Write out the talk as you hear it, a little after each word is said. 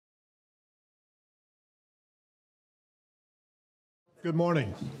Good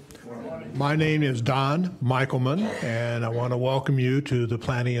morning. My name is Don Michaelman, and I want to welcome you to the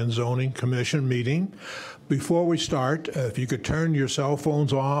Planning and Zoning Commission meeting. Before we start, if you could turn your cell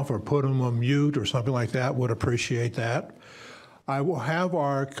phones off or put them on mute or something like that, would appreciate that. I will have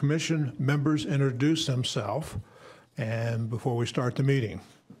our commission members introduce themselves and before we start the meeting.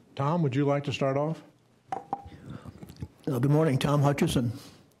 Tom, would you like to start off? Good morning, Tom Hutchison.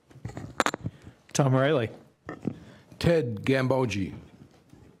 Tom Riley. Ted Gambogi.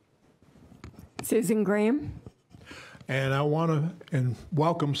 Susan Graham. And I want to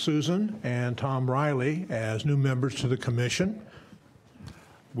welcome Susan and Tom Riley as new members to the commission.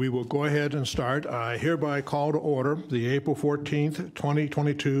 We will go ahead and start. I hereby call to order the April 14th,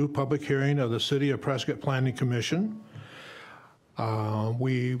 2022 public hearing of the City of Prescott Planning Commission.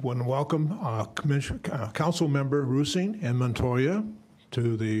 We want to welcome Council Member Rusing and Montoya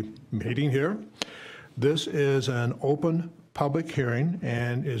to the meeting here. This is an open public hearing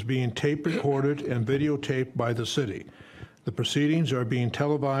and is being tape recorded and videotaped by the city. The proceedings are being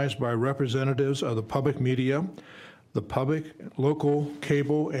televised by representatives of the public media. The public, local,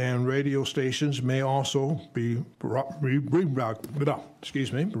 cable, and radio stations may also be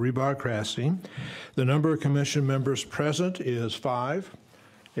rebroadcasting. The number of commission members present is 5.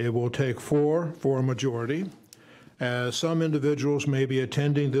 It will take 4 for a majority. As some individuals may be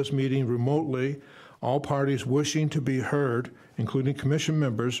attending this meeting remotely, all parties wishing to be heard, including commission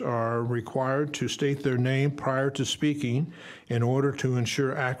members, are required to state their name prior to speaking in order to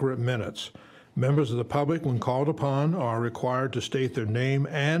ensure accurate minutes. Members of the public, when called upon, are required to state their name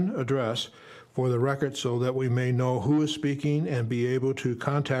and address for the record so that we may know who is speaking and be able to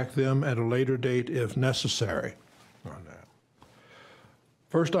contact them at a later date if necessary. On that.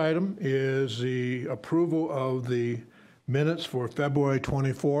 First item is the approval of the minutes for February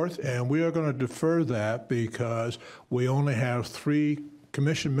 24th, and we are going to defer that because we only have 3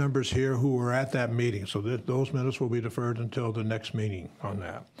 commission members here who were at that meeting, so those minutes will be deferred until the next meeting on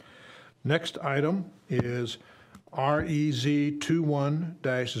that. Next item is REZ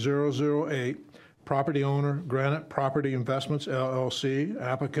 21-008, property owner Granite Property Investments LLC,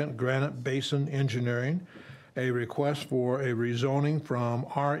 applicant Granite Basin Engineering, a request for a rezoning from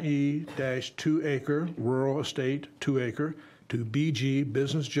RE-2 acre rural estate 2 acre to BG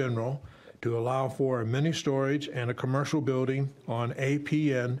Business General to allow for a mini storage and a commercial building on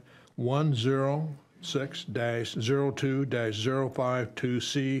APN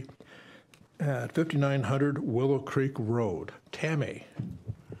 106-02-052C at 5900 Willow Creek Road. Tammy.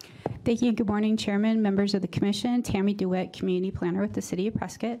 Thank you. Good morning, Chairman, members of the Commission. Tammy DeWitt, Community Planner with the City of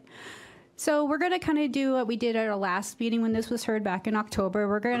Prescott. So we're going to kind of do what we did at our last meeting when this was heard back in October.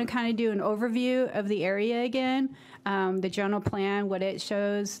 We're going to kind of do an overview of the area again, the general plan, what it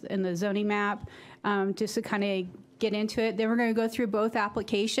shows in the zoning map, just to kind of get into it. Then we're going to go through both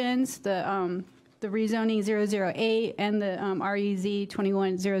applications, the rezoning 008 and the REZ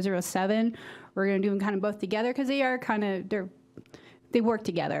 21007. We're going to do them kind of both together because they are kind of, they work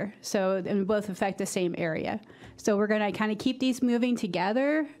together. So, and both affect the same area. So we're going to kind of keep these moving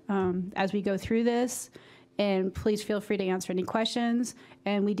together as we go through this. And please feel free to answer any questions.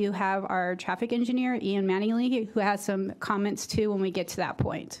 And we do have our traffic engineer, Ian Mattingly, who has some comments too when we get to that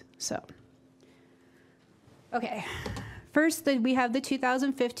point. So, okay. First, we have the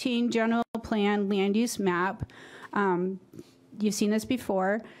 2015 General Plan Land Use Map. You've seen this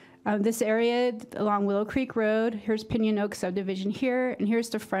before. This area along Willow Creek Road, here's Pinion Oak subdivision here, and here's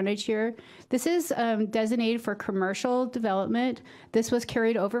the frontage here. This is designated for commercial development. This was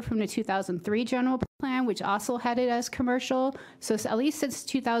carried over from the 2003 general plan, which also had it as commercial. So at least since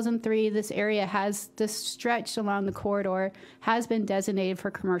 2003, this area has, this stretch along the corridor has been designated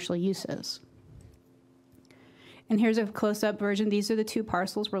for commercial uses. And here's a close-up version. These are the 2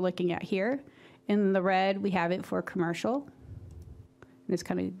 parcels we're looking at here. In the red, we have it for commercial. This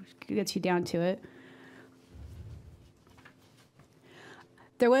kind of gets you down to it.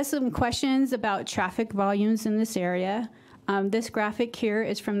 There was some questions about traffic volumes in this area. This graphic here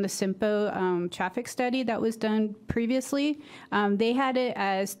is from the SIMPO traffic study that was done previously. They had it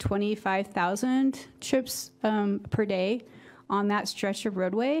as 25,000 trips per day on that stretch of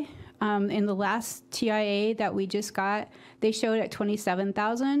roadway. In the last TIA that we just got, they showed at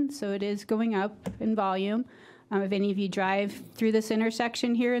 27,000, so it is going up in volume. If any of you drive through this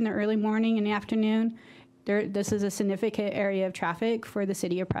intersection here in the early morning and afternoon, this is a significant area of traffic for the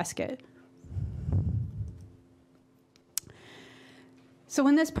City of Prescott. So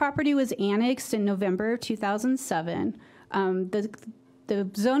when this property was annexed in November of 2007, the the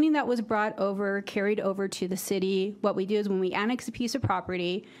zoning that was brought over, carried over to the city, what we do is when we annex a piece of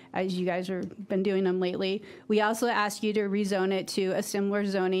property, as you guys have been doing them lately, we also ask you to rezone it to a similar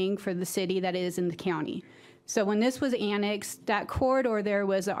zoning for the city that is in the county. So when this was annexed, that corridor there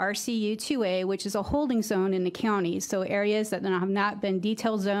was a RCU 2A, which is a holding zone in the county. So areas that have not been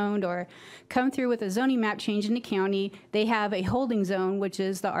detail zoned or come through with a zoning map change in the county, they have a holding zone, which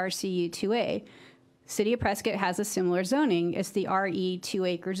is the RCU 2A. City of Prescott has a similar zoning. It's the RE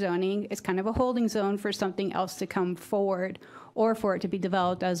 2-acre zoning. It's kind of a holding zone for something else to come forward or for it to be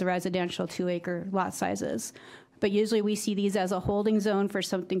developed as a residential 2-acre lot sizes. But usually we see these as a holding zone for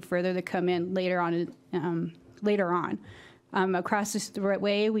something further to come in later on. Across the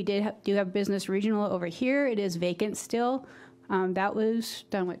way, we do have business regional over here. It is vacant still. That was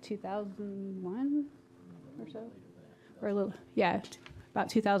done, what, 2001 or so? Or a little, yeah, about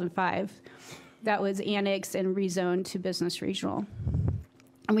 2005. That was annexed and rezoned to business regional.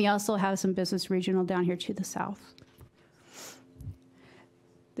 And we also have some business regional down here to the south.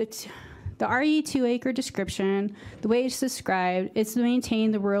 The RE 2-acre description, the way it's described, is to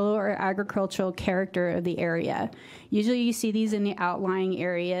maintain the rural or agricultural character of the area. Usually you see these in the outlying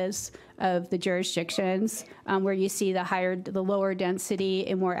areas of the jurisdictions where you see the lower density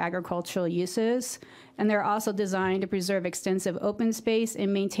and more agricultural uses. And they're also designed to preserve extensive open space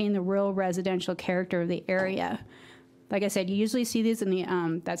and maintain the rural residential character of the area. Like I said, you usually see these in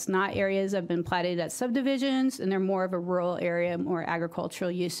the, that's not areas that have been platted as subdivisions, and they're more of a rural area, more agricultural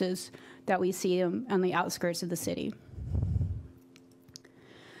uses that we see on the outskirts of the city.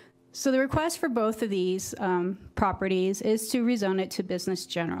 So the request for both of these properties is to rezone it to business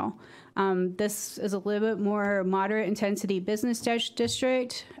general. This is a little bit more moderate intensity business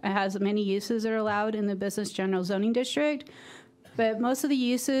district. It has many uses that are allowed in the business general zoning district, but most of the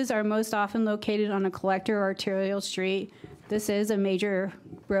uses are most often located on a collector or arterial street. This is a major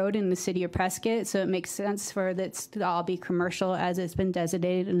road in the city of Prescott, so it makes sense for this to all be commercial as it's been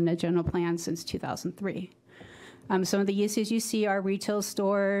designated in the general plan since 2003. Some of the uses you see are retail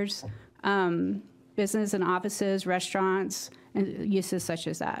stores, business and offices, restaurants, and uses such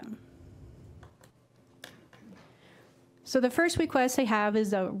as that. So the first request I have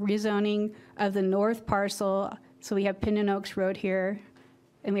is a rezoning of the north parcel. So we have Pinon Oaks Road here,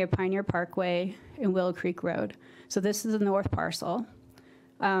 and we have Pioneer Parkway and Willow Creek Road. So this is the north parcel.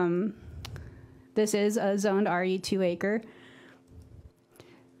 This is a zoned RE 2-acre.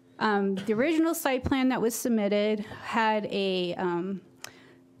 The original site plan that was submitted had a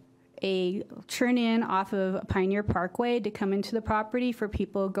turn-in off of Pioneer Parkway to come into the property for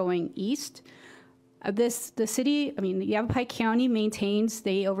people going east. The city, Yavapai County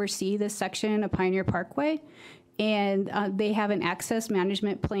they oversee this section of Pioneer Parkway, and they have an access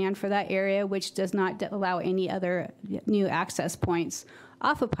management plan for that area, which does not allow any other new access points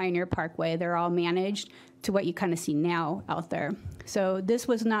off of Pioneer Parkway. They're all managed to what you kind of see now out there. So this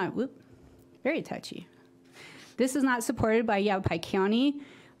was not, very touchy. This is not supported by Yavapai County.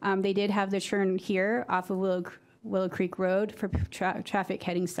 They did have the turn here off of Willow Creek Road for traffic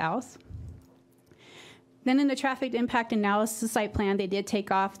heading south. Then in the traffic impact analysis site plan, they did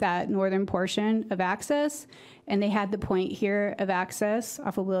take off that northern portion of access, and they had the point here of access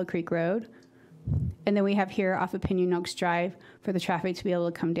off of Willow Creek Road. And then we have here off of Pinon Oaks Drive for the traffic to be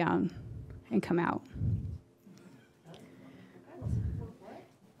able to come down and come out.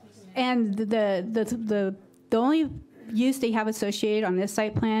 And the only use they have associated on this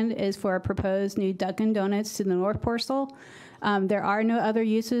site plan is for a proposed new Dunkin' Donuts to the north parcel. There are no other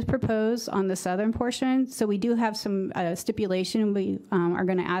uses proposed on the southern portion, so we do have some stipulation we are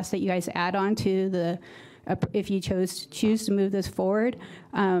going to ask that you guys add on to the, if you choose to move this forward,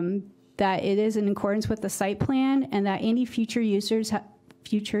 that it is in accordance with the site plan, and that any future uses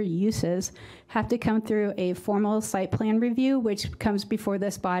have to come through a formal site plan review, which comes before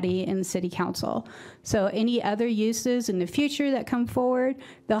this body and the city council. So any other uses in the future that come forward,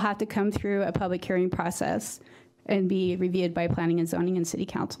 they'll have to come through a public hearing process and be reviewed by planning and zoning and city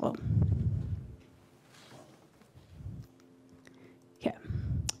council. Okay.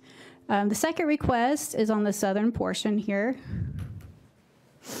 The second request is on the southern portion here.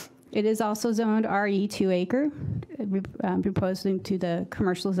 It is also zoned RE 2-acre, proposing to the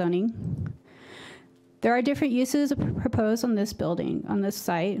commercial zoning. There are different uses proposed on this building, on this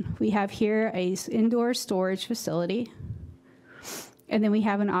site. We have here an indoor storage facility, and then we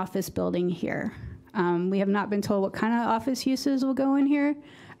have an office building here. We have not been told what kind of office uses will go in here.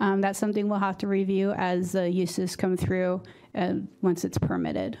 That's something we'll have to review as the uses come through once it's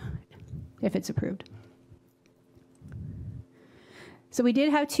permitted, if it's approved. So we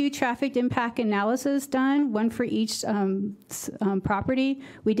did have 2 traffic impact analysis done, one for each property.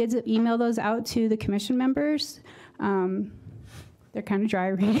 We did email those out to the commission members. They're kind of dry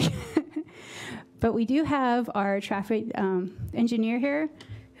reading. But we do have our traffic engineer here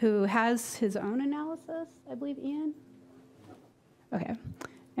who has his own analysis, I believe, Ian? Okay.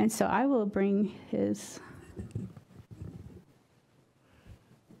 And so I will bring his.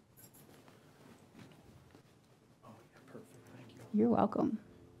 You're welcome.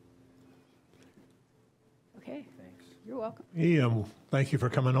 Okay. Thanks. You're welcome. Ian, thank you for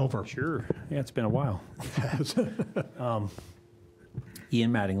coming over. Sure. Yeah, it's been a while.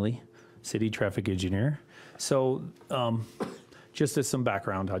 Ian Mattingly, city traffic engineer. So just as some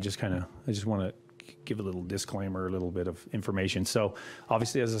background, I just want to give a little disclaimer, a little bit of information. So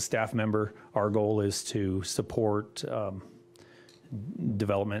obviously as a staff member, our goal is to support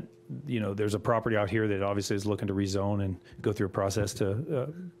development. You know, there's a property out here that obviously is looking to rezone and go through a process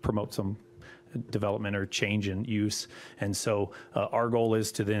to promote some development or change in use. And so our goal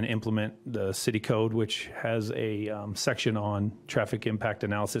is to then implement the city code, which has a section on traffic impact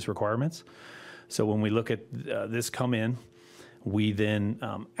analysis requirements. So when we look at this come in, we then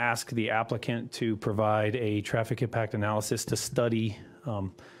ask the applicant to provide a traffic impact analysis to study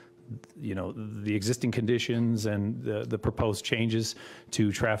you know, the existing conditions and the proposed changes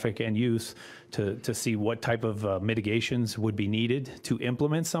to traffic and use to see what type of mitigations would be needed to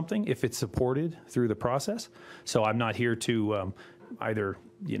implement something if it's supported through the process. So I'm not here to either,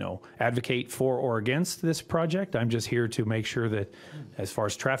 you know, advocate for or against this project. I'm just here to make sure that as far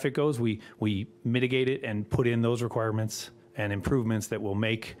as traffic goes, we mitigate it and put in those requirements and improvements that will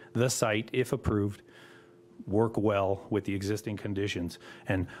make the site, if approved, work well with the existing conditions.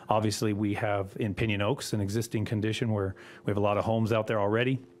 And obviously we have in Pinion Oaks an existing condition where we have a lot of homes out there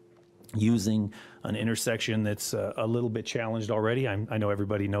already using an intersection that's a little bit challenged already. I know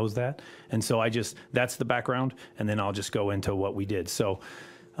everybody knows that. And so that's the background, and then I'll just go into what we did. So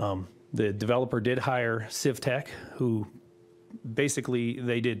the developer did hire CivTech, who basically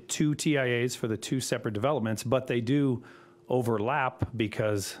they did 2 TIAs for the 2 separate developments, but they do overlap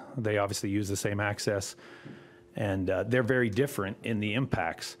because they obviously use the same access, and they're very different in the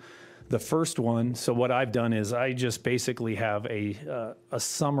impacts. The first one, so what I've done is I just basically have a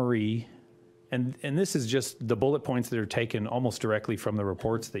summary, and this is just the bullet points that are taken almost directly from the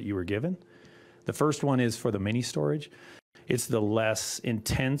reports that you were given. The first one is for the mini storage. It's the less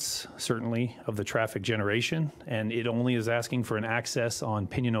intense, certainly, of the traffic generation, and it only is asking for an access on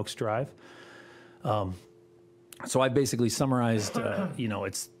Pinion Oaks Drive. So I basically summarized, you know,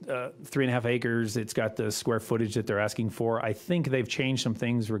 it's 3.5 acres. It's got the square footage that they're asking for. I think they've changed some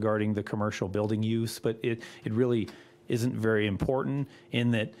things regarding the commercial building use, but it really isn't very important in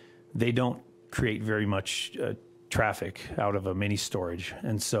that they don't create very much traffic out of a mini storage.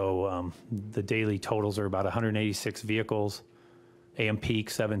 And so the daily totals are about 186 vehicles, AM peak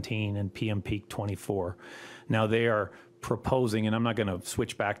 17 and PM peak 24. Now they are proposing, and I'm not going to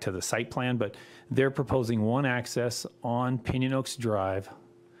switch back to the site plan, but they're proposing one access on Pinion Oaks Drive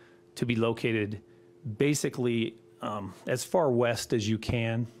to be located basically as far west as you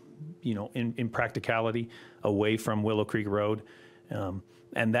can, you know, in practicality, away from Willow Creek Road.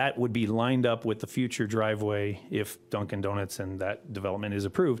 And that would be lined up with the future driveway, if Dunkin' Donuts and that development is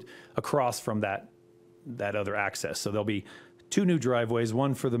approved, across from that other access. So there'll be 2 new driveways,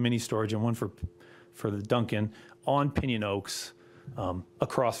 one for the mini storage and one for the Dunkin' on Pinion Oaks,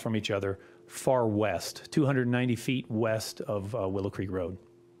 across from each other, far west, 290 feet west of Willow Creek Road.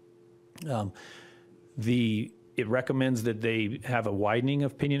 It recommends that they have a widening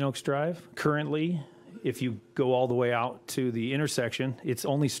of Pinion Oaks Drive. Currently, if you go all the way out to the intersection, it's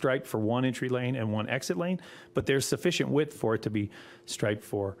only striped for 1 entry lane and 1 exit lane, but there's sufficient width for it to be striped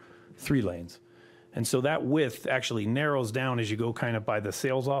for 3 lanes. And so that width actually narrows down as you go kind of by the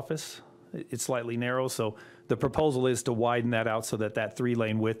sales office. It's slightly narrow, so the proposal is to widen that out so that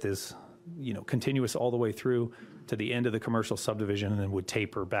 3-lane width is, you know, continuous all the way through to the end of the commercial subdivision, and then would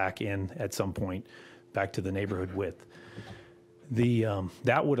taper back in at some point back to the neighborhood width.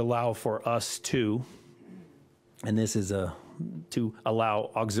 That would allow for us to, and this is to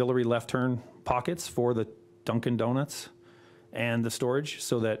allow auxiliary left turn pockets for the Dunkin' Donuts and the storage,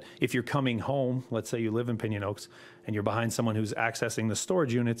 so that if you're coming home, let's say you live in Pinion Oaks and you're behind someone who's accessing the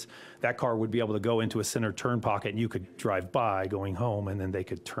storage units, that car would be able to go into a center turn pocket and you could drive by going home, and then they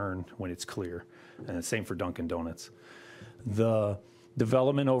could turn when it's clear. And the same for Dunkin' Donuts. The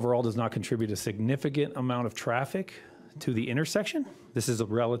development overall does not contribute a significant amount of traffic to the intersection. This is a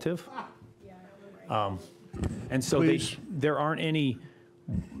relative. And so there aren't any,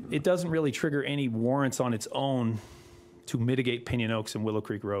 it doesn't really trigger any warrants on its own to mitigate Pinion Oaks and Willow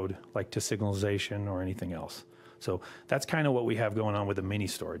Creek Road, like to signalization or anything else. So that's kind of what we have going on with the mini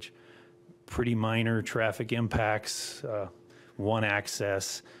storage. Pretty minor traffic impacts, one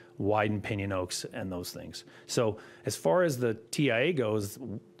access, widen Pinion Oaks, and those things. So as far as the TIA goes,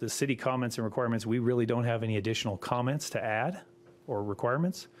 the city comments and requirements, we really don't have any additional comments to add or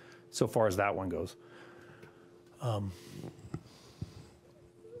requirements so far as that one goes.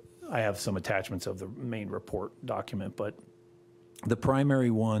 I have some attachments of the main report document, but the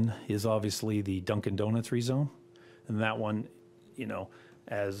primary one is obviously the Dunkin' Donuts rezone. And that one, you know,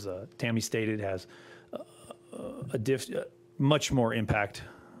 as Tammy stated, has much more impact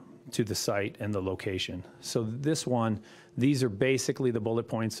to the site and the location. So this one, these are basically the bullet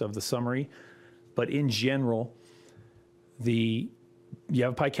points of the summary, but in general, the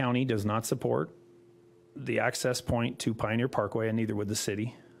Yavapai County does not support the access point to Pioneer Parkway, and neither would the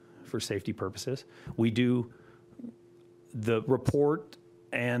city for safety purposes. We do, the report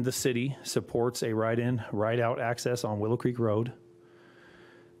and the city supports a right-in, right-out access on Willow Creek Road.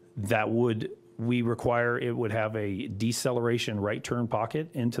 That would, we require it would have a deceleration right turn pocket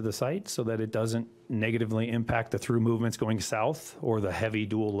into the site so that it doesn't negatively impact the through movements going south or the heavy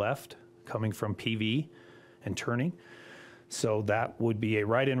dual left coming from PV and turning. So that would be a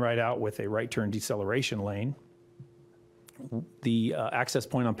right in, right out with a right turn deceleration lane. The access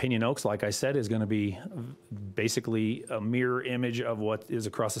point on Pinion Oaks, like I said, is going to be basically a mirror image of what is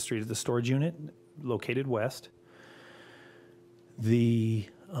across the street at the storage unit located west. The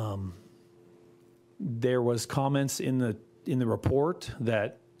there was comments in the report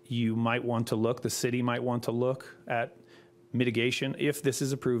that you might want to look, the city might want to look at mitigation, if this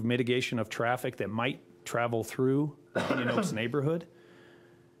is approved, mitigation of traffic that might travel through the Pinion Oaks neighborhood.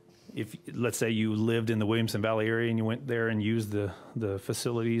 If, let's say you lived in the Williamson Valley area and you went there and used the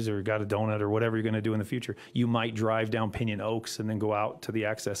facilities or got a donut or whatever you're going to do in the future, you might drive down Pinion Oaks and then go out to the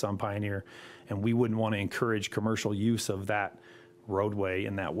access on Pioneer. And we wouldn't want to encourage commercial use of that roadway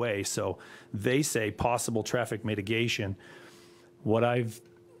in that way. So they say possible traffic mitigation. What I've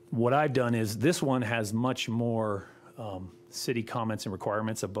done is this one has much more city comments and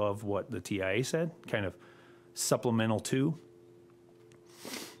requirements above what the TIA said, kind of supplemental to.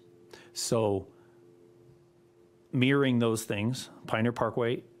 So mirroring those things, Pioneer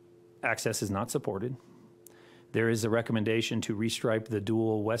Parkway access is not supported. There is a recommendation to restripe the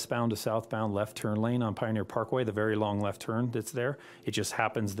dual westbound to southbound left turn lane on Pioneer Parkway, the very long left turn that's there. It just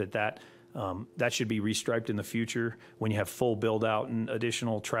happens that that should be restriped in the future when you have full build out and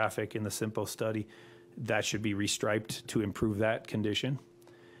additional traffic in the SIMPO study. That should be restriped to improve that condition.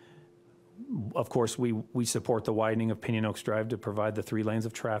 Of course, we support the widening of Pinion Oaks Drive to provide the 3 lanes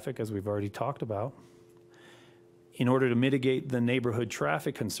of traffic, as we've already talked about. In order to mitigate the neighborhood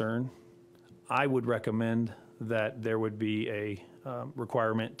traffic concern, I would recommend that there would be a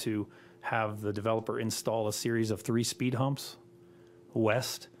requirement to have the developer install a series of 3 speed humps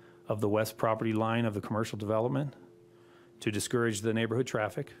west of the west property line of the commercial development to discourage the neighborhood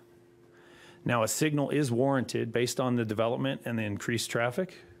traffic. Now, a signal is warranted based on the development and the increased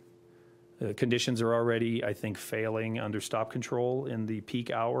traffic. Conditions are already, I think, failing under stop control in the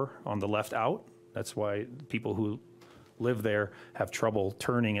peak hour on the left out. That's why people who live there have trouble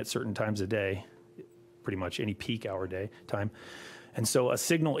turning at certain times of day, pretty much any peak hour day time. And so a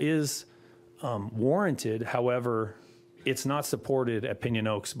signal is warranted. However, it's not supported at Pinion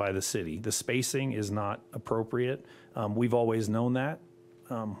Oaks by the city. The spacing is not appropriate. We've always known that.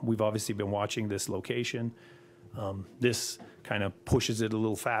 We've obviously been watching this location. This kind of pushes it a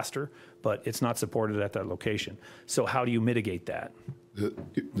little faster, but it's not supported at that location. So how do you mitigate that?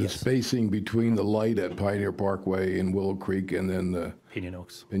 The spacing between the light at Pioneer Parkway and Willow Creek and then the Pinion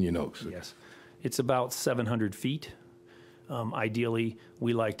Oaks. Pinion Oaks. Yes. It's about 700 feet. Ideally,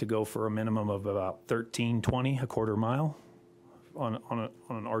 we like to go for a minimum of about 1320, a quarter mile on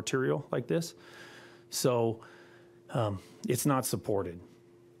an arterial like this. So it's not supported.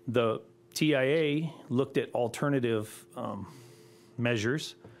 The TIA looked at alternative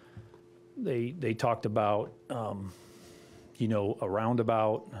measures. They talked about, a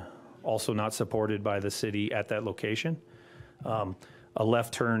roundabout, also not supported by the city at that location. A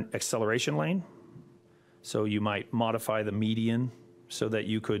left turn acceleration lane. So you might modify the median so that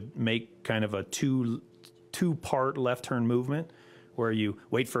you could make kind of a two-part left turn movement where you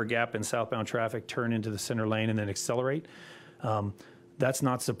wait for a gap in southbound traffic, turn into the center lane, and then accelerate. That's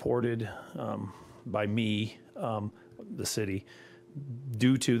not supported by me, the city,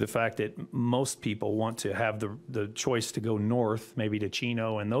 due to the fact that most people want to have the choice to go north, maybe to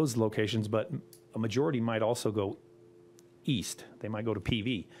Chino and those locations, but a majority might also go east. They might go to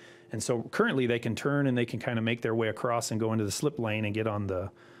PV. And so currently they can turn and they can kind of make their way across and go into the slip lane and get on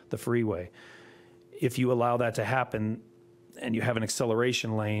the freeway. If you allow that to happen and you have an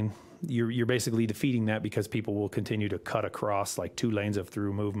acceleration lane, you're basically defeating that, because people will continue to cut across like 2 lanes of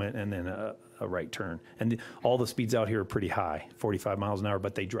through movement and then a right turn. And all the speeds out here are pretty high, 45 miles an hour,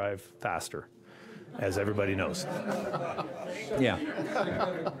 but they drive faster, as everybody knows. Yeah.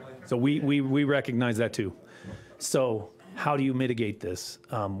 So we recognize that too. So how do you mitigate this?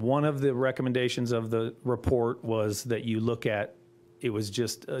 One of the recommendations of the report was that you look at, it was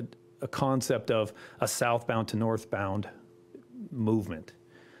just a concept of a southbound to northbound movement.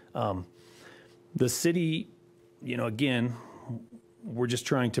 The city, again, we're just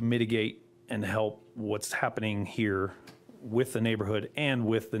trying to mitigate and help what's happening here with the neighborhood and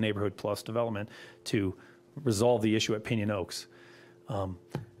with the Neighborhood Plus development to resolve the issue at Pinion Oaks.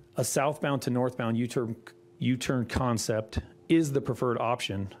 A southbound to northbound U-turn concept is the preferred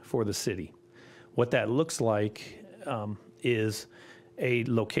option for the city. What that looks like is a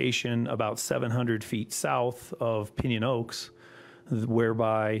location about 700 feet south of Pinion Oaks,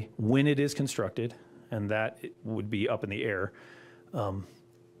 whereby when it is constructed, and that would be up in the air,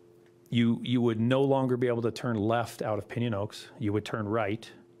 you would no longer be able to turn left out of Pinion Oaks. You would turn right.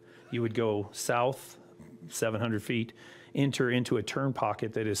 You would go south 700 feet, enter into a turn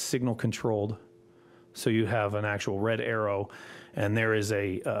pocket that is signal controlled. So you have an actual red arrow, and there is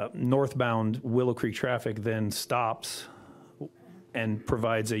a northbound Willow Creek traffic then stops and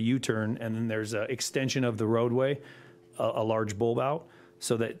provides a U-turn, and then there's an extension of the roadway, a large bulb out,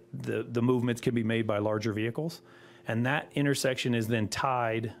 so that the movements can be made by larger vehicles. And that intersection is then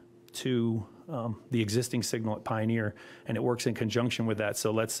tied to the existing signal at Pioneer, and it works in conjunction with that.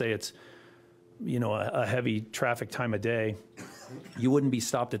 So let's say it's a heavy traffic time of day, you wouldn't be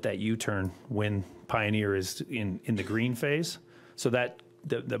stopped at that U-turn when Pioneer is in the green phase, so that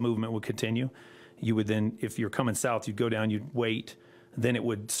the movement would continue. You would then, if you're coming south, you'd go down, you'd wait, then it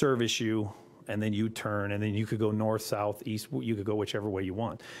would service you, and then you turn, and then you could go north, south, east, you could go whichever way you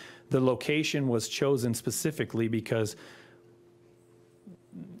want. The location was chosen specifically because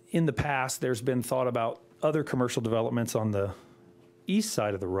in the past, there's been thought about other commercial developments on the east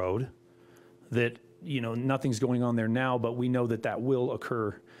side of the road that, nothing's going on there now, but we know that that will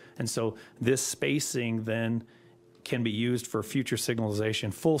occur. And so this spacing then can be used for future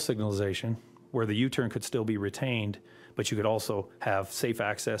signalization, full signalization, where the U-turn could still be retained, but you could also have safe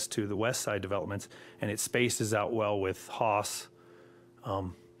access to the west side developments, and it spaces out well with Haas,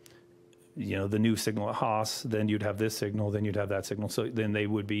 the new signal at Haas, then you'd have this signal, then you'd have that signal. So then they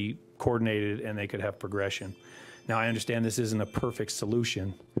would be coordinated and they could have progression. Now, I understand this isn't a perfect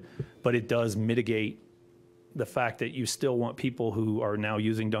solution, but it does mitigate the fact that you still want people who are now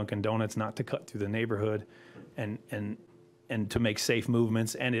using Dunkin' Donuts not to cut through the neighborhood and to make safe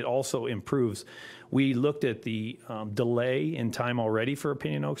movements. And it also improves. We looked at the delay in time already for a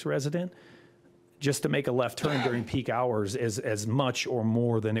Pinion Oaks resident. Just to make a left turn during peak hours is as much or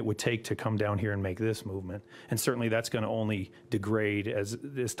more than it would take to come down here and make this movement. And certainly that's going to only degrade as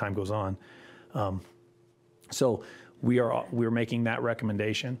this time goes on. So we're making that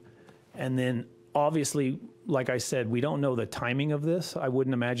recommendation. And then obviously, like I said, we don't know the timing of this. I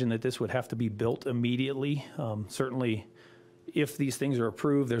wouldn't imagine that this would have to be built immediately. Certainly, if these things are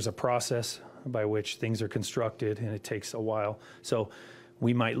approved, there's a process by which things are constructed, and it takes a while. So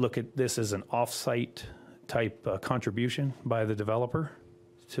we might look at this as an off-site type contribution by the developer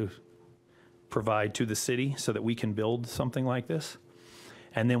to provide to the city so that we can build something like this.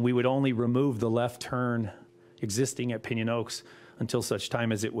 And then we would only remove the left turn existing at Pinion Oaks until such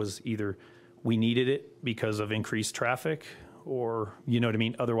time as it was either we needed it because of increased traffic, or,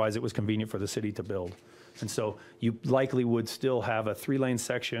 otherwise it was convenient for the city to build. And so you likely would still have a 3-lane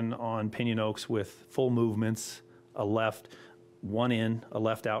section on Pinion Oaks with full movements, a left, one in, a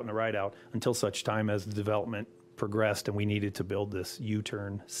left out, and a right out, until such time as the development progressed and we needed to build this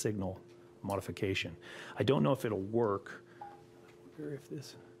U-turn signal modification. I don't know if it'll work. I wonder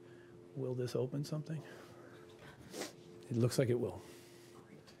if will this open something? It looks like it will.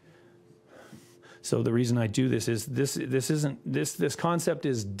 So the reason I do this is this concept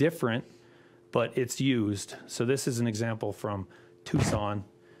is different, but it's used. So this is an example from Tucson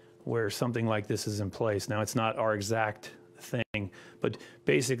where something like this is in place. Now, it's not our exact thing, but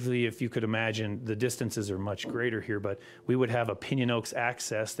basically, if you could imagine, the distances are much greater here, but we would have a Pinion Oaks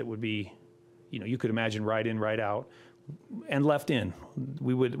access that would be, you could imagine right in, right out, and left in.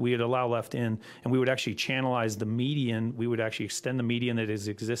 We would allow left in, and we would actually channelize the median. We would actually extend the median that is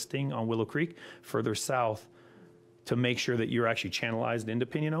existing on Willow Creek further south to make sure that you're actually channelized into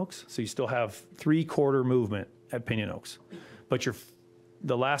Pinion Oaks. So you still have 3/4 movement at Pinion Oaks, but you're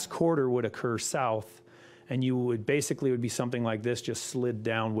the last quarter would occur south, and you would basically, it would be something like this, just slid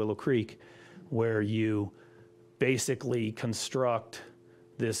down Willow Creek, where you basically construct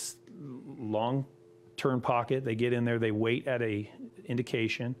this long turn pocket. They get in there, they wait at a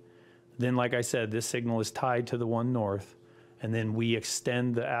indication. Then, like I said, this signal is tied to the one north, and then we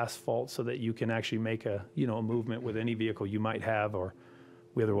extend the asphalt so that you can actually make a, you know, a movement with any vehicle you might have or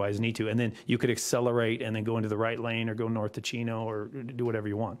we otherwise need to. And then you could accelerate and then go into the right lane or go north to Chino or do whatever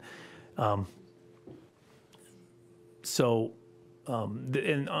you want. And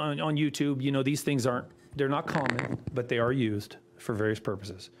on YouTube, you know, these things they're not common, but they are used for various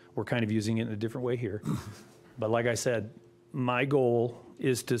purposes. We're kind of using it in a different way here. But like I said, my goal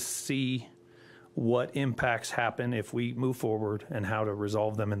is to see what impacts happen if we move forward and how to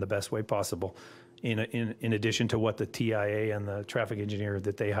resolve them in the best way possible, in addition to what the TIA and the traffic engineer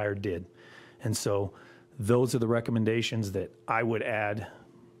that they hired did. And so those are the recommendations that I would add,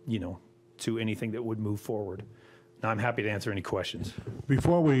 you know, to anything that would move forward. Now, I'm happy to answer any questions.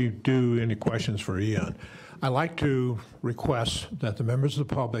 Before we do any questions for Ian, I'd like to request that the members of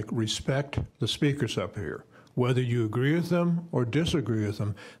the public respect the speakers up here. Whether you agree with them or disagree with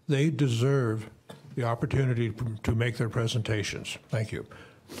them, they deserve the opportunity to make their presentations. Thank you.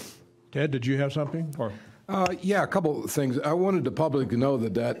 Ted, did you have something? Or Yeah, a couple of things. I wanted the public to know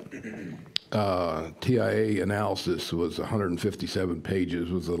that TIA analysis was 157 pages,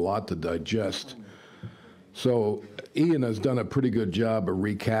 was a lot to digest. So Ian has done a pretty good job of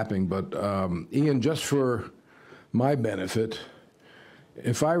recapping, but Ian, just for my benefit,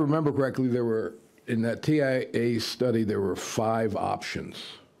 if I remember correctly, there were, in that TIA study, there were 5 options,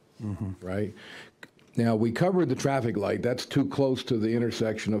 right? Now, we covered the traffic light. That's too close to the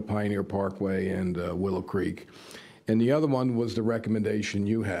intersection of Pioneer Parkway and Willow Creek. And the other one was the recommendation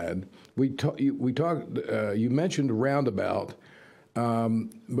you had. You mentioned a roundabout,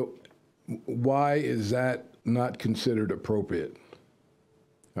 but why is that not considered appropriate?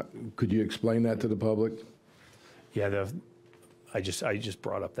 Could you explain that to the public? Yeah, I just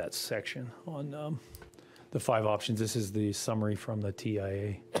brought up that section on the 5 options. This is the summary from the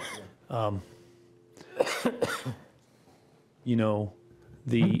TIA. You know,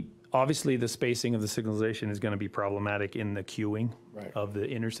 obviously the spacing of the signalization is going to be problematic in the queuing of the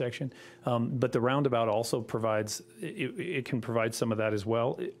intersection, but the roundabout also provides, it can provide some of that as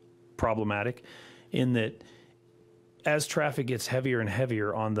well. Problematic in that as traffic gets heavier and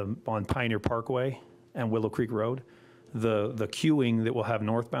heavier on Pioneer Parkway and Willow Creek Road, the queuing that we'll have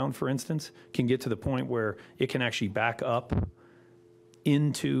northbound, for instance, can get to the point where it can actually back up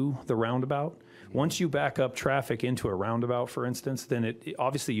into the roundabout. Once you back up traffic into a roundabout, for instance, then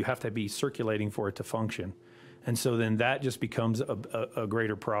obviously you have to be circulating for it to function. And so then that just becomes a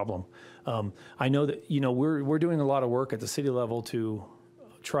greater problem. I know that, you know, we're doing a lot of work at the city level to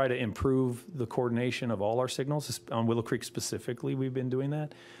try to improve the coordination of all our signals. On Willow Creek specifically, we've been doing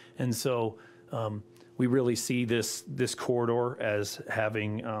that. And so we really see this corridor as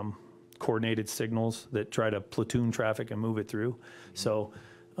having coordinated signals that try to platoon traffic and move it through. So,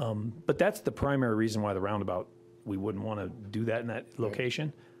 but that's the primary reason why the roundabout, we wouldn't want to do that in that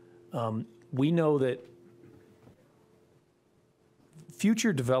location. We know that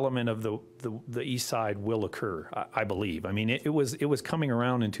future development of the east side will occur, I believe. I mean, it was coming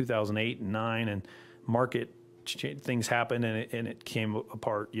around in 2008 and 2009, and market things happened and it came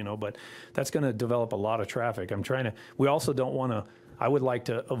apart, you know, but that's going to develop a lot of traffic. We also don't want to, I would like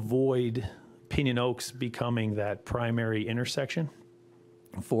to avoid Pinion Oaks becoming that primary intersection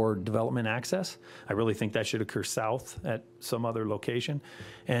for development access. I really think that should occur south at some other location.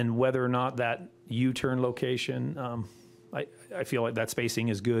 And whether or not that U-turn location, I feel like that spacing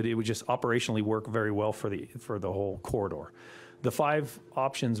is good. It would just operationally work very well for the whole corridor. The 5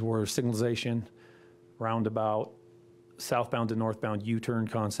 options were signalization, roundabout, southbound to northbound U-turn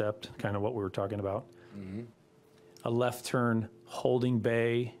concept, kind of what we were talking about. A left turn holding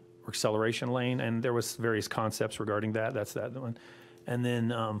bay or acceleration lane, and there was various concepts regarding that. That's that one. And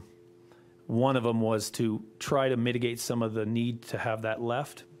then one of them was to try to mitigate some of the need to have that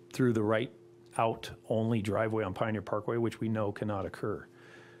left through the right out only driveway on Pioneer Parkway, which we know cannot occur.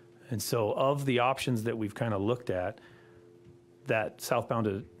 And so of the options that we've kind of looked at, that southbound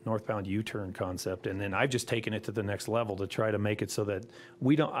to northbound U-turn concept, and then I've just taken it to the next level to try to make it so that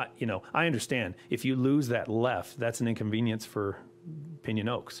we don't, you know, I understand if you lose that left, that's an inconvenience for Pinion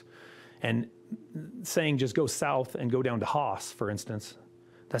Oaks. And saying just go south and go down to Haas, for instance,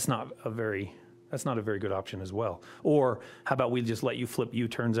 that's not a very good option as well. Or how about we just let you flip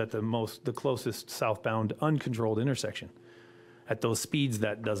U-turns at the closest southbound uncontrolled intersection? At those speeds,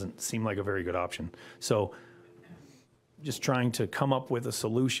 that doesn't seem like a very good option. So just trying to come up with a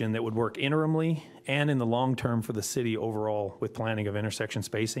solution that would work interimly and in the long term for the city overall with planning of intersection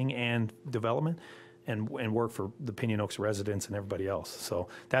spacing and development and work for the Pinion Oaks residents and everybody else. So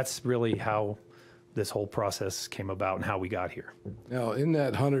that's really how this whole process came about and how we got here. Now, in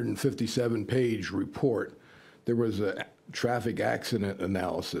that 157-page report, there was a traffic accident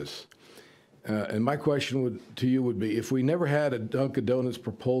analysis. And my question to you would be, if we never had a Dunkin' Donuts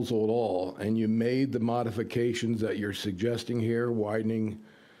proposal at all, and you made the modifications that you're suggesting here, widening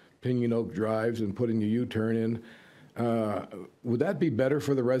Pinion Oak drives and putting the U-turn in, would that be better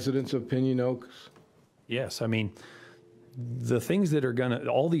for the residents of Pinion Oaks? Yes, I mean, the things that are gonna,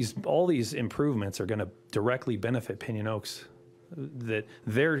 all these improvements are gonna directly benefit Pinion Oaks. That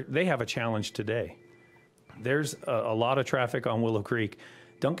they have a challenge today. There's a lot of traffic on Willow Creek.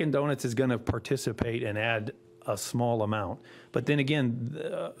 Dunkin' Donuts is gonna participate and add a small amount. But then again,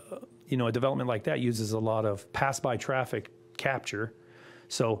 you know, a development like that uses a lot of pass-by traffic capture.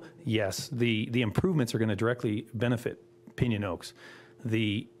 So yes, the improvements are gonna directly benefit Pinion Oaks.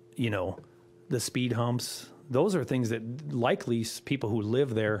 The speed humps, those are things that likely people who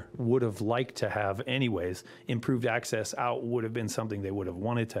live there would have liked to have anyways. Improved access out would have been something they would have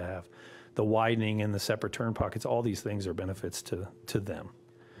wanted to have. The widening and the separate turn pockets, all these things are benefits to them.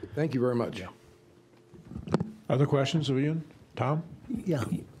 Thank you very much. Yeah. Other questions of Ian? Tom? Yeah.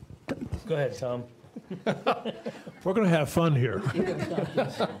 Go ahead, Tom. We're going to have fun here.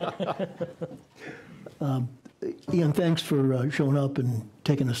 Ian, thanks for showing up and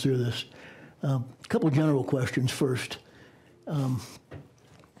taking us through this. A couple of general questions first. Do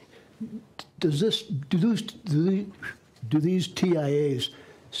these TIAs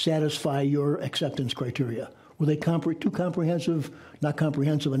satisfy your acceptance criteria? Were they too comprehensive, not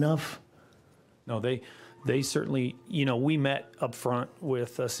comprehensive enough? No, they certainly, you know, we met up front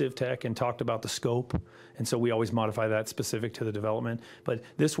with CivTech and talked about the scope, and so we always modify that specific to the development. But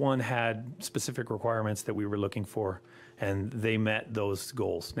this one had specific requirements that we were looking for, and they met those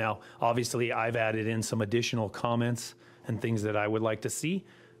goals. Now, obviously, I've added in some additional comments and things that I would like to see,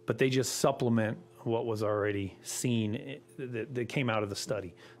 but they just supplement what was already seen that came out of the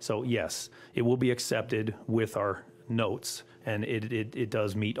study. So yes, it will be accepted with our notes, and it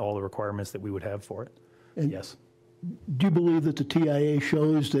does meet all the requirements that we would have for it. And yes. do you believe that the TIA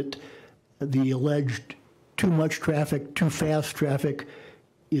shows that the alleged too much traffic, too fast traffic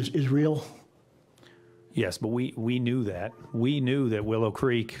is real? Yes, but we knew that. We knew that Willow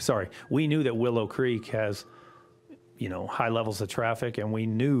Creek has, you know, high levels of traffic, and we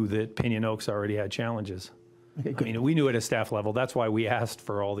knew that Pinion Oaks already had challenges. Okay, I good. mean, we knew at a staff level. That's why we asked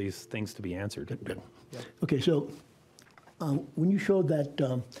for all these things to be answered. Good. Okay, so when you showed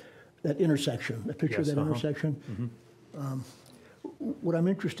that intersection, the picture Yes, of that intersection, what I'm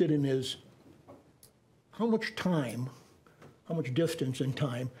interested in is how much distance and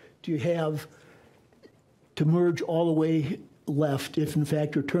time do you have to merge all the way left if in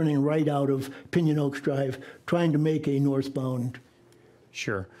fact you're turning right out of Pinion Oaks Drive, trying to make a northbound?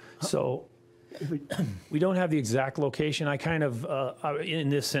 Sure. So we don't have the exact location. I kind of, in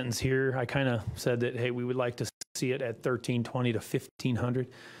this sentence here, I kind of said that, hey, we would like to see it at 1320 to 1500.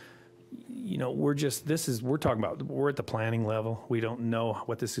 You know, we're talking about, we're at the planning level. We don't know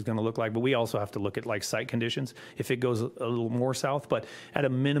what this is going to look like, but we also have to look at like site conditions if it goes a little more south, but at a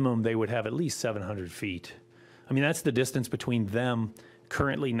minimum, they would have at least 700 feet. I mean, that's the distance between them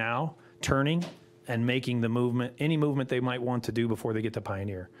currently now turning and making the movement, any movement they might want to do before they get to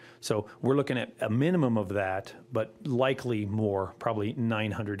Pioneer. So we're looking at a minimum of that, but likely more, probably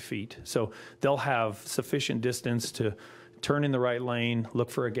 900 feet. So they'll have sufficient distance to turn in the right lane, look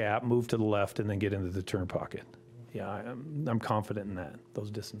for a gap, move to the left, and then get into the turn pocket. Yeah, I'm confident in that,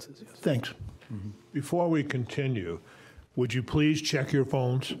 those distances, yes. Thanks. Before we continue, would you please check your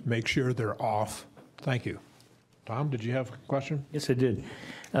phones, make sure they're off? Thank you. Tom, did you have a question? Yes, I did.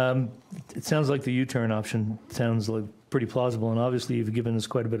 It sounds like the U-turn option sounds like pretty plausible, and obviously you've given us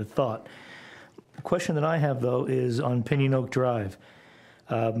quite a bit of thought. The question that I have, though, is on Pinion Oak Drive.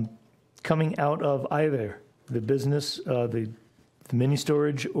 Coming out of either the business, the mini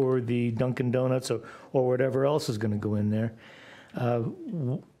storage, or the Dunkin' Donuts, or whatever else is going to go in there,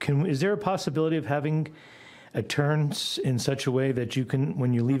 is there a possibility of having a turn in such a way that you can,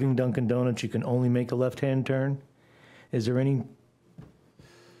 when you're leaving Dunkin' Donuts, you can only make a left-hand turn? Is there any?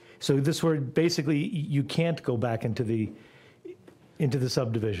 So this where basically you can't go back into the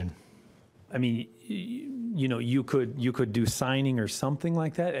subdivision. I mean, you know, you could do signing or something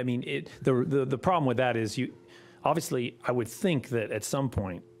like that. I mean, the problem with that is obviously, I would think that at some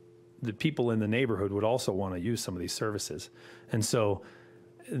point, the people in the neighborhood would also want to use some of these services. And so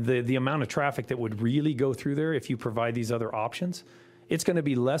the amount of traffic that would really go through there if you provide these other options, it's going to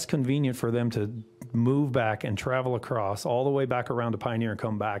be less convenient for them to move back and travel across all the way back around to Pioneer and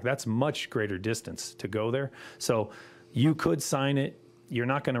come back. That's much greater distance to go there. So you could sign it. You're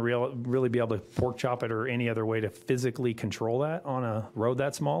not going to really be able to pork chop it or any other way to physically control that on a road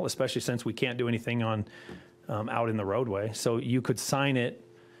that small, especially since we can't do anything on out in the roadway. So you could sign it,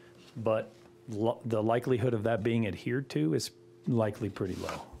 but the likelihood of that being adhered to is likely pretty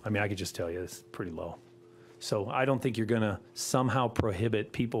low. I mean, I could just tell you it's pretty low. So I don't think you're going to somehow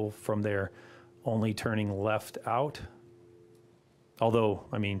prohibit people from there only turning left out. Although,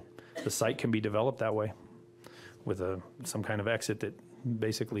 I mean, the site can be developed that way with some kind of exit that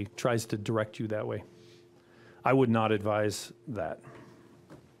basically tries to direct you that way. I would not advise that.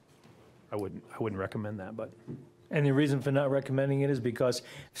 I wouldn't recommend that, but. And the reason for not recommending it is because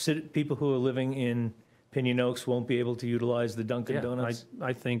people who are living in Pinion Oaks won't be able to utilize the Dunkin' Donuts?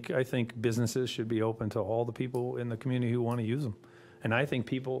 I think businesses should be open to all the people in the community who want to use them. And I think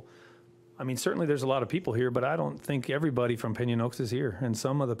people, I mean, certainly there's a lot of people here, but I don't think everybody from Pinion Oaks is here. And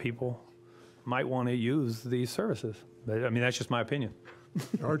some of the people might want to use these services. But, I mean, that's just my opinion.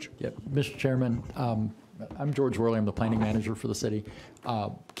 George? Yeah, Mr. Chairman, I'm George Worley. I'm the planning manager for the city.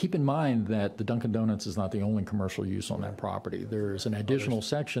 Keep in mind that the Dunkin' Donuts is not the only commercial use on that property. There's an additional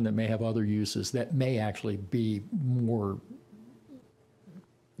section that may have other uses that may actually be more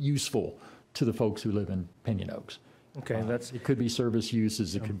useful to the folks who live in Pinion Oaks. Okay, It could be service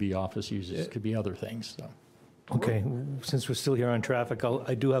uses, it could be office uses, it could be other things. So. okay. Since we're still here on traffic,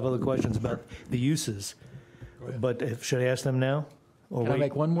 I do have other questions about the uses. But should I ask them now? Or Can I wait?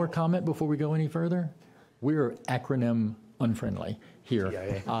 make one more comment before we go any further? We're acronym unfriendly here.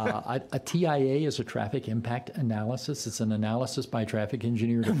 TIA. A TIA is a traffic impact analysis. It's an analysis by a traffic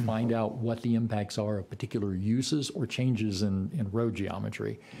engineer to find out what the impacts are of particular uses or changes in road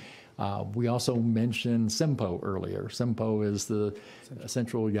geometry. We also mentioned SEMPO earlier. SEMPO is the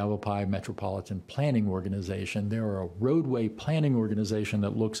Central Yavapai Metropolitan Planning Organization. They're a roadway planning organization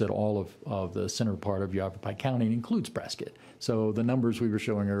that looks at all of the center part of Yavapai County and includes Prescott. So the numbers we were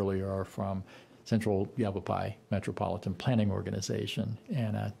showing earlier are from Central Yavapai Metropolitan Planning Organization,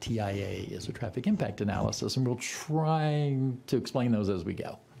 and a TIA is a traffic impact analysis, and we'll try to explain those as we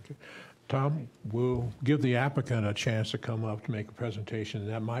go. Tom, we'll give the applicant a chance to come up to make a presentation, and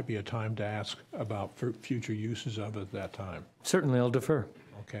that might be a time to ask about future uses of it at that time. Certainly, I'll defer.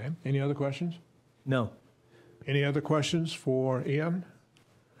 Okay, any other questions? No. Any other questions for Ian?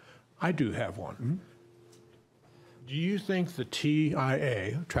 I do have one. Do you think the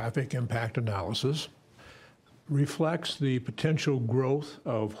TIA, Traffic Impact Analysis, reflects the potential growth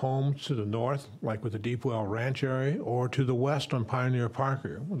of homes to the north, like with the Deepwell Ranch area, or to the west on Pioneer Park?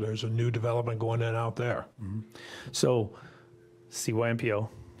 There's a new development going in out there. So CYMPO,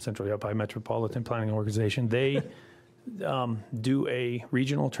 Central Yavapai Metropolitan Planning Organization, they do a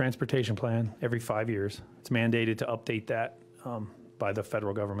regional transportation plan every 5 years. It's mandated to update that by the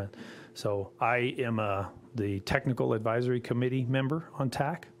federal government. So I am the technical advisory committee member on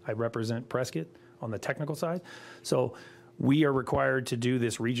TAC. I represent Prescott on the technical side. So we are required to do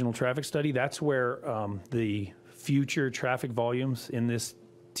this regional traffic study. That's where the future traffic volumes in this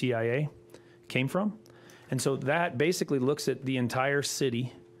TIA came from. And so that basically looks at the entire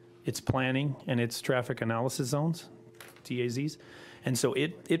city, its planning and its traffic analysis zones, TAZs. And so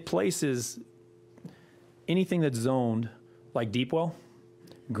it places anything that's zoned, like Deepwell,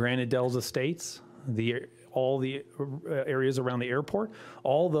 Granite Dells Estates, all the areas around the airport,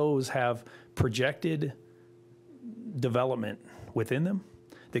 all those have projected development within them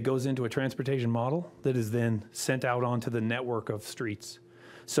that goes into a transportation model that is then sent out onto the network of streets.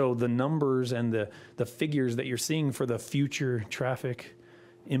 So the numbers and the figures that you're seeing for the future traffic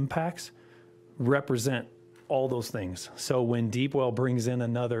impacts represent all those things. So when Deepwell brings in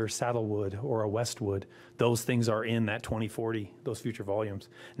another Saddlewood or a Westwood, those things are in that 2040, those future volumes.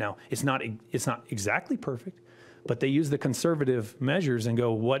 Now, it's not exactly perfect, but they use the conservative measures and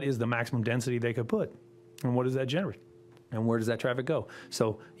go, what is the maximum density they could put? And what does that generate? And where does that traffic go?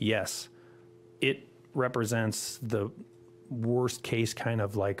 So yes, it represents the worst case kind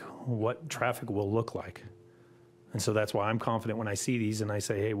of like what traffic will look like. And so that's why I'm confident when I see these and I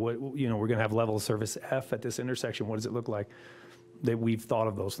say, hey, we're going to have level of service F at this intersection. What does it look like? That we've thought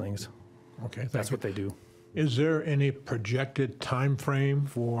of those things. Okay, That's what they do. Is there any projected time frame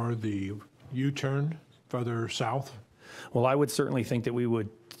for the U-turn further south? Well, I would certainly think that we would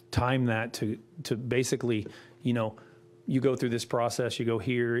time that to basically, you go through this process, you go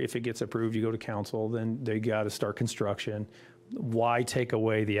here, if it gets approved, you go to council, then they got to start construction. Why take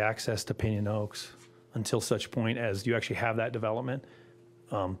away the access to Pinion Oaks until such point as you actually have that development?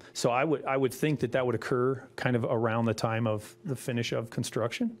 So I would think that that would occur kind of around the time of the finish of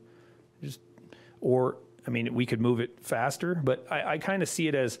construction. Or, I mean, we could move it faster, but I kind of see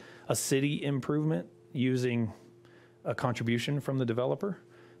it as a city improvement using a contribution from the developer,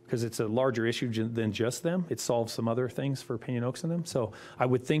 because it's a larger issue than just them. It solves some other things for Pinion Oaks and them. So I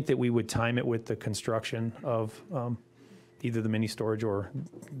would think that we would time it with the construction of either the mini storage or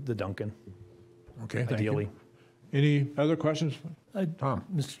the Duncan, Okay, thank you. ideally. Any other questions? Tom?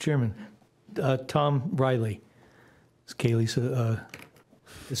 Mr. Chairman, Tom Riley. It's Kaylee,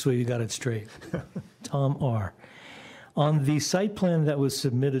 this way you got it straight. Tom R. On the site plan that was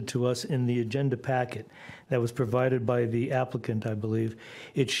submitted to us in the agenda packet that was provided by the applicant, I believe,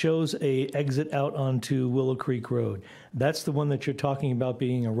 it shows a exit out onto Willow Creek Road. That's the one that you're talking about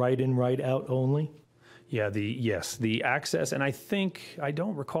being a right-in, right-out only? Yeah, yes, the access, and I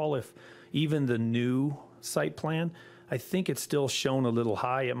don't recall if even the new site plan, I think it's still shown a little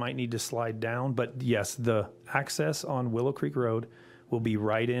high. It might need to slide down, but yes, the access on Willow Creek Road will be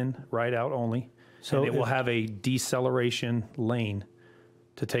right in, right out only. So And it will if- have a deceleration lane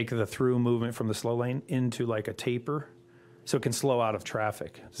to take the through movement from the slow lane into like a taper, so it can slow out of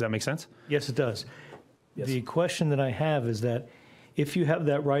traffic. Does that make sense? Yes, it does. Yes. The question that I have is that if you have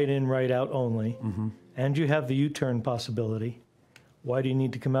that right-in, right-out only, and you have the U-turn possibility, why do you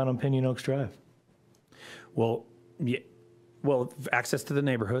need to come out on Pinion Oaks Drive? Well, yeah. Well, access to the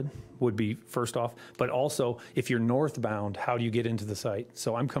neighborhood would be first off, but also if you're northbound, how do you get into the site?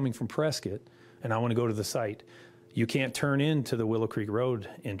 So I'm coming from Prescott and I want to go to the site. You can't turn into the Willow Creek Road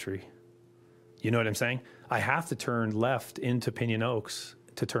entry. You know what I'm saying? I have to turn left into Pinion Oaks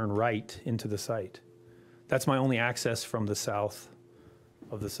to turn right into the site. That's my only access from the south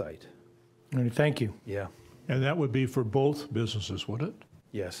of the site. All right, thank you. Yeah. And that would be for both businesses, would it?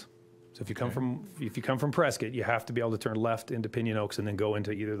 Yes. So if you come from Prescott, you have to be able to turn left into Pinion Oaks and then go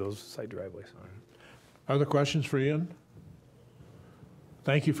into either of those side driveways. Other questions for Ian?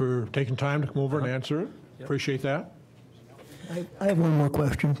 Thank you for taking time to come over and answer it. Appreciate that. I have one more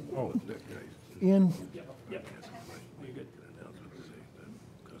question. Oh, Ian,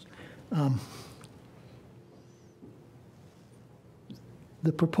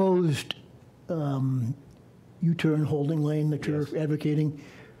 the proposed U-turn holding lane that you're advocating,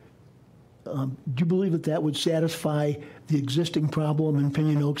 do you believe that that would satisfy the existing problem in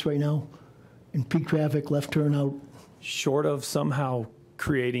Pinion Oaks right now? In peak traffic, left turn out? Short of somehow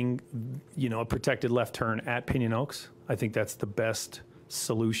creating, a protected left turn at Pinion Oaks, I think that's the best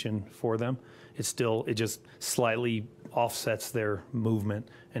solution for them. It just slightly offsets their movement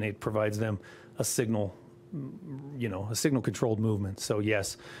and it provides them a signal, a signal controlled movement. So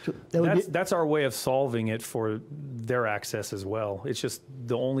yes, So that would be- that's our way of solving it for their access as well. It's just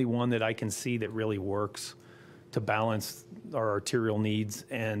the only one that I can see that really works to balance our arterial needs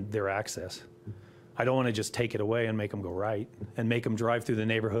and their access. I don't want to just take it away and make them go right and make them drive through the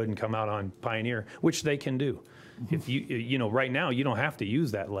neighborhood and come out on Pioneer, which they can do. If right now you don't have to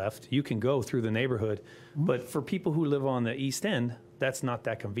use that left. You can go through the neighborhood. But for people who live on the east end, that's not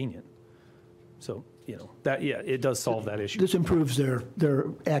that convenient. So, it does solve that issue. This improves their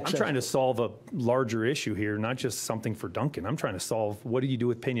access. I'm trying to solve a larger issue here, not just something for Duncan. I'm trying to solve what do you do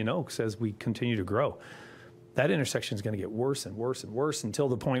with Pinion Oaks as we continue to grow. That intersection is going to get worse and worse and worse until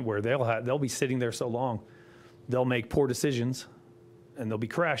the point where they'll be sitting there so long, they'll make poor decisions and there'll be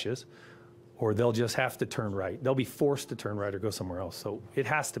crashes, or they'll just have to turn right. They'll be forced to turn right or go somewhere else. So it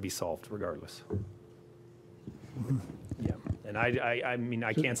has to be solved regardless. Yeah, and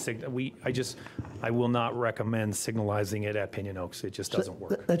I can't I will not recommend signalizing it at Pinion Oaks. It just doesn't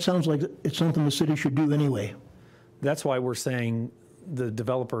work. That sounds like it's something the city should do anyway. That's why we're saying the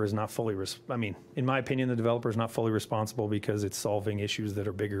developer is not fully, in my opinion, the developer is not fully responsible because it's solving issues that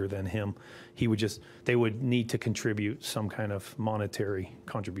are bigger than him. They would need to contribute some kind of monetary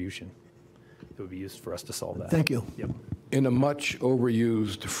contribution that would be used for us to solve that. Thank you. Yep. In a much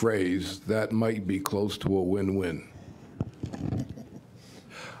overused phrase, that might be close to a win-win.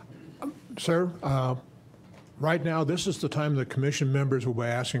 Sir, right now, this is the time the commission members will be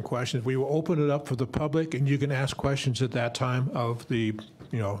asking questions. We will open it up for the public, and you can ask questions at that time of the,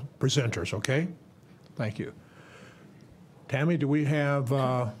 presenters, okay? Thank you. Tammy, do we have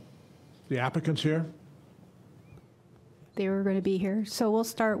the applicants here? They were going to be here. So we'll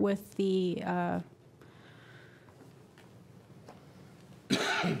start with the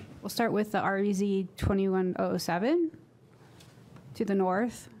REZ 2107 to the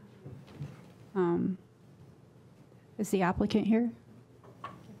north. Is the applicant here?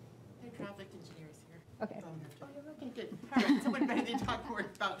 The traffic engineer's here. Okay. Okay, good. All right, someone ready to talk more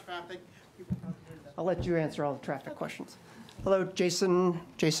about traffic? I'll let you answer all the traffic questions. Hello, Jason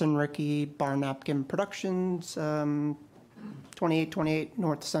Ricky, Bar Napkin Productions, 2828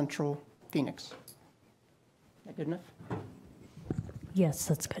 North Central, Phoenix. Is that good enough? Yes,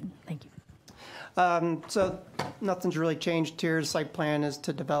 that's good. Thank you. So nothing's really changed here. Site plan is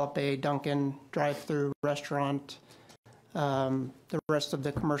to develop a Dunkin' drive-through restaurant. The rest of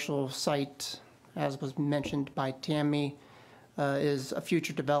the commercial site, as was mentioned by Tammy, is a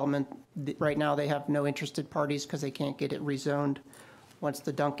future development. Right now, they have no interested parties because they can't get it rezoned. Once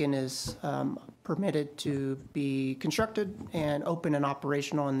the Dunkin' is permitted to be constructed and open and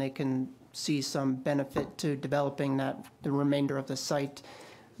operational, and they can see some benefit to developing the remainder of the site,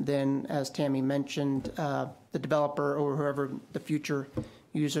 then, as Tammy mentioned, the developer or whoever the future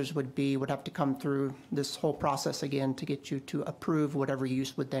users would have to come through this whole process again to get you to approve whatever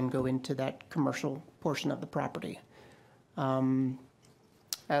use would then go into that commercial portion of the property.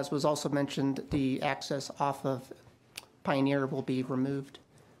 As was also mentioned, the access off of Pioneer will be removed,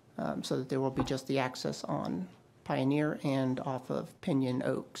 so that there will be just the access on Pioneer and off of Pinion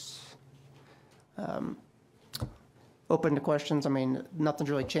Oaks. Open to questions. I mean, nothing's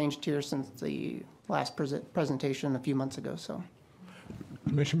really changed here since the last presentation a few months ago, so.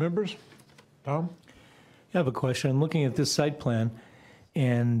 Commission members? Tom? I have a question. I'm looking at this site plan,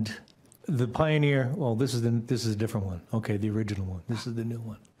 and the Pioneer, well, this is a different one. Okay, the original one. This is the new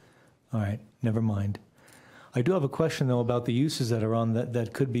one. All right, never mind. I do have a question, though, about the uses that are on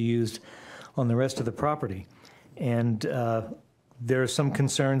that could be used on the rest of the property. And there are some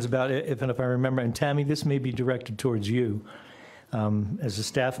concerns about it, if I remember, and Tammy, this may be directed towards you as a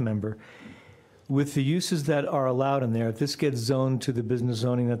staff member. With the uses that are allowed in there, if this gets zoned to the business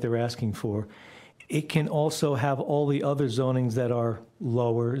zoning that they're asking for, it can also have all the other zonings that are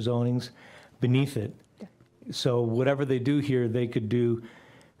lower zonings beneath it. So whatever they do here, they could do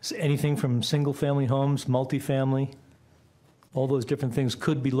anything from single-family homes, multifamily, all those different things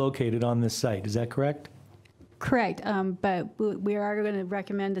could be located on this site. Is that correct? Correct, but we are going to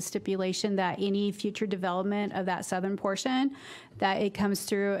recommend a stipulation that any future development of that southern portion, that it comes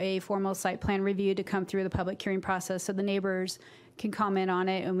through a formal site plan review to come through the public hearing process so the neighbors can comment on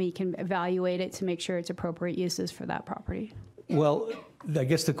it and we can evaluate it to make sure it's appropriate uses for that property. Well, I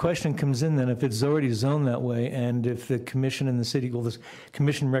guess the question comes in then, if it's already zoned that way, and if the commission and the city, well, the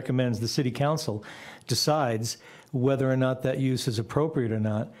commission recommends the city council decides whether or not that use is appropriate or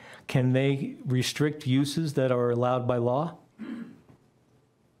not, can they restrict uses that are allowed by law?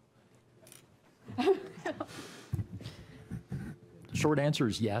 Short answer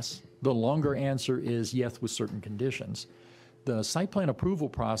is yes. The longer answer is yes with certain conditions. The site plan approval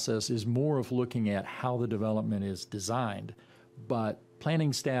process is more of looking at how the development is designed, but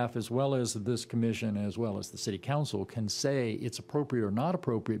planning staff, as well as this commission, as well as the city council, can say it's appropriate or not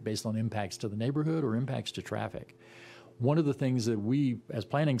appropriate based on impacts to the neighborhood or impacts to traffic. One of the things that we, as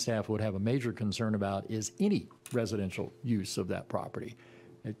planning staff, would have a major concern about is any residential use of that property.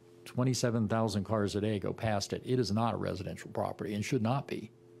 27,000 cars a day go past it. It is not a residential property and should not be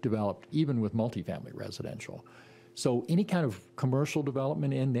developed, even with multifamily residential. So any kind of commercial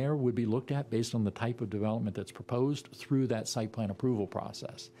development in there would be looked at based on the type of development that's proposed through that site plan approval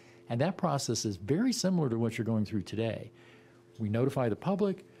process. And that process is very similar to what you're going through today. We notify the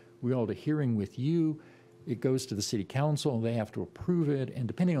public, we hold a hearing with you, it goes to the city council, they have to approve it, and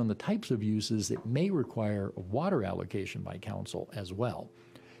depending on the types of uses, it may require a water allocation by council as well.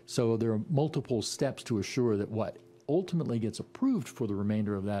 So there are multiple steps to assure that what ultimately gets approved for the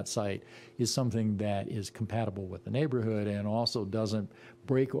remainder of that site is something that is compatible with the neighborhood and also doesn't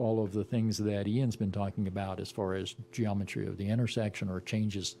break all of the things that Ian's been talking about as far as geometry of the intersection or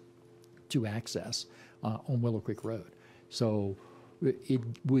changes to access on Willow Creek Road. So it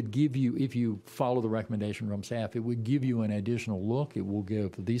would give you, if you follow the recommendation from staff, it would give you an additional look. It will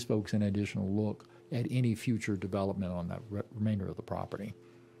give these folks an additional look at any future development on that remainder of the property.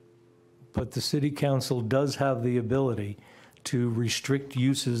 But the city council does have the ability to restrict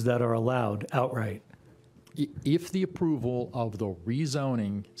uses that are allowed outright. If the approval of the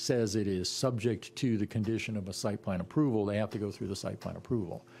rezoning says it is subject to the condition of a site plan approval, they have to go through the site plan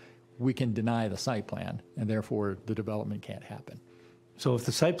approval. We can deny the site plan, and therefore the development can't happen. So if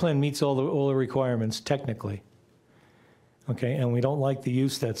the site plan meets all the requirements technically, okay, and we don't like the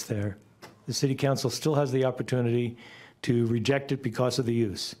use that's there, the city council still has the opportunity to reject it because of the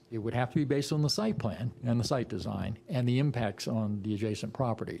use. It would have to be based on the site plan and the site design and the impacts on the adjacent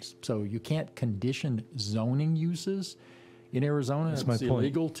properties. So you can't condition zoning uses in Arizona. That's my it's point.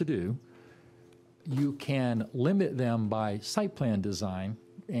 Illegal to do. You can limit them by site plan design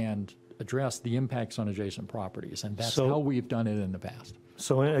and address the impacts on adjacent properties, and that's how we've done it in the past.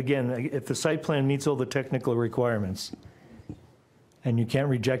 So again, if the site plan meets all the technical requirements, and you can't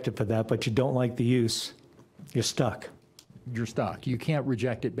reject it for that, but you don't like the use, you're stuck. You're stuck. You can't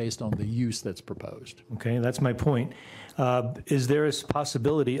reject it based on the use that's proposed. Okay, that's my point. Is there a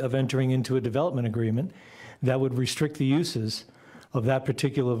possibility of entering into a development agreement that would restrict the uses of that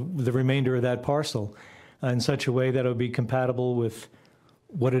particular, the remainder of that parcel in such a way that it would be compatible with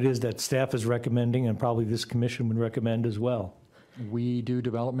what it is that staff is recommending and probably this commission would recommend as well? We do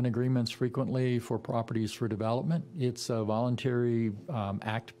development agreements frequently for properties for development. It's a voluntary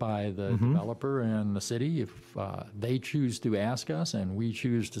act by the developer and the city. If they choose to ask us and we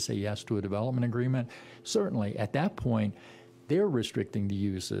choose to say yes to a development agreement, certainly at that point, they're restricting the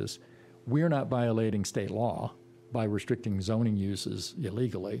uses. We're not violating state law by restricting zoning uses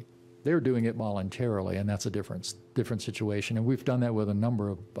illegally. They're doing it voluntarily, and that's a different situation. And we've done that with a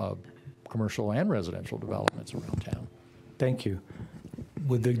number of commercial and residential developments around town. Thank you.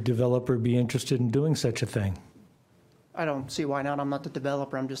 Would the developer be interested in doing such a thing? I don't see why not. I'm not the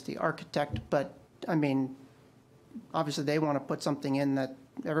developer, I'm just the architect, but, I mean, obviously they want to put something in that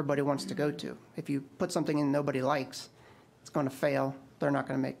everybody wants to go to. If you put something in nobody likes, it's going to fail. They're not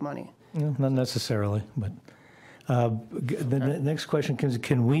going to make money. No, not necessarily, but the next question is,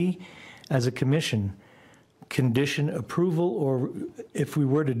 can we, as a commission, condition approval, or if we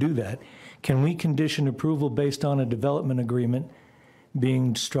were to do that, can we condition approval based on a development agreement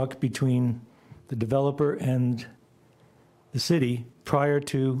being struck between the developer and the city prior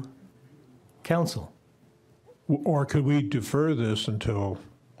to council? Or could we defer this until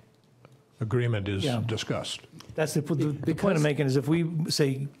agreement is Yeah. discussed? That's the point I'm making is if we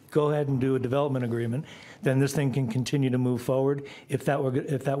say, go ahead and do a development agreement, then this thing can continue to move forward if that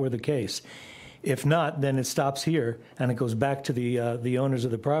were the case. If not, then it stops here and it goes back to the owners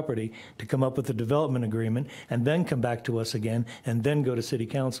of the property to come up with a development agreement and then come back to us again and then go to city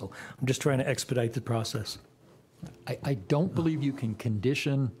council. I'm just trying to expedite the process. I don't believe you can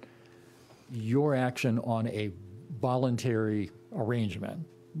condition your action on a voluntary arrangement.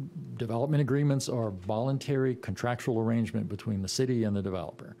 Development agreements are voluntary contractual arrangement between the city and the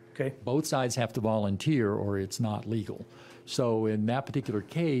developer. Okay. Both sides have to volunteer or it's not legal. So in that particular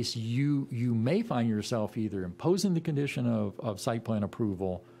case, you may find yourself either imposing the condition of site plan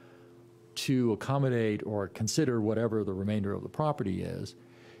approval to accommodate or consider whatever the remainder of the property is.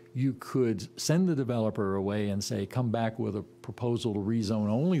 You could send the developer away and say, come back with a proposal to rezone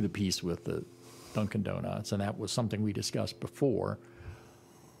only the piece with the Dunkin' Donuts, and that was something we discussed before.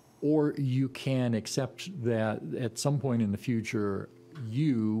 Or you can accept that at some point in the future,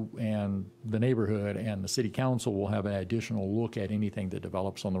 you and the neighborhood and the city council will have an additional look at anything that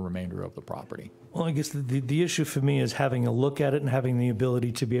develops on the remainder of the property. Well, I guess the issue for me is having a look at it and having the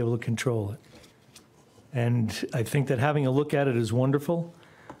ability to be able to control it. And I think that having a look at it is wonderful,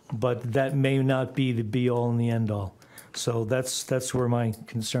 but that may not be the be-all and the end-all. So that's where my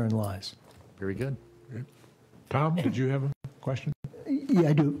concern lies. Very good. Tom, did you have a question? Yeah,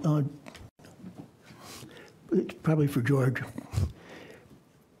 I do. It's probably for George.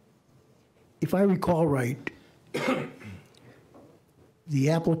 If I recall right, the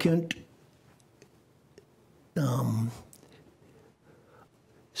applicant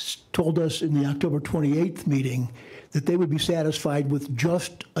told us in the October 28th meeting that they would be satisfied with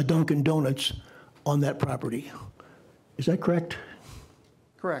just a Dunkin' Donuts on that property. Is that correct?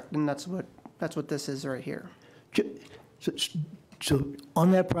 Correct, and that's what this is right here. So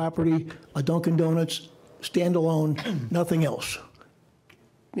on that property, a Dunkin' Donuts, standalone, nothing else?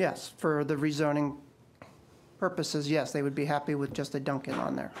 Yes, for the rezoning purposes, yes, they would be happy with just a Dunkin'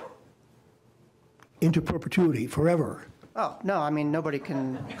 on there. Into perpetuity, forever? Oh, no, I mean, nobody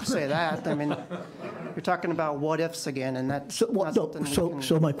can say that. I mean, you're talking about what-ifs again, and that's So, not something we can...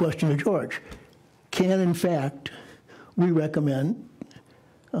 so my question to George, can in fact, we recommend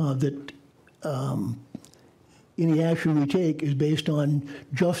that any action we take is based on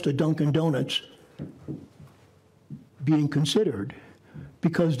just a Dunkin' Donuts being considered,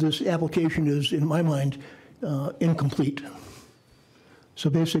 because this application is, in my mind, incomplete. So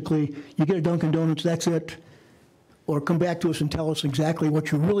basically, you get a Dunkin' Donuts, that's it, or come back to us and tell us exactly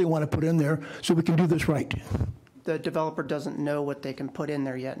what you really want to put in there so we can do this right. The developer doesn't know what they can put in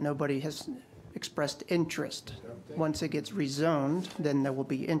there yet. Nobody has expressed interest. Once it gets rezoned, then there will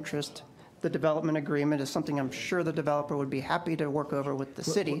be interest. The development agreement is something I'm sure the developer would be happy to work over with the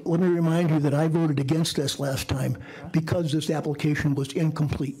city. Let me remind you that I voted against this last time because this application was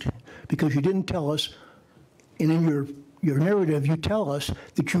incomplete, because you didn't tell us, and in your narrative, you tell us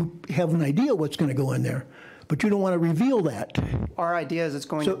that you have an idea what's going to go in there, but you don't want to reveal that. Our idea is it's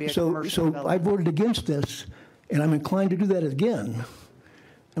going to be a commercial So I development. voted against this, and I'm inclined to do that again,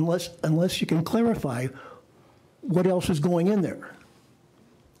 unless you can clarify what else is going in there.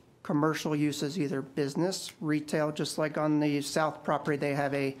 commercial uses, either business, retail, just like on the south property, they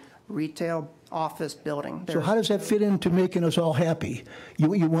have a retail office building. So how does that fit into making us all happy? You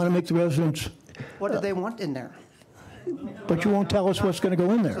want to make the residents, What do they want in there? but you won't tell us what's going to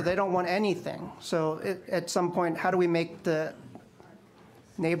go in So there. they don't want anything. So at some point, how do we make the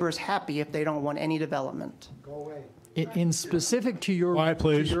neighbors happy if they don't want any development? In specific to your, Quiet,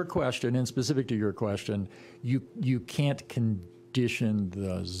 please. to your question, in specific to your question, you can't condition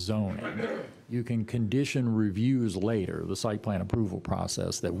the zoning. You can condition reviews later, the site plan approval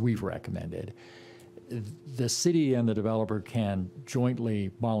process that we've recommended. The city and the developer can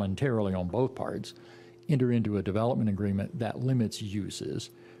jointly, voluntarily on both parts, enter into a development agreement that limits uses.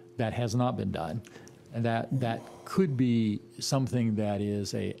 That has not been done. And that could be something that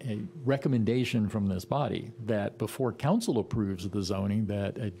is a recommendation from this body, that before council approves of the zoning,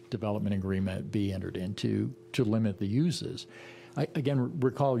 that a development agreement be entered into to limit the uses. Again,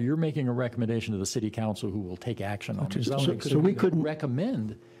 recall, you're making a recommendation to the city council who will take action on the zoning. so we couldn't-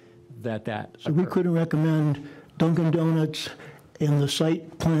 recommend that So we occur. couldn't recommend Dunkin' Donuts and the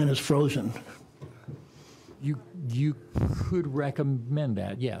site plan is frozen. You could recommend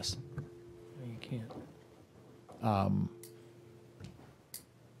that, yes. You can't.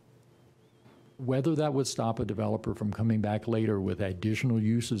 Whether that would stop a developer from coming back later with additional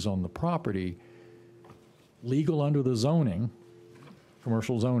uses on the property, legal under the zoning,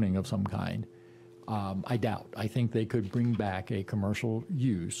 commercial zoning of some kind, I doubt. I think they could bring back a commercial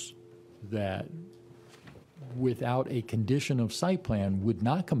use that, without a condition of site plan, would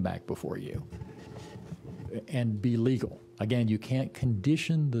not come back before you and be legal. Again, you can't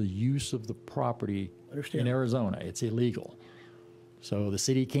condition the use of the property in Arizona. It's illegal. So the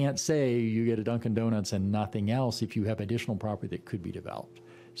city can't say you get a Dunkin' Donuts and nothing else if you have additional property that could be developed.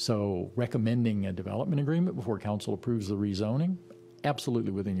 So recommending a development agreement before council approves the rezoning,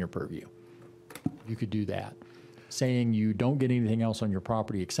 absolutely within your purview. You could do that. Saying you don't get anything else on your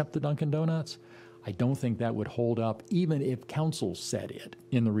property except the Dunkin' Donuts, I don't think that would hold up, even if council said it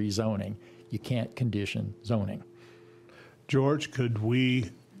in the rezoning. You can't condition zoning. George, could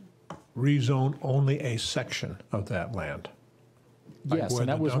we rezone only a section of that land? Like Yes, where and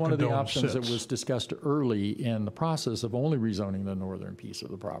that the was one of the Dunkin' Donuts options that sits. was discussed early in the process of only rezoning the northern piece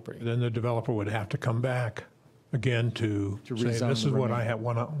of the property. Then the developer would have to come back again to say, rezone this the is what I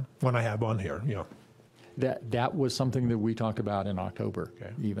remaining. have, what I have on here, you know. That was something that we talked about in October,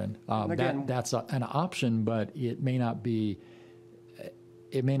 Okay. even. Again- That's an option, but it may not be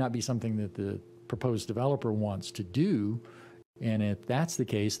something that the proposed developer wants to do. And if that's the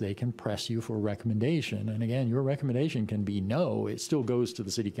case, they can press you for a recommendation. And again, your recommendation can be no. It still goes to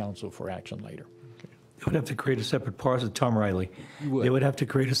the city council for action later. They would have to create a separate parcel, Tom Riley. would. They would have to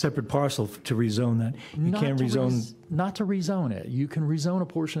create a separate parcel to rezone that. You can't rezone, Not to rezone it. You can rezone a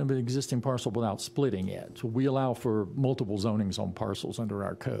portion of an existing parcel without splitting it. So we allow for multiple zonings on parcels under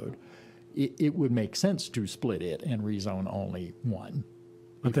our code. It would make sense to split it and rezone only one.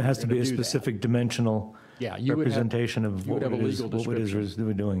 but there has to be a gonna do that. specific dimensional Yeah, you would have- representation of you would what have a it is, legal what it is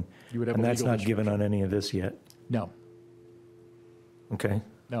we're doing. You would have And a that's legal not given on any of this yet. No. Okay.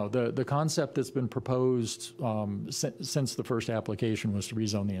 No, the concept that's been proposed since the first application was to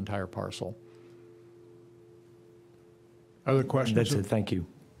rezone the entire parcel. Other questions? That's it. Thank you.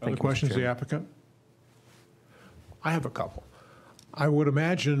 Other Thank you, Mr. questions, of the Chairman. applicant? I have a couple. I would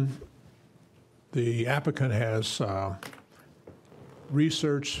imagine the applicant has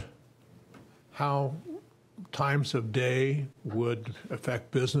researched how times of day would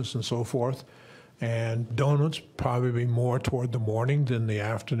affect business and so forth, and donuts probably more toward the morning than the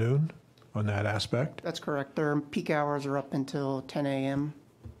afternoon on that aspect, That's correct. Their peak hours are up until 10 a.m.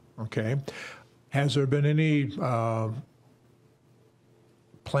 okay? Has there been any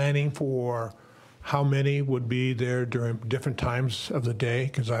planning for how many would be there during different times of the day?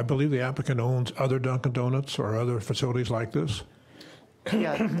 Because I believe the applicant owns other Dunkin' Donuts or other facilities like this.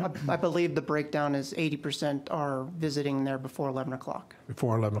 Yeah, I believe the breakdown is 80% are visiting there before 11 o'clock.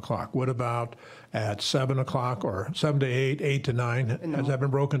 Before 11 o'clock. What about at 7 o'clock or 7 to 8, 8 to 9? Has that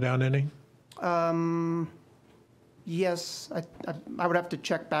been broken down any? Yes, I would have to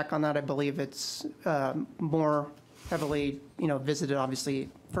check back on that. I believe it's more heavily, visited, obviously,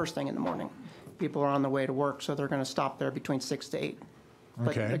 first thing in the morning. People are on their way to work, so they're going to stop there between 6 to 8.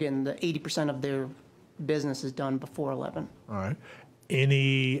 But Okay. again, the 80% of their business is done before 11. All right.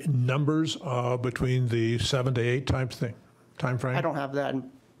 Any numbers between the 7 to 8 time frame? I don't have that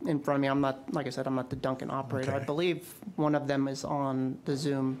in front of me. I'm not, like I said, I'm not the Dunkin' operator. I Okay. believe one of them is on the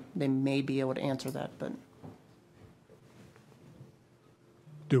Zoom. They may be able to answer that, but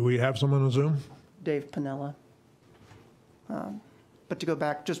Do we have someone on Zoom? Dave Pinella. But to go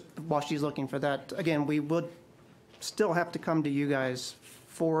back, just while she's looking for that, again, we would still have to come to you guys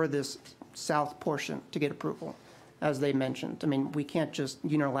for this south portion to get approval, as they mentioned. I mean, we can't just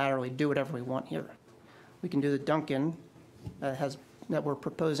unilaterally do whatever we want here. We can do the Duncan that we're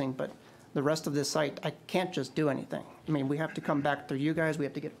proposing, but the rest of this site, I can't just do anything. I mean, we have to come back through you guys. We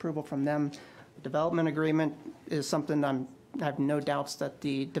have to get approval from them. The development agreement is something I have no doubts that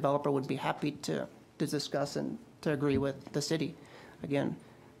the developer would be happy to discuss and to agree with the city. Again,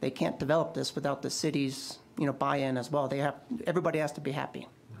 they can't develop this without the city's buy-in as well. Everybody has to be happy.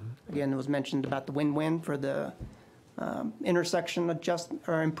 Again, it was mentioned about the win-win for the intersection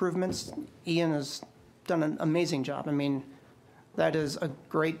improvements. Ian has done an amazing job. I mean, that is a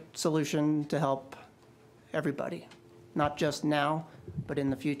great solution to help everybody, not just now, but in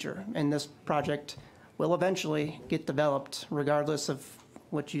the future. And this project will eventually get developed regardless of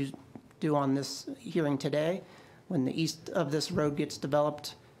what you do on this hearing today. When the east of this road gets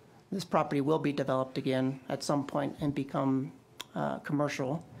developed, this property will be developed again at some point and become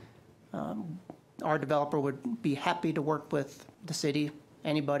commercial. Our developer would be happy to work with the city,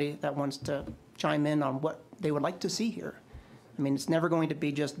 anybody that wants to chime in on what they would like to see here. I mean, it's never going to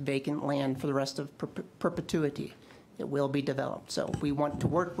be just vacant land for the rest of perpetuity. It will be developed. So we want to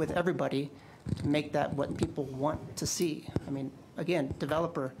work with everybody to make that what people want to see. I mean, again,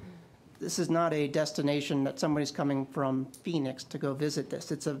 developer, this is not a destination that somebody's coming from Phoenix to go visit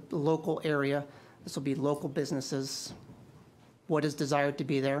this. It's a local area. This will be local businesses. What is desired to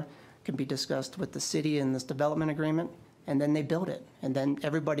be there can be discussed with the city in this development agreement, and then they build it. And then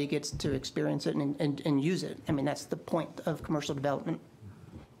everybody gets to experience it and use it. I mean, that's the point of commercial development,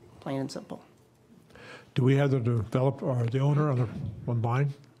 plain and simple. Do we have the developer or the owner on the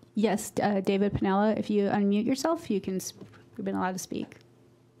line? Yes, David Pinella, if you unmute yourself, you've been allowed to speak.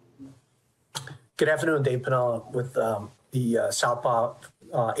 Good afternoon, Dave Pinella with the Southpaw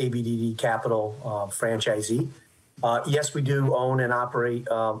ABDD Capital franchisee. Yes, we do own and operate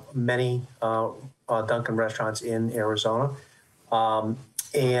many Dunkin' restaurants in Arizona.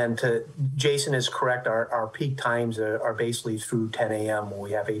 Jason is correct. Our peak times are basically through 10 a.m. when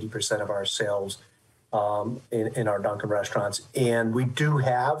we have 80% of our sales in our Dunkin' restaurants. And we do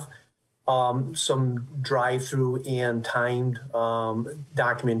have some drive-through and timed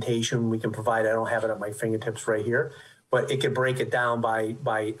documentation we can provide. I don't have it at my fingertips right here, but it could break it down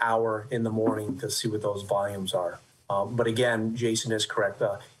by hour in the morning to see what those volumes are. But again, Jason is correct.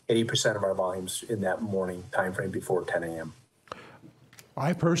 80% of our volumes in that morning time frame before 10 a.m.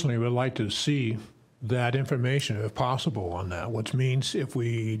 I personally would like to see that information, if possible, on that, which means if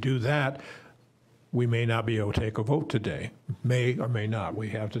we do that, we may not be able to take a vote today. May or may not. We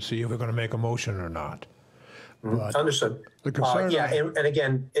have to see if we're going to make a motion or not. But understood. The concern and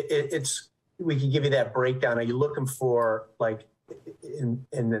again, it's we can give you that breakdown. Are you looking for like in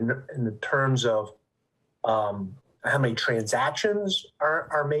the terms of how many transactions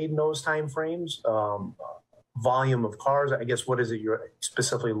are made in those time frames? Volume of cars? I guess what is it you're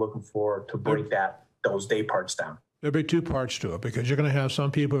specifically looking for to break those day parts down? There'll be two parts to it, because you're going to have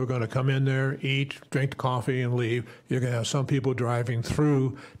some people who are going to come in there, eat, drink the coffee, and leave. You're going to have some people driving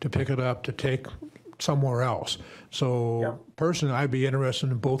through to pick it up to take somewhere else. So personally, I'd be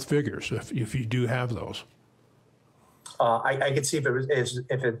interested in both figures if you do have those. I could see if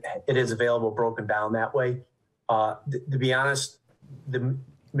it is available broken down that way. To be honest, the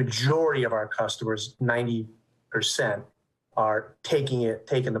majority of our customers, 90%, are taking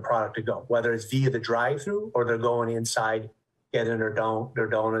the product to go, whether it's via the drive-through or they're going inside, getting their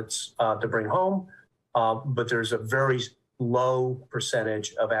donuts to bring home. But there's a very low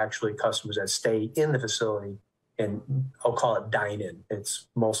percentage of actually customers that stay in the facility and I'll call it dine-in. It's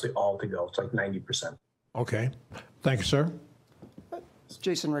mostly all to go. It's like 90%. Okay. Thank you, sir. It's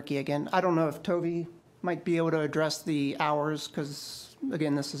Jason Rickey again. I don't know if Toby might be able to address the hours because,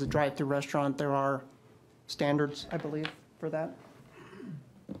 again, this is a drive-through restaurant. There are standards, I believe, for that.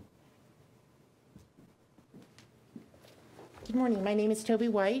 Good morning. My name is Toby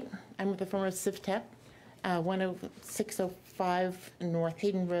White. I'm with the firm of CivTech, 10605 North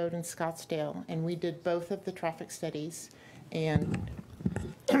Hayden Road in Scottsdale, and we did both of the traffic studies. And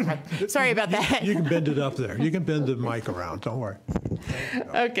sorry about that. You can bend it up there. You can bend the mic around. Don't worry.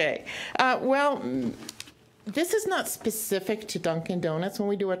 Okay. Well, this is not specific to Dunkin' Donuts. When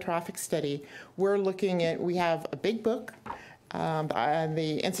we do a traffic study, we have a big book,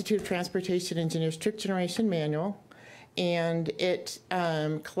 the Institute of Transportation Engineers Trip Generation Manual, and it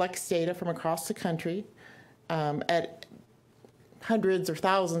collects data from across the country at hundreds or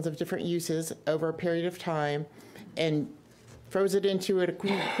thousands of different uses over a period of time, and throws it into it,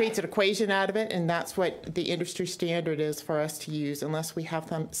 creates an equation out of it, and that's what the industry standard is for us to use, unless we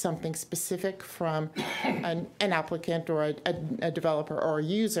have something specific from an applicant or a developer or a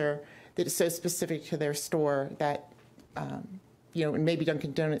user that is so specific to their store that, you know, and maybe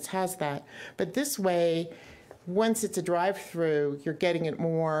Dunkin' Donuts has that. But this way, once it's a drive-through, you're getting it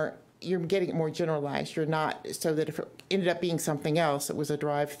more generalized. You're not, so that if it ended up being something else, it was a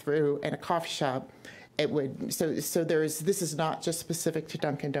drive-through and a coffee shop, it would, so this is not just specific to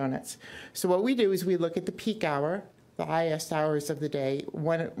Dunkin' Donuts. So what we do is we look at the peak hour, the highest hours of the day,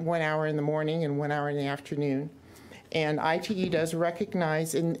 one hour in the morning and 1 hour in the afternoon. And ITE does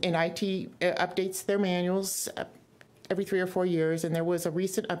recognize, and ITE updates their manuals every 3 or 4 years, and there was a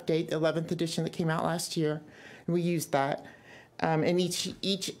recent update, the 11th edition that came out last year, and we used that. And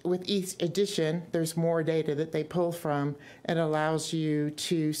with each edition, there's more data that they pull from, and allows you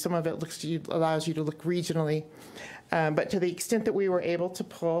to, some of it allows you to look regionally. But to the extent that we were able to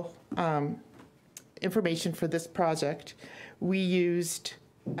pull information for this project, we used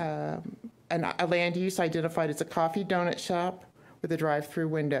a land use identified as a coffee donut shop with a drive-through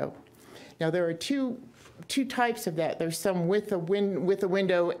window. Now there are two types of that. There's some with a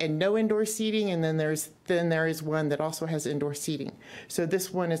window and no indoor seating, and then there is one that also has indoor seating. So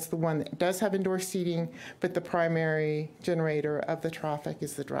this one is the one that does have indoor seating, but the primary generator of the traffic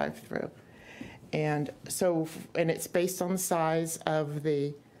is the drive-through. And so, and it's based on the size of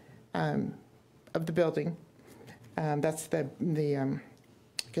the building. That's the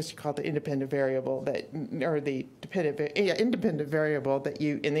I guess you call it the independent variable that, or the independent variable that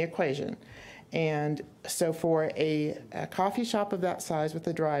you in the equation. And so for a coffee shop of that size with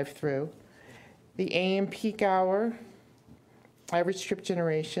a drive-through, the AM peak hour average trip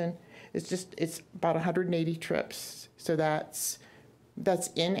generation is it's about 180 trips. So that's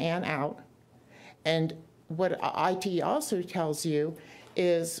in and out. And what IT also tells you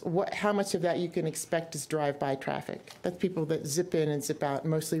is how much of that you can expect is drive-by traffic. That's people that zip in and zip out,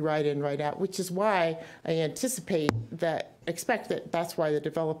 mostly right in, right out, which is why I expect that that's why the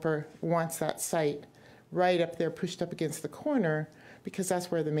developer wants that site right up there, pushed up against the corner, because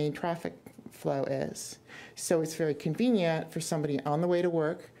that's where the main traffic flow is. So it's very convenient for somebody on the way to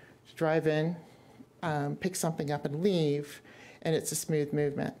work to drive in, pick something up and leave, and it's a smooth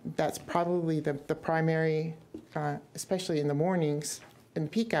movement. That's probably the primary, especially in the mornings, in the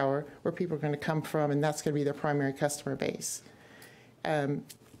peak hour, where people are going to come from, and that's going to be their primary customer base.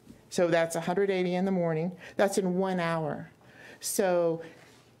 So that's 180 in the morning. That's in 1 hour. So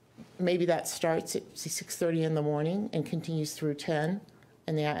maybe that starts at 6:30 in the morning and continues through 10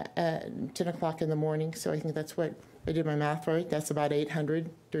 o'clock in the morning. So I think that's what, I did my math right, that's about 800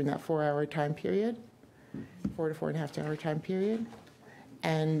 during that 4-hour time period, 4 to 4.5 hour time period.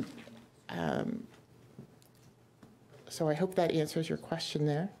 And so I hope that answers your question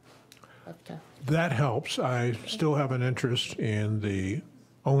there. That helps. I still have an interest in the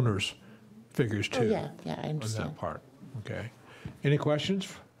owner's figures too. Oh, yeah, I understand. On that part. Okay. Any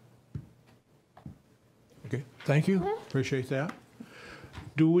questions? Okay, thank you. Appreciate that.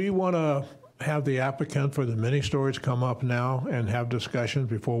 Do we want to have the applicant for the mini storage come up now and have discussions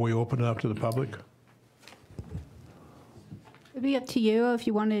before we open it up to the public? It'd be up to you if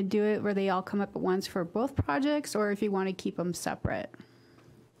you want to do it where they all come up at once for both projects, or if you want to keep them separate.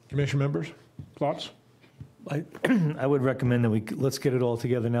 Commission members, thoughts? I would recommend that let's get it all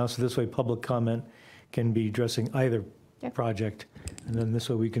together now, so this way public comment can be addressing either project, and then this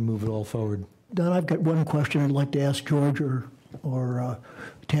way we can move it all forward. Don, I've got one question I'd like to ask George or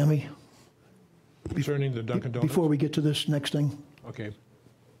Tammy. Concerning the Dunkin' Donuts? Before we get to this next thing. Okay.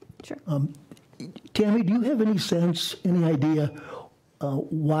 Sure. Tammy, do you have any sense, any idea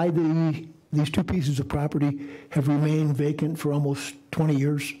why these two pieces of property have remained vacant for almost 20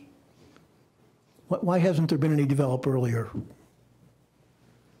 years? Why hasn't there been any developed earlier?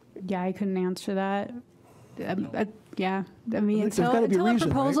 Yeah, I couldn't answer that. Yeah, I mean, There's gotta be a until a reason,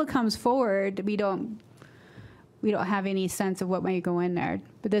 proposal right? comes forward, we don't have any sense of what might go in there.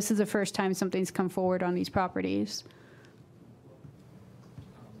 But this is the first time something's come forward on these properties.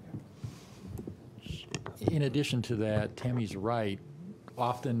 In addition to that, Tammy's right.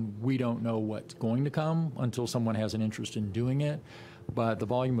 Often we don't know what's going to come until someone has an interest in doing it. But the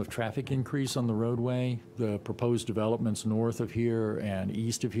volume of traffic increase on the roadway, the proposed developments north of here and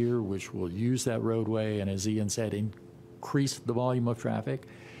east of here, which will use that roadway, and as Ian said, increase the volume of traffic,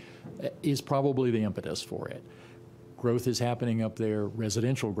 is probably the impetus for it. Growth is happening up there,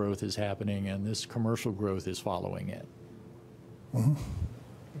 residential growth is happening, and this commercial growth is following it. Mm-hmm.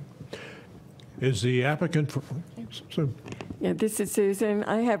 Is the applicant, Yeah, this is Susan.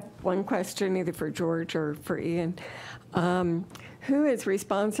 I have one question either for George or for Ian. Who is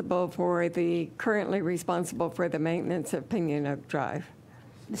currently responsible for the maintenance of Pinion Oak Drive?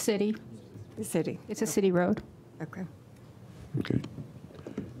 The city. The city. It's a city road. Okay. Okay.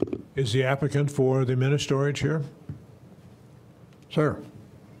 is the applicant for the mini storage here? Sir?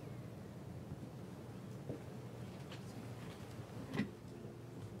 Good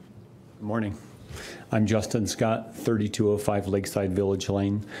morning. I'm Justin Scott, 3205 Lakeside Village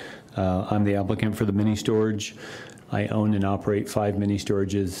Lane. I'm the applicant for the mini storage. I own and operate 5 mini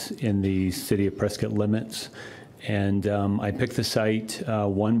storages in the city of Prescott limits. And I picked the site,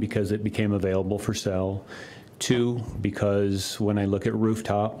 1, because it became available for sale. 2, because when I look at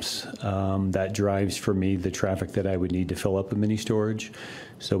rooftops, that drives for me the traffic that I would need to fill up a mini storage.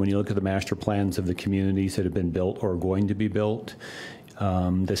 So when you look at the master plans of the communities that have been built or are going to be built,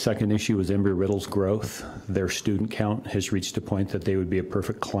 the second issue is Embry-Riddle's growth. Their student count has reached a point that they would be a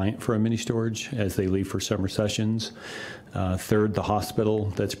perfect client for a mini storage as they leave for summer sessions. Third, the hospital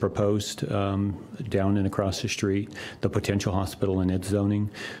that's proposed down and across the street, the potential hospital in its zoning.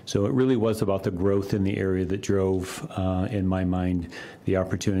 So it really was about the growth in the area that drove, in my mind, the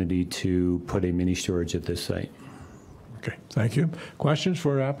opportunity to put a mini storage at this site. Okay, thank you. Questions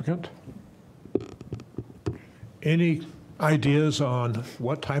for applicant? Any ideas on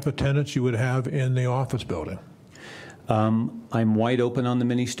what type of tenants you would have in the office building? I'm wide open on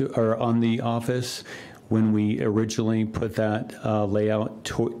the on the office. When we originally put that layout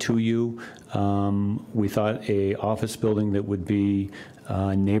to you, we thought a office building that would be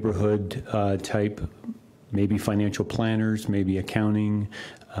neighborhood type, maybe financial planners, maybe accounting,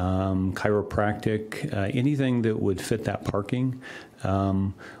 chiropractic, anything that would fit that parking.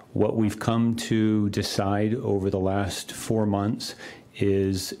 What we've come to decide over the last 4 months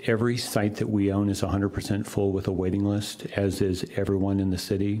is every site that we own is 100% full with a waiting list, as is everyone in the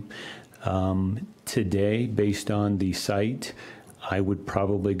city. Today, based on the site, I would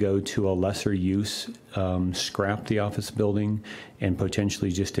probably go to a lesser use, scrap the office building, and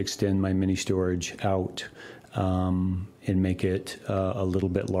potentially just extend my mini storage out and make it a little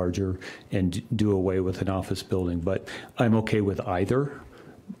bit larger and do away with an office building. But I'm okay with either.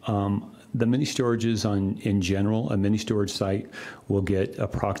 The mini storages in general, a mini storage site will get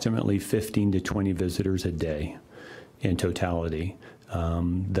approximately 15 to 20 visitors a day in totality.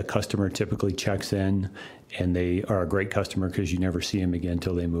 The customer typically checks in, and they are a great customer because you never see them again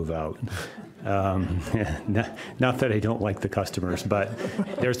until they move out. Not that I don't like the customers, but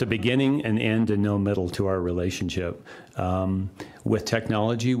there's a beginning, an end, and no middle to our relationship. With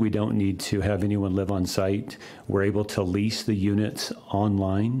technology, we don't need to have anyone live on site. We're able to lease the units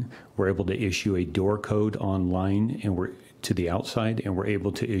online. We're able to issue a door code online, and we're to the outside, and we're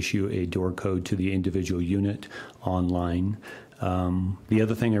able to issue a door code to the individual unit online. The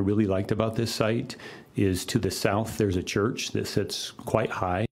other thing I really liked about this site is to the south, there's a church that sits quite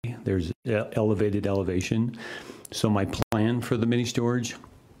high. There's elevated elevation. So my plan for the mini storage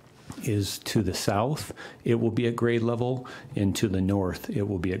is to the south, it will be at grade level, and to the north, it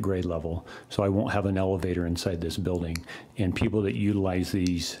will be at grade level. So I won't have an elevator inside this building. And people that utilize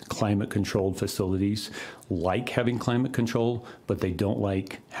these climate-controlled facilities like having climate control, but they don't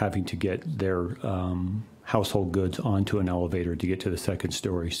like having to get their household goods onto an elevator to get to the second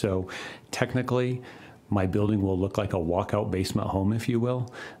story. So technically, my building will look like a walkout basement home, if you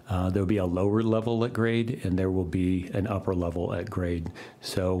will. There'll be a lower level at grade, and there will be an upper level at grade.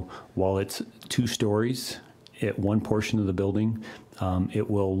 So while it's 2 stories at one portion of the building, it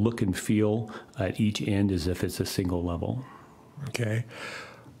will look and feel at each end as if it's a single level. Okay.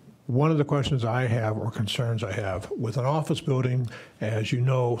 One of the questions I have, or concerns I have, with an office building, as you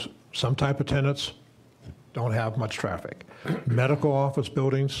know, some type of tenants don't have much traffic. Medical office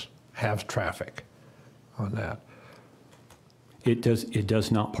buildings have traffic on that. It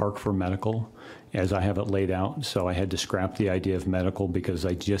does not park for medical as I have it laid out, so I had to scrap the idea of medical because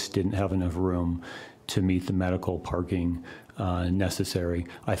I just didn't have enough room to meet the medical parking necessary.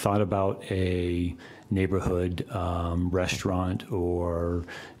 I thought about a neighborhood restaurant or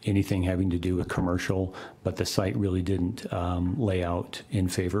anything having to do with commercial, but the site really didn't lay out in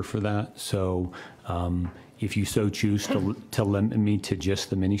favor for that. So if you so choose to limit me to just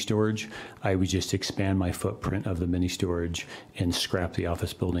the mini storage, I would just expand my footprint of the mini storage and scrap the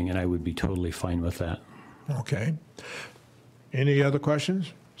office building, and I would be totally fine with that. Okay. Any other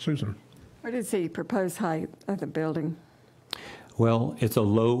questions? Susan? What is the proposed height of the building? Well, it's a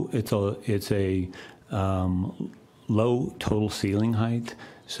low total ceiling height,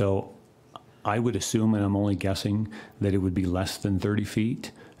 so I would assume, and I'm only guessing, that it would be less than 30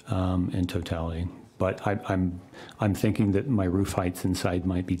 feet. in totality. But I'm thinking that my roof heights inside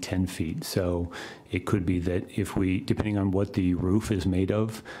might be 10 feet. So it could be that if we, depending on what the roof is made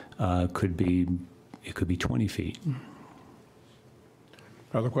of, it could be 20 feet.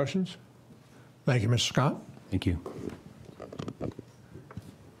 Other questions? Thank you, Mr. Scott. Thank you.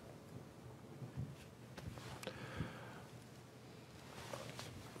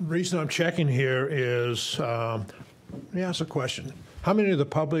 The reason I'm checking here is, let me ask a question. How many of the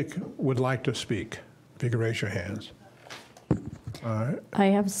public would like to speak? If you could raise your hands. All right. I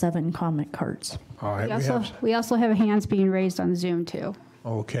have 7 comment cards. All right. We also have hands being raised on Zoom, too.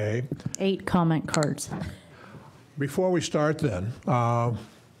 Okay. 8 comment cards. Before we start then,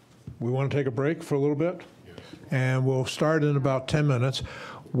 we want to take a break for a little bit, and we'll start in about 10 minutes.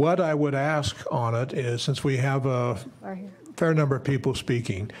 What I would ask on it is, since we have a fair number of people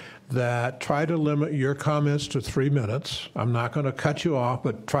speaking, that try to limit your comments to 3 minutes. I'm not going to cut you off,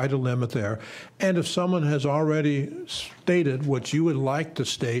 but try to limit there. And if someone has already stated what you would like to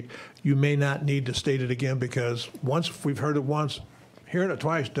state, you may not need to state it again, because once we've heard it once, hearing it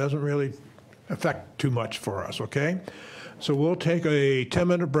twice doesn't really affect too much for us, okay? So we'll take a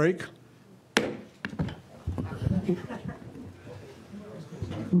 10-minute break.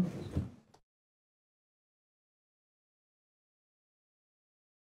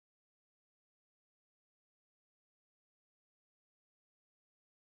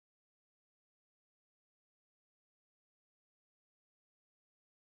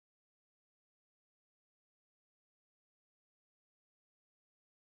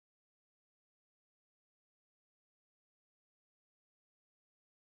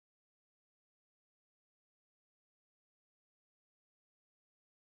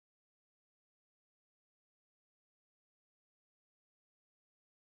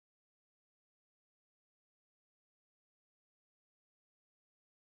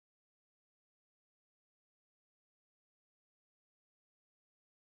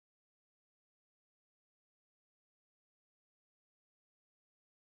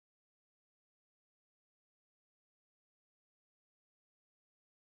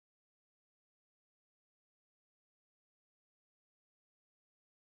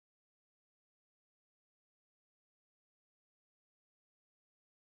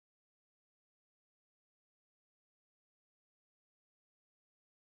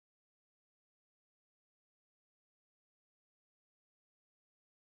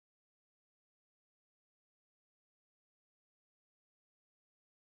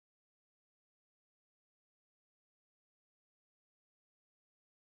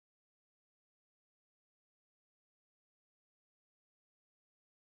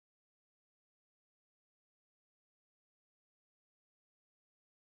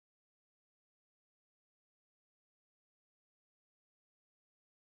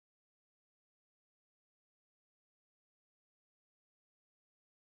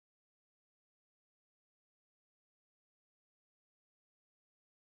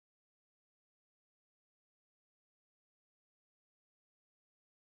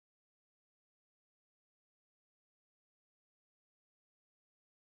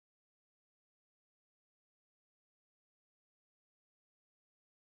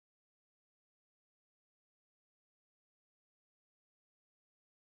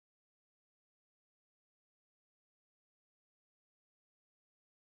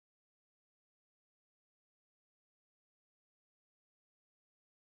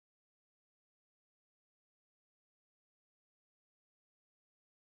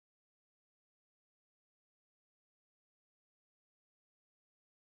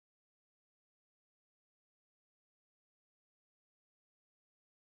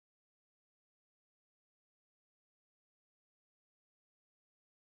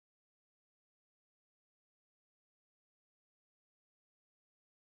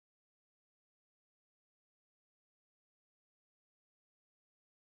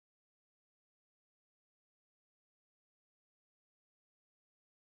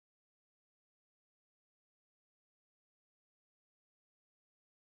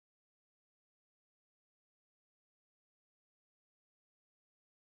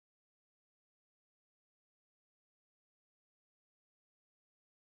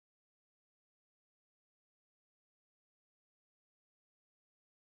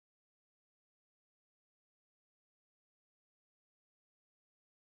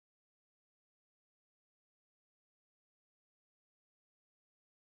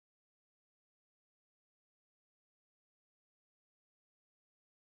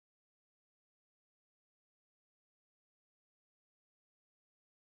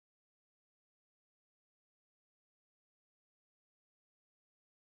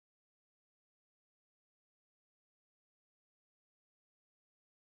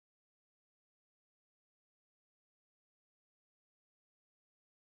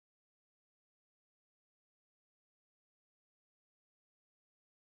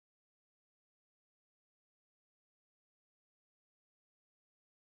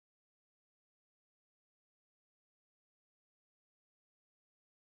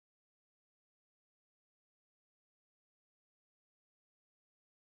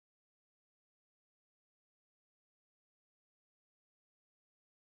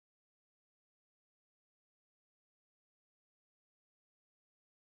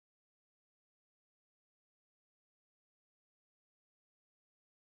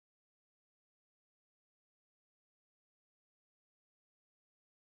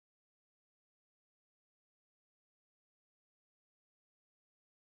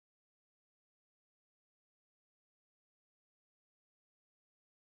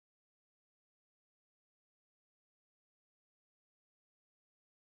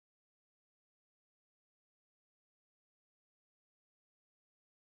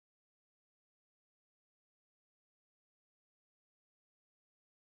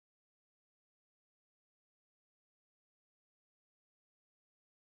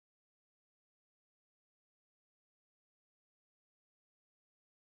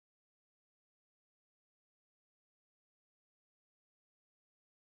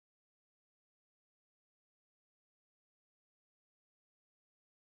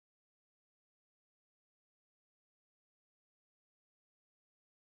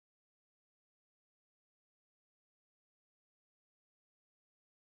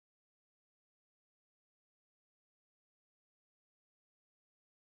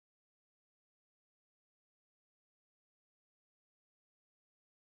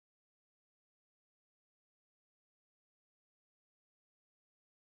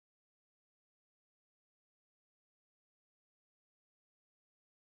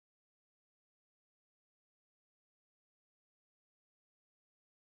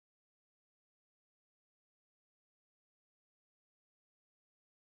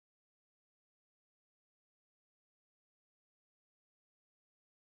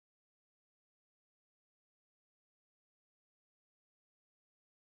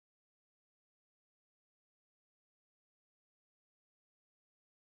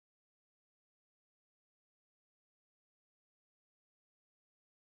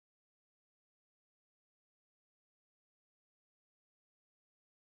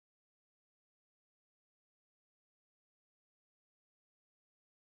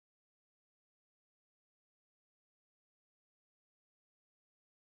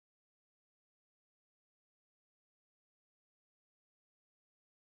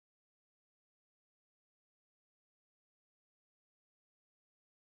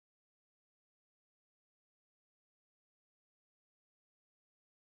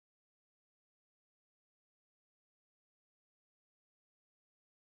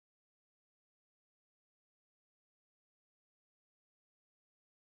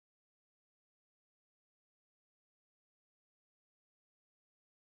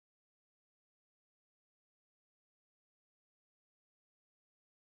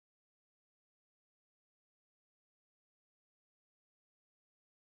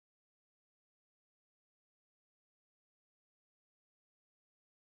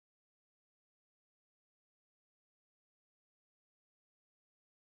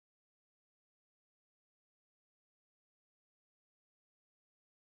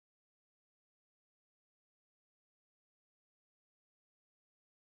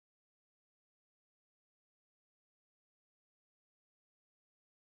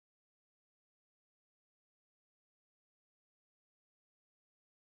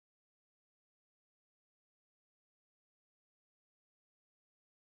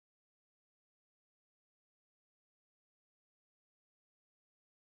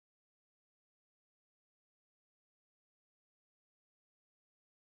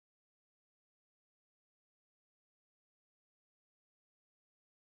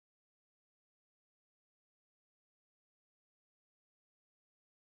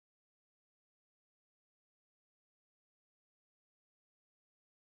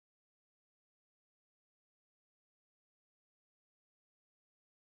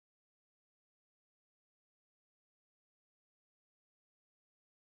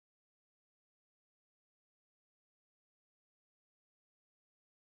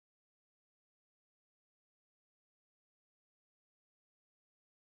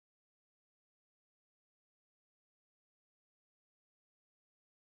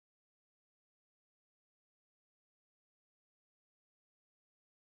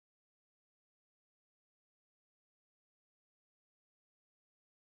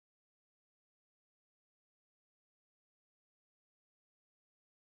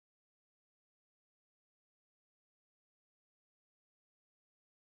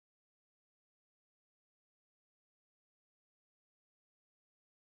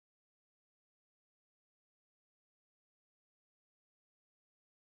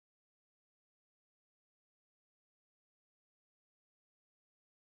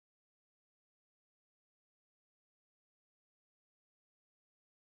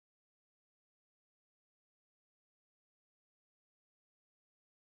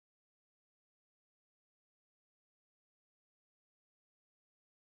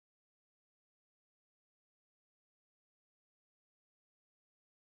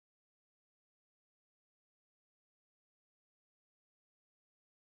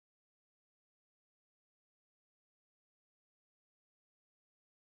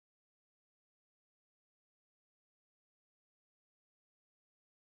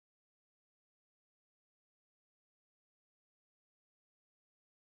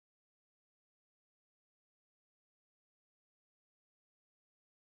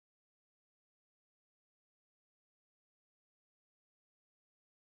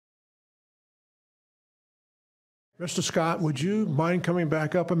 Mr. Scott, would you mind coming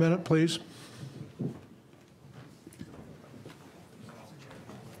back up a minute, please?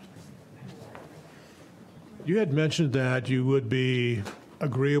 You had mentioned that you would be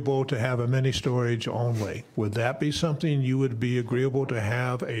agreeable to have a mini storage only. Would that be something you would be agreeable to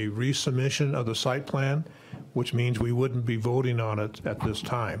have a resubmission of the site plan, which means we wouldn't be voting on it at this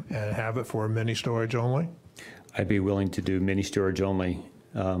time, and have it for a mini storage only? I'd be willing to do mini storage only.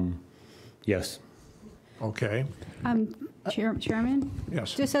 Yes. Okay. Chairman?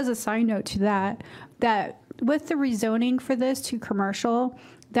 Yes. Just as a side note to that with the rezoning for this to commercial,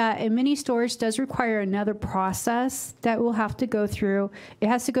 that a mini storage does require another process that we'll have to go through. It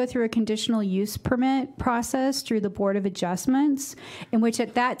has to go through a conditional use permit process through the Board of Adjustments, in which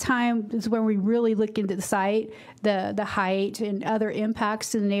at that time is when we really look into the site, the height and other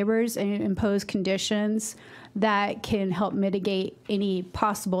impacts to the neighbors, and impose conditions that can help mitigate any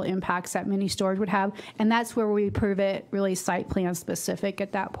possible impacts that mini storage would have. And that's where we prove it really site plan specific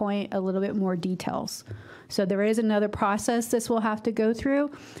at that point, a little bit more details. So there is another process this will have to go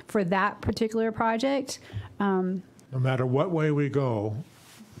through for that particular project. No matter what way we go,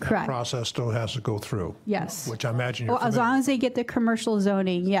 Correct. that process still has to go through. Yes. Which I imagine you're Well, as long as they get the commercial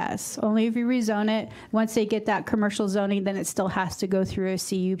zoning, yes. Only if you rezone it. Once they get that commercial zoning, then it still has to go through a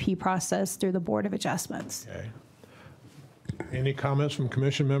CUP process through the Board of Adjustments. Okay. Any comments from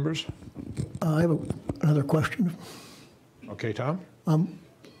commission members? I have another question. Okay, Tom?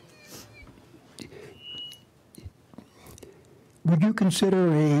 Would you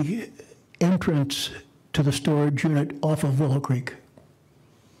consider a entrance to the storage unit off of Willow Creek?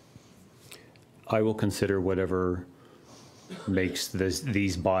 I will consider whatever makes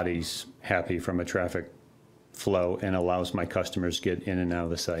these bodies happy from a traffic flow and allows my customers to get in and out of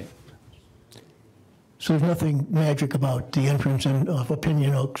the site. So there's nothing magic about the entrance of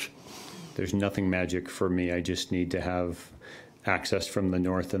Opinion Oaks? There's nothing magic for me. I just need to have access from the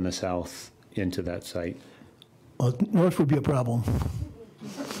north and the south into that site. Well, north would be a problem.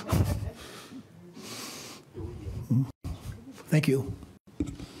 Thank you.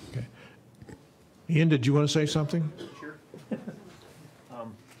 Okay. Ian, did you want to say something? Sure.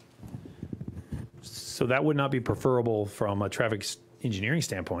 So that would not be preferable from a traffic engineering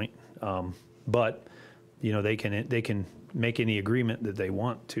standpoint, but you know they can make any agreement that they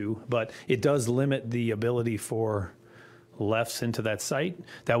want to, but it does limit the ability for lefts into that site.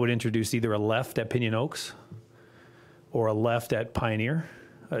 That would introduce either a left at Pinion Oaks or a left at Pioneer,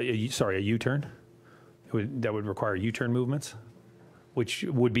 a U-turn. That would require U-turn movements, which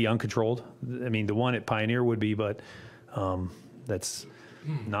would be uncontrolled. I mean, the one at Pioneer would be, but that's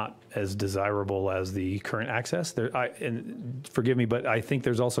not as desirable as the current access. And forgive me, but I think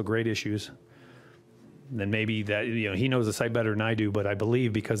there's also grade issues. Then maybe that, he knows the site better than I do, but I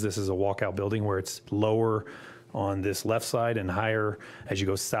believe because this is a walkout building where it's lower on this left side and higher as you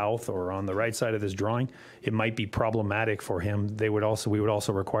go south or on the right side of this drawing, it might be problematic for him. We would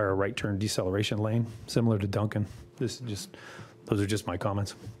also require a right turn deceleration lane, similar to Duncan. Those are just my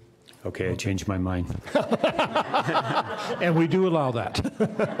comments. Okay, I changed my mind. And we do allow that.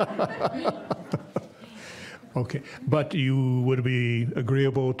 Okay, but you would be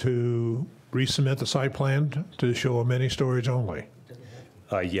agreeable to resubmit the site plan to show a mini storage only?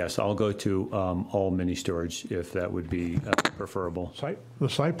 Yes, I'll go to all mini storage if that would be preferable. The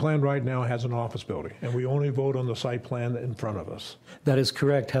site plan right now has an office building, and we only vote on the site plan in front of us. That is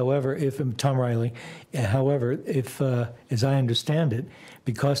correct. However, Tom Riley, however, as I understand it,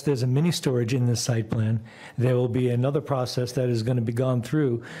 because there's a mini storage in this site plan, there will be another process that is going to be gone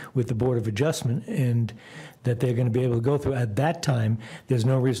through with the Board of Adjustment, and that they're going to be able to go through. At that time, there's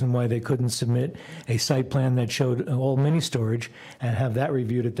no reason why they couldn't submit a site plan that showed all mini storage and have that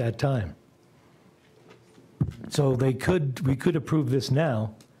reviewed at that time. So we could approve this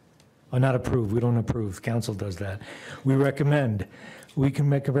now, or not approve, we don't approve, council does that. We recommend. We can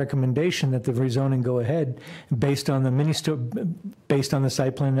make a recommendation that the rezoning go ahead based on the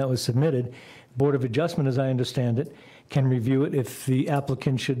site plan that was submitted. Board of Adjustment, as I understand it, can review it if the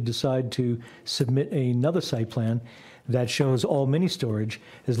applicant should decide to submit another site plan that shows all mini storage,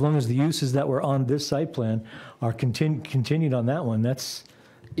 as long as the uses that were on this site plan are continued on that one.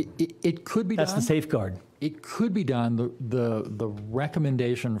 It could be done. That's the safeguard. It could be done. The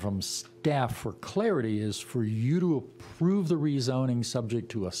recommendation from staff for clarity is for you to approve the rezoning subject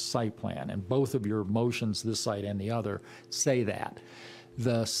to a site plan. And both of your motions, this site and the other, say that.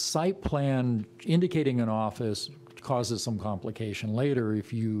 The site plan indicating an office causes some complication later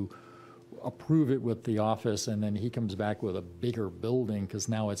if you approve it with the office and then he comes back with a bigger building because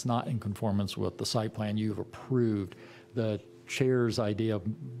now it's not in conformance with the site plan you've approved. The chair's idea of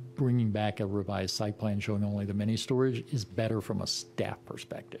bringing back a revised site plan showing only the mini storage is better from a staff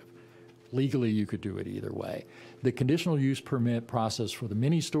perspective. Legally, you could do it either way. The conditional use permit process for the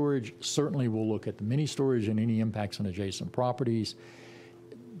mini storage, certainly will look at the mini storage and any impacts on adjacent properties.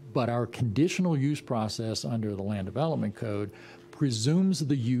 But our conditional use process under the Land Development Code presumes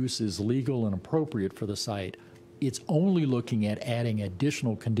the use is legal and appropriate for the site. It's only looking at adding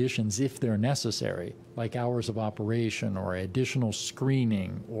additional conditions if they're necessary, like hours of operation or additional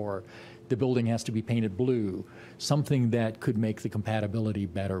screening, or the building has to be painted blue, something that could make the compatibility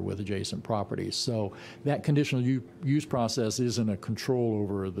better with adjacent properties. So that conditional use process isn't a control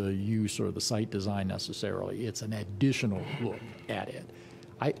over the use or the site design necessarily. It's an additional look at it.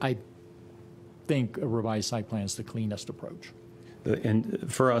 I think a revised site plan is the cleanest approach. And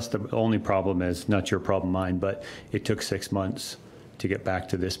for us, the only problem is, not your problem, mine, but it took 6 months to get back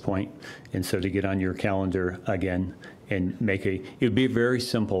to this point. And so to get on your calendar again and it would be very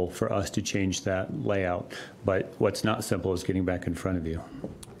simple for us to change that layout. But what's not simple is getting back in front of you.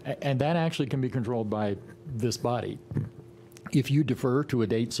 And that actually can be controlled by this body. If you defer to a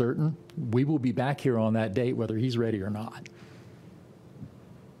date certain, we will be back here on that date, whether he's ready or not.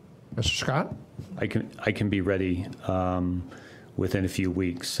 Mr. Scott? I can be ready within a few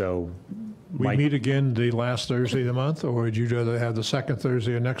weeks, so. We meet again the last Thursday of the month, or would you rather have the second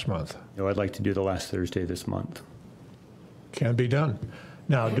Thursday of next month? No, I'd like to do the last Thursday this month. Can be done.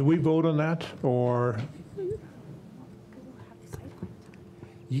 Now, do we vote on that, or?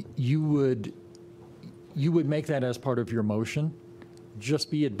 You would make that as part of your motion.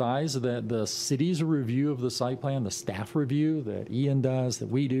 Just be advised that the city's review of the site plan, the staff review that Ian does, that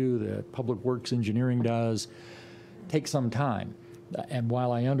we do, that Public Works Engineering does, takes some time. And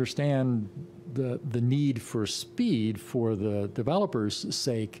while I understand the need for speed for the developers'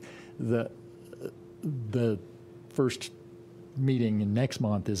 sake, the first meeting in next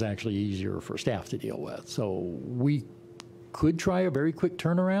month is actually easier for staff to deal with. So we could try a very quick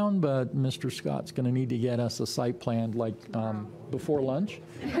turnaround, but Mr. Scott's going to need to get us a site plan like before lunch.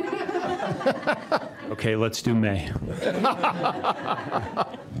 Okay, let's do May.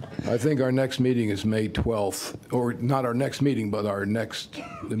 I think our next meeting is May 12th, or not our next meeting, but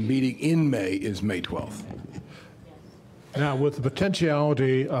the meeting in May is May 12th. Now, with the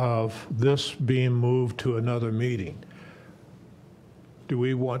potentiality of this being moved to another meeting, do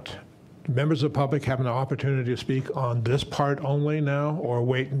we want members of the public have an opportunity to speak on this part only now, or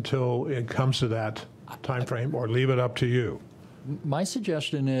wait until it comes to that time frame, or leave it up to you? My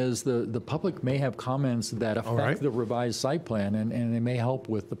suggestion is the public may have comments that affect the revised site plan, and they may help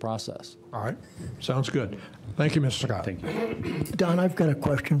with the process. All right. Sounds good. Thank you, Mr. Scott. Thank you. Don, I've got a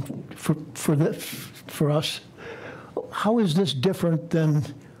question for us. How is this different than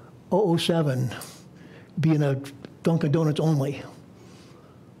 007 being a Dunkin' Donuts only?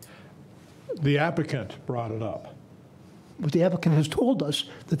 The applicant brought it up. But the applicant has told us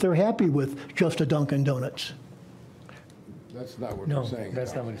that they're happy with just a Dunkin' Donuts. That's not what we're saying.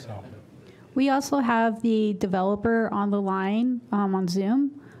 That's not what he's saying. We also have the developer on the line on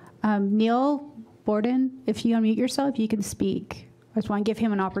Zoom. Neil Borden, if you unmute yourself, you can speak. I just want to give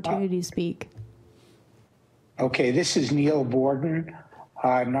him an opportunity to speak. Okay, this is Neil Borden,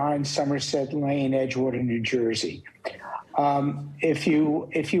 9 Somerset Lane, Edgewater, New Jersey. If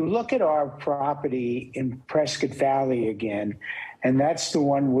you look at our property in Prescott Valley again, and that's the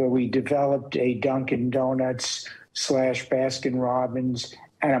one where we developed a Dunkin' Donuts / Baskin Robbins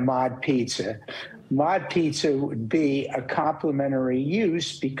and a Mod Pizza. Mod Pizza would be a complementary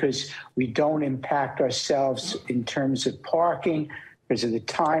use because we don't impact ourselves in terms of parking because of the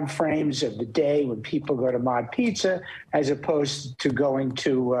time frames of the day when people go to Mod Pizza as opposed to going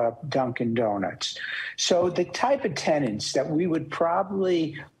to Dunkin' Donuts. So the type of tenants that we would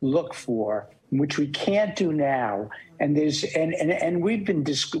probably look for, which we can't do now, and we've been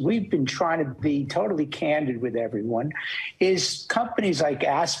trying to be totally candid with everyone, is companies like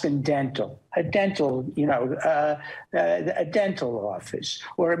Aspen Dental, a dental office,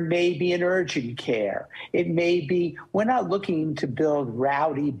 or it may be an urgent care. It may be, we're not looking to build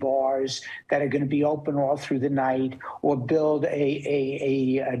rowdy bars that are going to be open all through the night, or build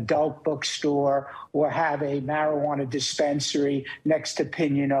a adult bookstore, or have a marijuana dispensary next to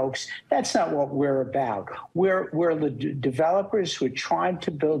Pinion Oaks. That's not what we're about. We're developers who are trying to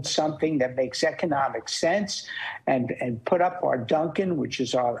build something that makes economic sense and put up our Dunkin', which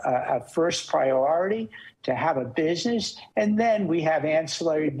is our first first priority to have a business, and then we have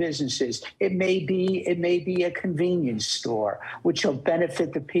ancillary businesses. It may be a convenience store, which will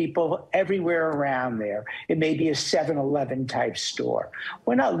benefit the people everywhere around there. It may be a 7-Eleven type store.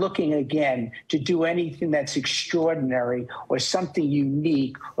 We're not looking, again, to do anything that's extraordinary or something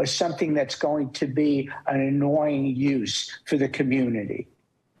unique or something that's going to be an annoying use for the community.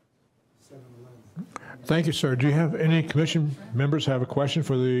 Thank you, sir. Do you have any commission members have a question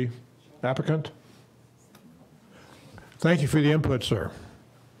for the applicant? Thank you for the input, sir.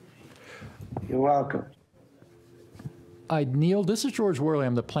 You're welcome. Neil, this is George Worley.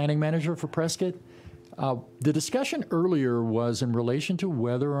 I'm the planning manager for Prescott. The discussion earlier was in relation to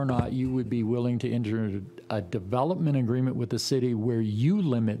whether or not you would be willing to enter a development agreement with the city where you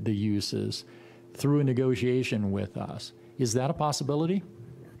limit the uses through a negotiation with us. Is that a possibility?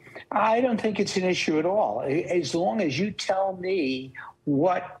 I don't think it's an issue at all. As long as you tell me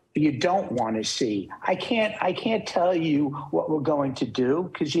what you don't want to see. I can't tell you what we're going to do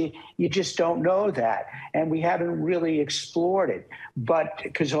because you just don't know that. And we haven't really explored it. But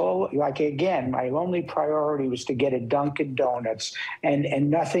because again, my only priority was to get a Dunkin' Donuts and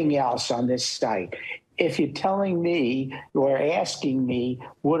nothing else on this site. If you're telling me or asking me,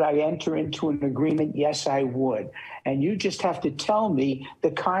 would I enter into an agreement? Yes, I would. And you just have to tell me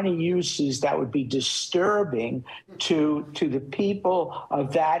the kind of uses that would be disturbing to the people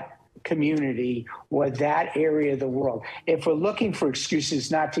of that community or that area of the world. If we're looking for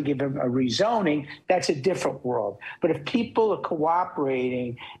excuses not to give them a rezoning, that's a different world. But if people are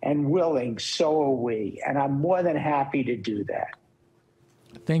cooperating and willing, so are we. And I'm more than happy to do that.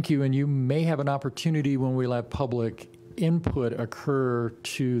 Thank you. And you may have an opportunity when we let public input occur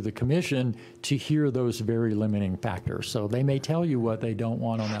to the commission to hear those very limiting factors. So they may tell you what they don't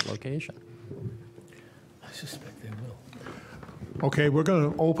want on that location. I suspect they will. Okay, we're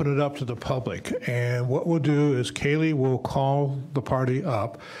going to open it up to the public. And what we'll do is Kaylee will call the party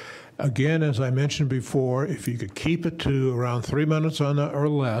up. Again, as I mentioned before, if you could keep it to around 3 minutes or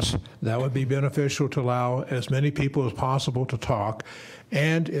less, that would be beneficial to allow as many people as possible to talk.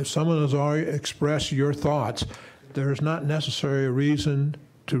 And if someone has already expressed your thoughts, there's not necessarily a reason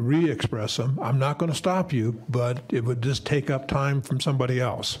to re-express them. I'm not going to stop you, but it would just take up time from somebody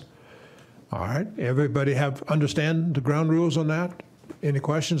else. All right, everybody understand the ground rules on that? Any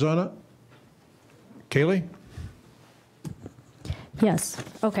questions on it? Kaylee? Yes.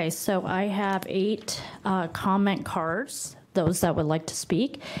 Okay, so I have 8 comment cards, those that would like to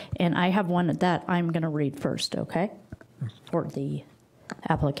speak, and I have one that I'm going to read first, okay? For the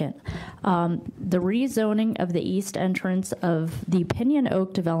applicant. The rezoning of the east entrance of the Pinion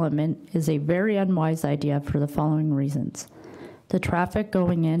Oak development is a very unwise idea for the following reasons. The traffic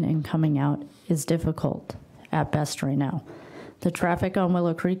going in and coming out is difficult at best right now. The traffic on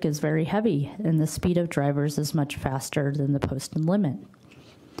Willow Creek is very heavy, and the speed of drivers is much faster than the posted limit.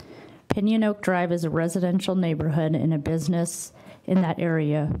 Pinion Oak Drive is a residential neighborhood, and a business in that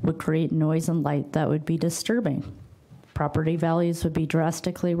area would create noise and light that would be disturbing. Property values would be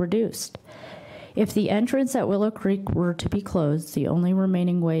drastically reduced. If the entrance at Willow Creek were to be closed, the only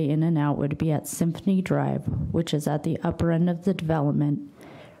remaining way in and out would be at Symphony Drive, which is at the upper end of the development,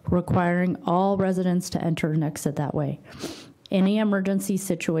 requiring all residents to enter and exit that way. Any emergency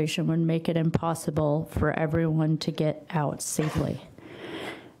situation would make it impossible for everyone to get out safely.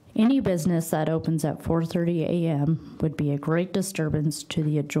 Any business that opens at 4:30 a.m. would be a great disturbance to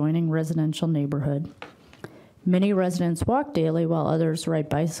the adjoining residential neighborhood. Many residents walk daily while others ride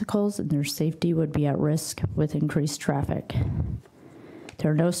bicycles, and their safety would be at risk with increased traffic. There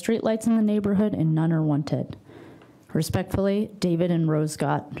are no streetlights in the neighborhood, and none are wanted. Respectfully, David and Rose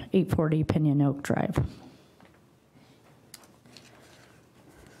Gott, 840 Pinion Oak Drive.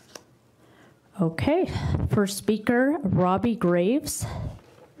 Okay, first speaker, Robbie Graves.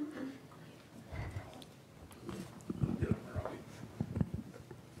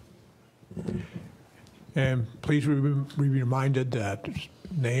 And please be reminded that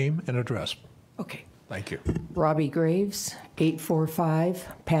name and address. Okay. Thank you. Robbie Graves, 845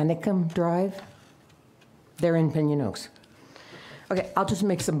 Panicum Drive. They're in Pinion Oaks. Okay, I'll just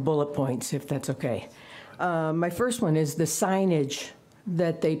make some bullet points if that's okay. My first one is the signage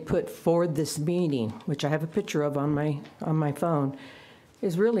that they put for this meeting, which I have a picture of on my phone,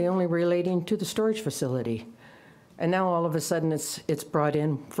 is really only relating to the storage facility. And now all of a sudden it's brought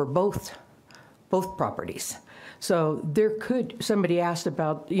in for both properties. So somebody asked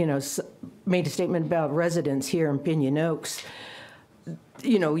about, made a statement about residents here in Pinion Oaks.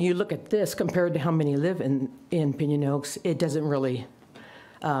 You look at this compared to how many live in Pinion Oaks, it doesn't really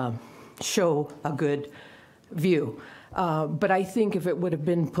show a good view. But I think if it would have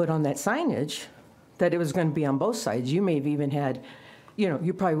been put on that signage, that it was going to be on both sides, you may have even had,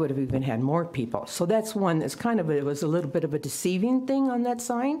 you probably would have even had more people. So that's one that's it was a little bit of a deceiving thing on that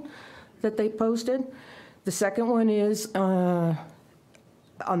sign that they posted. The second one is, on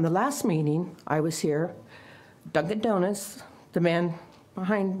the last meeting, I was here, Dunkin' Donuts, the man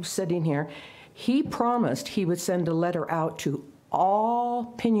behind sitting here, he promised he would send a letter out to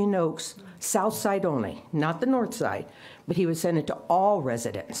all Pinion Oaks, south side only, not the north side, but he would send it to all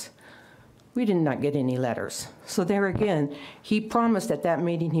residents. We did not get any letters. So there again, he promised at that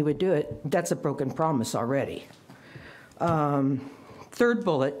meeting he would do it. That's a broken promise already. Third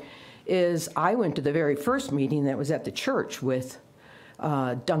bullet is I went to the very first meeting that was at the church with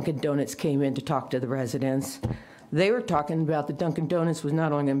Dunkin' Donuts came in to talk to the residents. They were talking about the Dunkin' Donuts was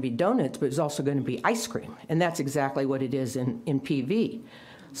not only going to be donuts, but it was also going to be ice cream. And that's exactly what it is in PV.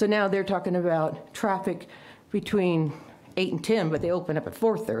 So now they're talking about traffic between 8 and 10, but they open up at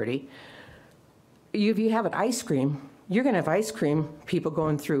 4:30. If you have an ice cream, you're going to have ice cream people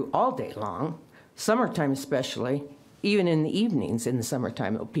going through all day long, summertime especially, even in the evenings in the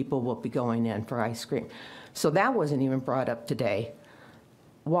summertime, people will be going in for ice cream. So that wasn't even brought up today.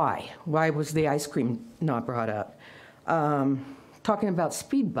 Why? Why was the ice cream not brought up? Talking about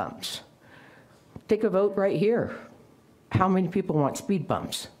speed bumps. Take a vote right here. How many people want speed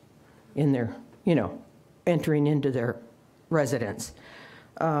bumps in their, entering into their residence?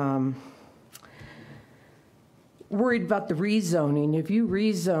 Worried about the rezoning. If you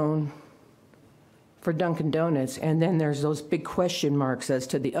rezone for Dunkin' Donuts, and then there's those big question marks as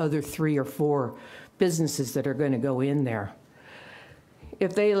to the other 3 or 4 businesses that are going to go in there.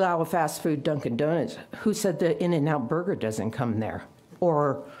 If they allow a fast food Dunkin' Donuts, who said the In-N-Out Burger doesn't come there?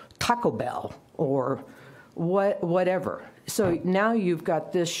 Or Taco Bell, or whatever. So now you've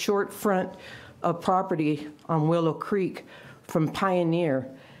got this short front of property on Willow Creek from Pioneer,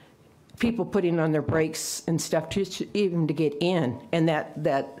 people putting on their brakes and stuff even to get in, and that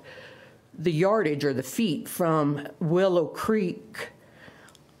the yardage or the feet from Willow Creek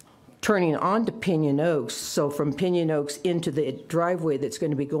turning onto Pinion Oaks, so from Pinion Oaks into the driveway that's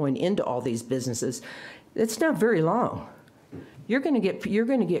going to be going into all these businesses, it's not very long. You're going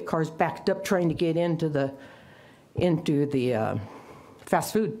to get cars backed up trying to get into the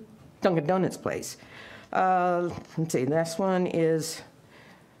fast food Dunkin' Donuts place. Let's see, last one is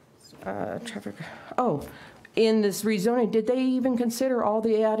traffic. Oh, in this rezoning, did they even consider all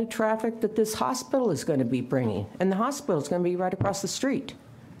the added traffic that this hospital is going to be bringing? And the hospital is going to be right across the street.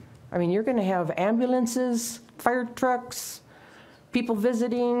 I mean, you're going to have ambulances, fire trucks, people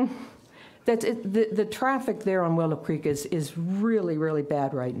visiting. That's it. The traffic there on Willow Creek is really, really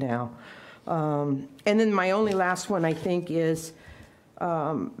bad right now. And then my only last one, I think, is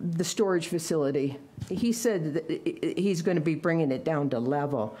the storage facility. He said that he's going to be bringing it down to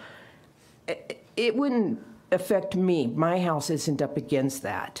level. It wouldn't affect me. My house isn't up against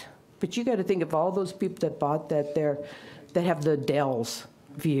that. But you got to think of all those people that bought that there, that have the Dells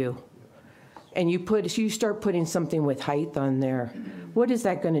view, and you start putting something with height on there. What is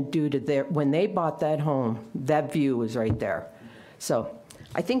that going to do to their, when they bought that home, that view was right there. So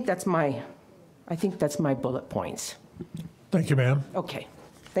I think that's my bullet points. Thank you, ma'am. Okay,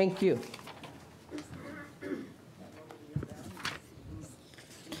 thank you.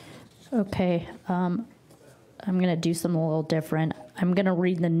 Okay, I'm going to do something a little different. I'm going to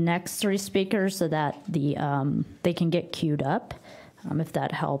read the next 3 speakers so that they can get queued up, if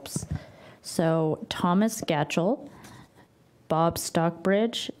that helps. So Thomas Gatchell, Bob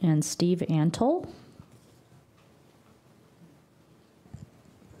Stockbridge, and Steve Antle.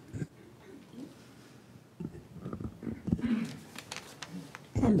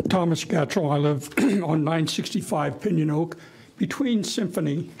 I'm Thomas Gatchell. I live on 965 Pinion Oak, between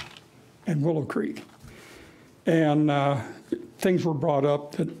Symphony and Willow Creek. And things were brought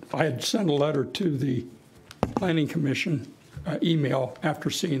up that I had sent a letter to the Planning Commission email after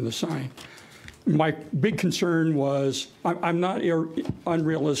seeing the sign. My big concern was, I'm not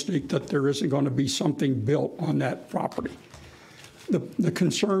unrealistic that there isn't going to be something built on that property. The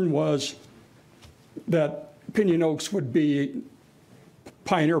concern was that Pinion Oaks would be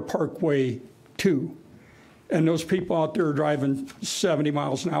Pioneer Parkway 2. And those people out there driving 70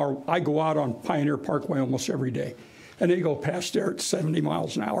 miles an hour, I go out on Pioneer Parkway almost every day, and they go past there at 70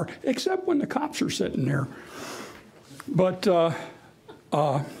 miles an hour, except when the cops are sitting there. But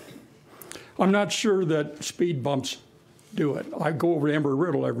I'm not sure that speed bumps do it. I go over to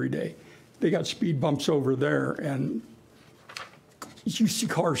Embry-Riddle every day. They got speed bumps over there, and you see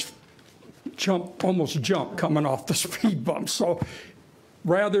cars almost jump coming off the speed bumps. So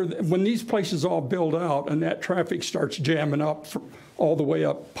when these places all build out and that traffic starts jamming up all the way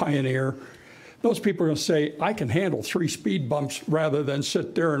up Pioneer, those people are going to say, I can handle 3 speed bumps rather than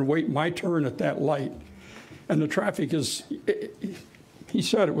sit there and wait my turn at that light. And the traffic is, he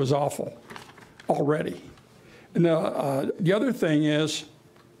said it was awful already. And the other thing is,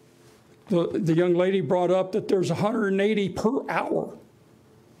 the young lady brought up that there's 180 per hour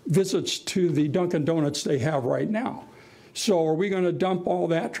visits to the Dunkin' Donuts they have right now. So are we going to dump all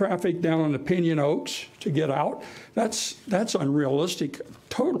that traffic down on the Pinion Oaks to get out? That's unrealistic,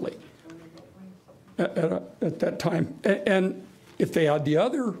 totally, at that time. And if they had the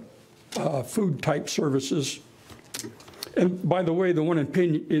other food type services, and by the way, the one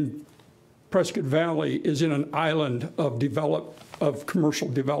in Prescott Valley is in an island of commercial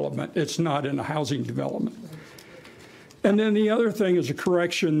development. It's not in a housing development. And then the other thing is a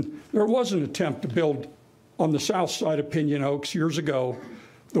correction. There was an attempt to build on the south side of Pinion Oaks years ago,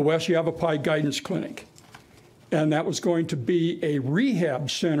 the West Yavapai Guidance Clinic. And that was going to be a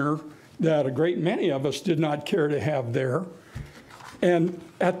rehab center that a great many of us did not care to have there. And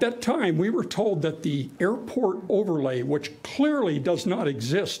at that time, we were told that the airport overlay, which clearly does not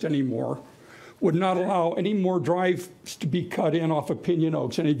exist anymore, would not allow any more drives to be cut in off of Pinion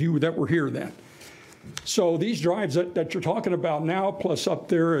Oaks, any of you that were here then. So these drives that you're talking about now, plus up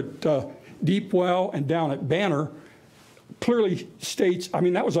there at Deep Well and down at Banner, clearly states, I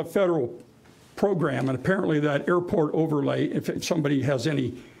mean, that was a federal program, and apparently that airport overlay, if somebody has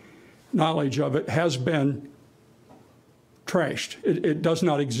any knowledge of it, has been trashed. It does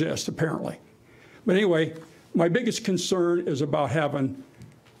not exist, apparently. But anyway, my biggest concern is about having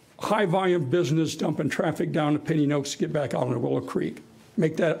high volume business dumping traffic down to Pinion Oaks to get back out into Willow Creek.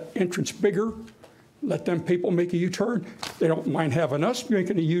 Make that entrance bigger, let them people make a U-turn. They don't mind having us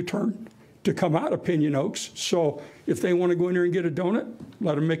making a U-turn to come out of Pinion Oaks. So if they want to go in there and get a donut,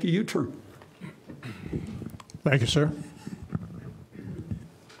 let them make a U-turn. Thank you, sir.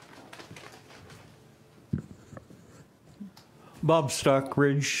 Bob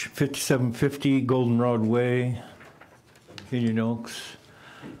Stockridge, 5750 Goldenrod Way, Pinion Oaks.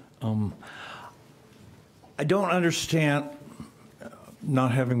 I don't understand,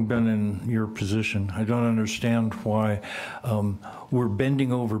 not having been in your position, I don't understand why we're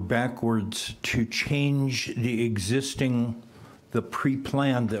bending over backwards to change the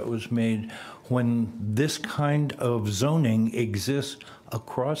pre-plan that was made when this kind of zoning exists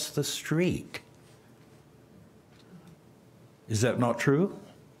across the street. Is that not true?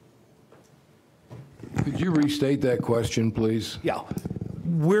 Could you restate that question, please? Yeah.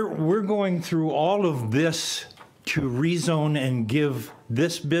 We're going through all of this to rezone and give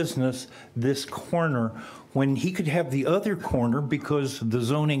this business this corner when he could have the other corner because the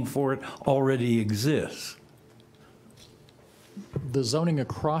zoning for it already exists. The zoning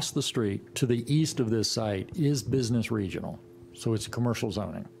across the street to the east of this site is business regional, so it's commercial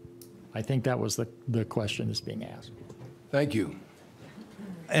zoning. I think that was the question that's being asked. Thank you.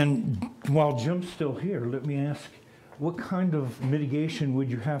 And while Jim's still here, let me ask, what kind of mitigation would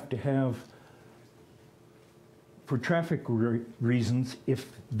you have to have for traffic reasons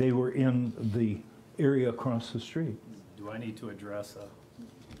if they were in the area across the street? Do I need to address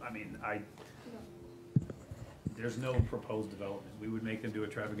there's no proposed development. We would make them do a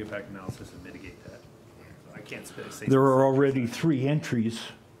traffic impact analysis and mitigate that. I can't say. There are already 3 entries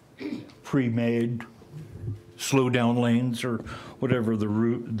pre-made, slow down lanes or whatever the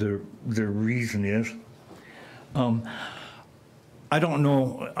reason is. I don't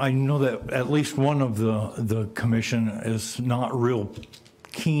know. I know that at least one of the commission is not real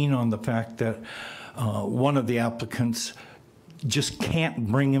keen on the fact that one of the applicants just can't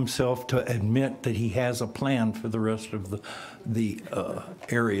bring himself to admit that he has a plan for the rest of the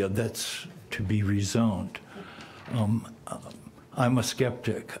area that's to be rezoned. I'm a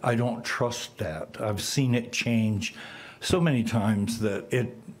skeptic. I don't trust that. I've seen it change so many times that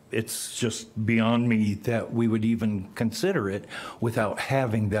it's just beyond me that we would even consider it without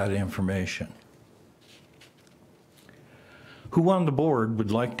having that information. Who on the board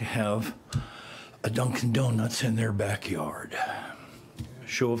would like to have a Dunkin' Donuts in their backyard?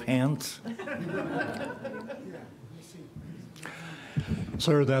 Show of hands.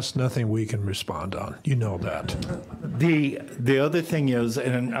 Sir, that's nothing we can respond on. You know that. The other thing is,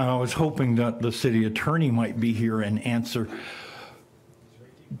 and I was hoping that the city attorney might be here and answer,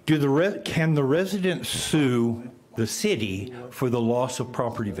 can the residents sue the city for the loss of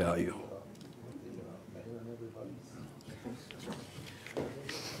property value?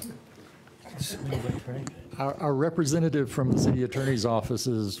 Our representative from the city attorney's office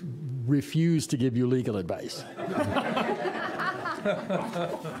has refused to give you legal advice.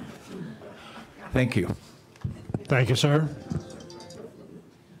 Thank you. Thank you, sir.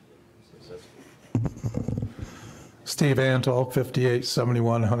 Steve Antal,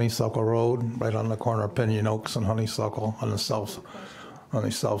 5871 Honeysuckle Road, right on the corner of Pinion Oaks and Honeysuckle on the south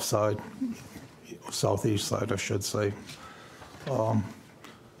side, southeast side, I should say.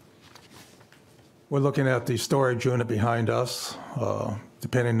 We're looking at the storage unit behind us,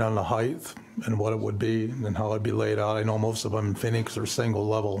 depending on the height and what it would be and how it'd be laid out. I know most of them in Phoenix are single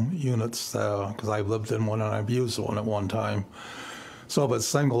level units because I've lived in one and I've used one at one time. So if it's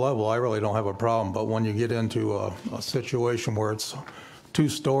single level, I really don't have a problem. But when you get into a situation where it's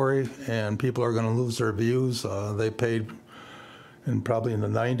two-story and people are going to lose their views, they paid probably in the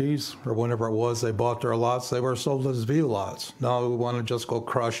 90s or whenever it was, they bought their lots, they were sold as view lots. Now we want to just go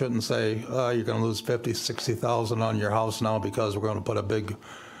crush it and say, you're going to lose 50, 60,000 on your house now because we're going to put a big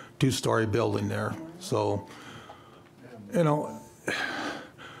two-story building there. So, you know,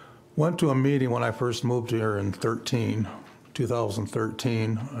 went to a meeting when I first moved here in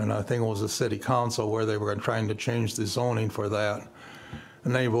 2013, and I think it was the city council where they were trying to change the zoning for that.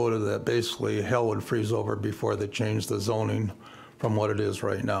 And they voted that basically hell would freeze over before they changed the zoning from what it is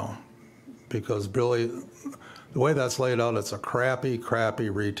right now. Because really, the way that's laid out, it's a crappy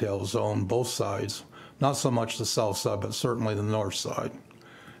retail zone, both sides. Not so much the south side, but certainly the north side.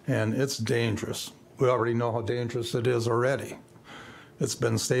 And it's dangerous. We already know how dangerous it is already. It's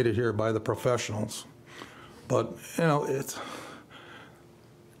been stated here by the professionals. But, you know, it's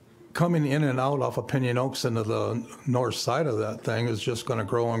coming in and out off of Pinion Oaks into the north side of that thing is just going to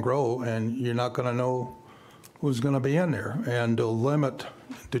grow and grow, and you're not going to know who's going to be in there. And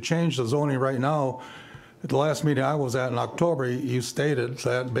to change the zoning right now, at the last meeting I was at in October, you stated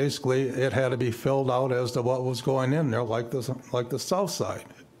that basically it had to be filled out as to what was going in there, like the south side.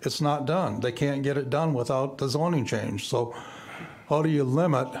 It's not done. They can't get it done without the zoning change. So how do you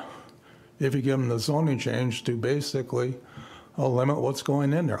limit, if you give them the zoning change, to basically limit what's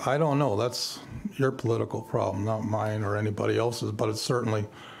going in there? I don't know. That's your political problem, not mine or anybody else's, but it's certainly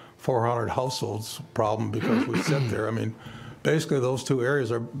 400 households problem because we sit there. I mean, basically those two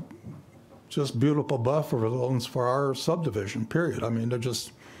areas are just beautiful buffer zones for our subdivision, period. I mean, they're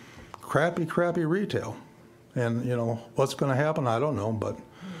just crappy retail. And, you know, what's going to happen, I don't know, but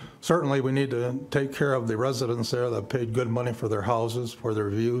certainly we need to take care of the residents there that paid good money for their houses, for their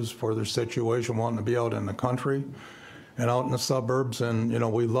views, for their situation, wanting to be out in the country and out in the suburbs. And, you know,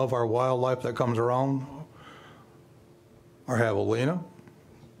 we love our wildlife that comes around, our javelina,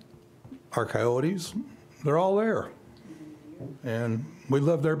 our coyotes, they're all there. And we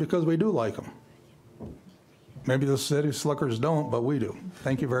live there because we do like them. Maybe the city slickers don't, but we do.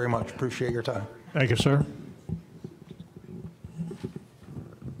 Thank you very much. Appreciate your time. Thank you, sir.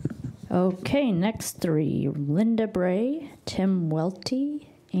 Okay, next three, Linda Bray, Tim Welty,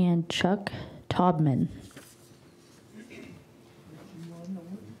 and Chuck Taubman.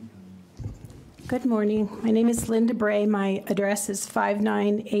 Good morning. My name is Linda Bray. My address is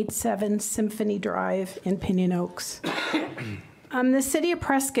 5987 Symphony Drive in Pinion Oaks. The City of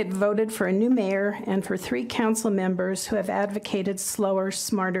Prescott voted for a new mayor and for 3 council members who have advocated slower,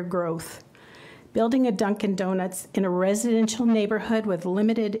 smarter growth. Building a Dunkin' Donuts in a residential neighborhood with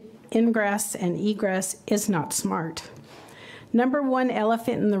limited ingress and egress is not smart. Number one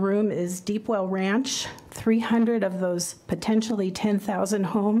elephant in the room is Deepwell Ranch. 300 of those potentially 10,000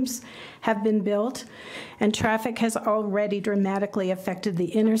 homes have been built, and traffic has already dramatically affected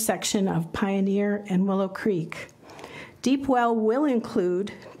the intersection of Pioneer and Willow Creek. Deepwell will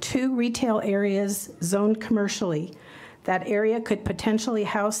include 2 retail areas zoned commercially. That area could potentially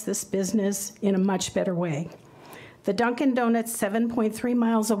house this business in a much better way. The Dunkin' Donuts 7.3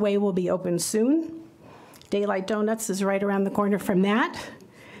 miles away will be open soon. Daylight Donuts is right around the corner from that,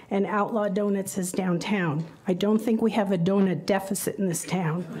 and Outlaw Donuts is downtown. I don't think we have a donut deficit in this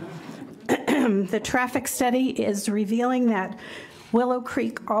town. The traffic study is revealing that Willow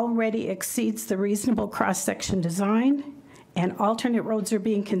Creek already exceeds the reasonable cross-section design, and alternate roads are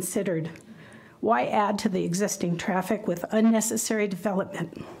being considered. Why add to the existing traffic with unnecessary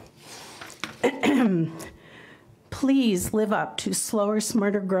development? Please live up to slower,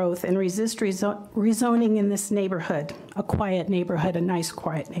 smarter growth and resist rezoning in this neighborhood, a quiet neighborhood, a nice,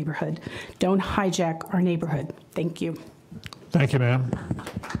 quiet neighborhood. Don't hijack our neighborhood. Thank you. Thank you, ma'am.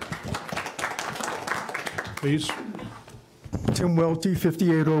 Please. Tim Welty,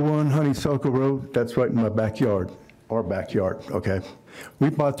 5801 Honeysuckle Road. That's right in my backyard, our backyard, okay?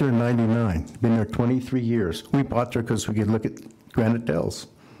 We bought there in 99, been there 23 years. We bought there because we could look at Granite Dells.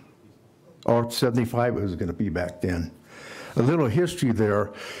 Or 75 it was going to be back then. a little history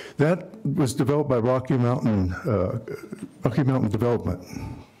there. That was developed by Rocky Mountain Development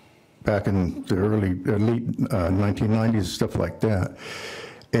back in the late 1990s, stuff like that.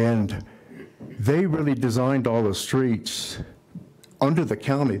 And they really designed all the streets under the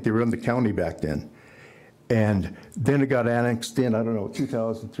county. They were in the county back then. And then it got annexed in, I don't know,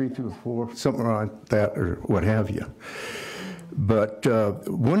 2003, 2004, something like that, or what have you. But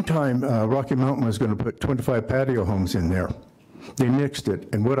one time, Rocky Mountain was going to put 25 patio homes in there. They nixed it,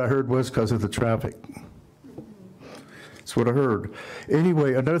 and what I heard was because of the traffic. That's what I heard.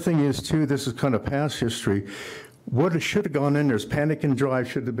 Anyway, another thing is, too, this is kind of past history. What should have gone in there is Panican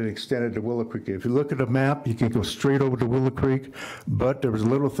Drive should have been extended to Willow Creek. If you look at a map, you can go straight over to Willow Creek, but there was a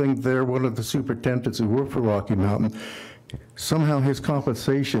little thing there, one of the superintendents who worked for Rocky Mountain, somehow his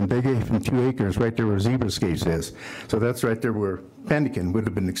compensation, they gave him 2 acres right there where Zebra Skates is. So that's right there where Panican would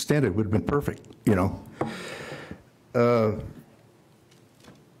have been extended, would have been perfect, you know.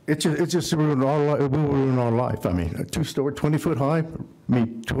 It just ruined our life. It will ruin our life. I mean, a 2-story, 20-foot high, I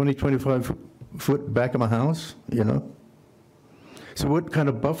mean, 20, 25 foot back of my house, you know? So what kind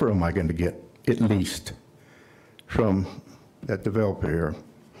of buffer am I going to get, at least, from that developer here?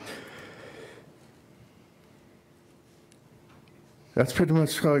 That's pretty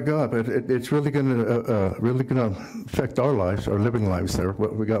much how I got, but it's really going to affect our lives, our living lives there.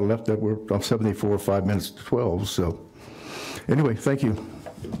 What we got left, I'm 74, 5 minutes to 12, so. Anyway, thank you.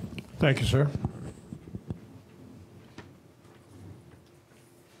 Thank you, sir.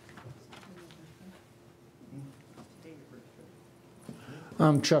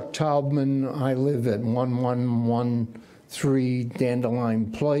 I'm Chuck Taubman. I live at 1113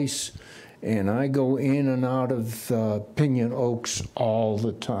 Dandelion Place, and I go in and out of Pinion Oaks all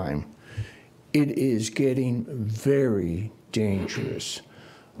the time. It is getting very dangerous.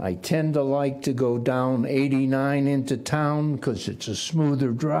 I tend to like to go down 89 into town because it's a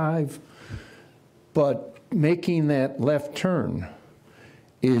smoother drive, but making that left turn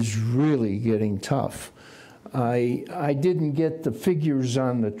is really getting tough. I didn't get the figures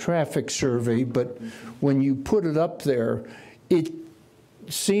on the traffic survey, but when you put it up there, it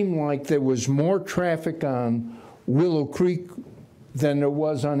seemed like there was more traffic on Willow Creek than there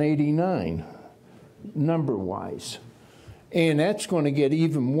was on 89, number-wise. And that's going to get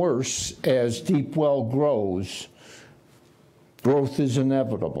even worse as Deep Well grows. Growth is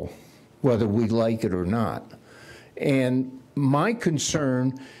inevitable, whether we like it or not. And my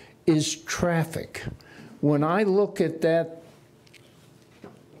concern is traffic. When I look at that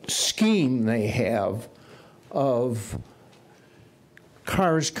scheme they have of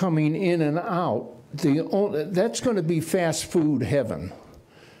cars coming in and out, that's going to be fast food heaven.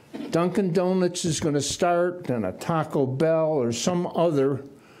 Dunkin' Donuts is going to start, and a Taco Bell or some other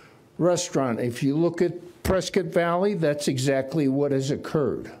restaurant. If you look at Prescott Valley, that's exactly what has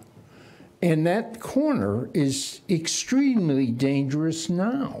occurred. And that corner is extremely dangerous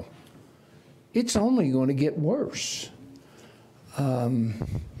now. It's only going to get worse.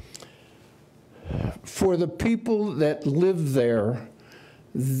 For the people that live there,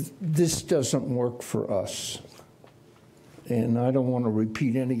 this doesn't work for us. And I don't want to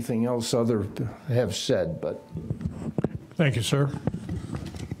repeat anything else others have said, but. Thank you, sir.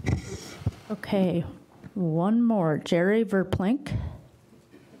 Okay, one more. Jerry Verplink.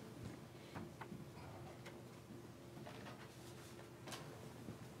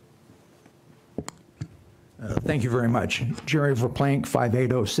 Thank you very much. Jerry Verplank,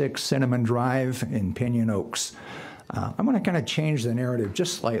 5806 Cinnamon Drive in Pinion Oaks. I'm going to kind of change the narrative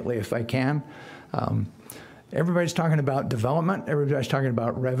just slightly if I can. Everybody's talking about development. Everybody's talking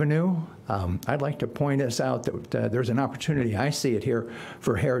about revenue. I'd like to point us out that there's an opportunity, I see it here,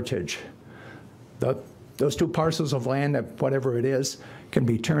 for heritage. Those 2 parcels of land, whatever it is, can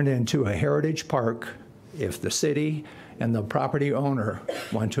be turned into a heritage park if the city and the property owner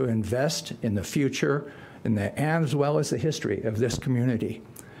want to invest in the future as well as the history of this community.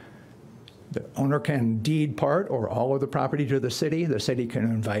 The owner can deed part or all of the property to the city. The city can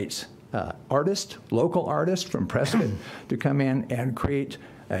invite artists, local artists from Prescott to come in and create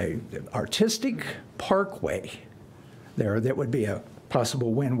an artistic parkway there that would be a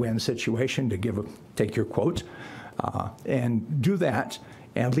possible win-win situation, to take your quote, and do that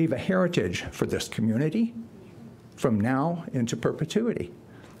and leave a heritage for this community from now into perpetuity.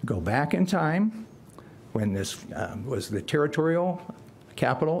 Go back in time when this was the territorial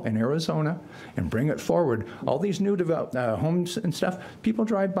capital in Arizona and bring it forward. All these new homes and stuff, people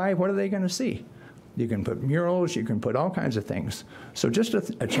drive by, what are they going to see? You can put murals, you can put all kinds of things. So just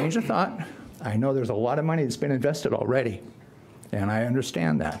a change of thought. I know there's a lot of money that's been invested already, and I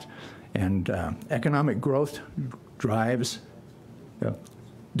understand that. And economic growth drives,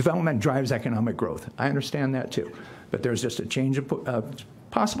 development drives economic growth. I understand that too. But there's just a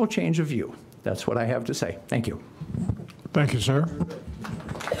possible change of view. That's what I have to say. Thank you. Thank you, sir.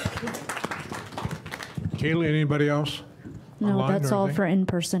 Kaylee, anybody else? No, online that's or all anything? for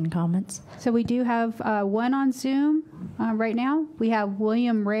in-person comments. So we do have one on Zoom right now. We have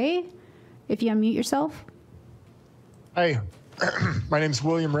William Ray. If you unmute yourself. Hi, my name is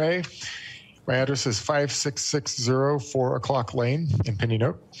William Ray. My address is 5660 4 O'Clock Lane in Pinyon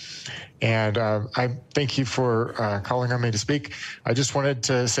Oak. And I thank you for calling on me to speak. I just wanted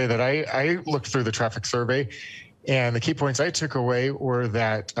to say that I looked through the traffic survey, and the key points I took away were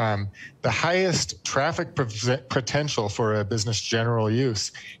that the highest traffic potential for a business general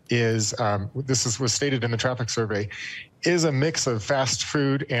use is, was stated in the traffic survey, is a mix of fast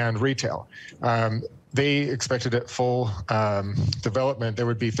food and retail. They expected at full development, there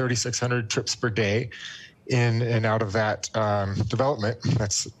would be 3,600 trips per day in and out of that development.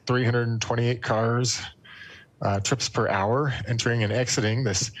 That's 328 cars, trips per hour, entering and exiting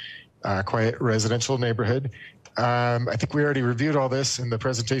this quiet residential neighborhood. I think we already reviewed all this in the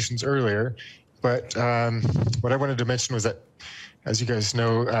presentations earlier, but what I wanted to mention was that, as you guys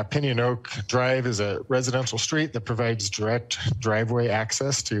know, Pinyon Oak Drive is a residential street that provides direct driveway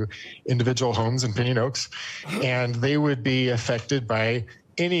access to individual homes in Pinyon Oaks, and they would be affected by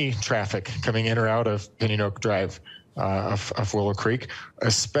any traffic coming in or out of Pinyon Oak Drive of Willow Creek,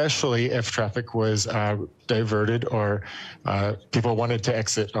 especially if traffic was diverted or people wanted to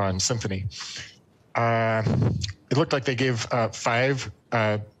exit on Symphony. It looked like they gave 5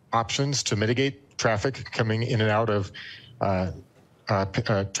 options to mitigate traffic coming in and out of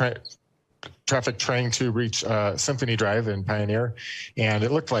traffic trying to reach Symphony Drive in Pioneer, and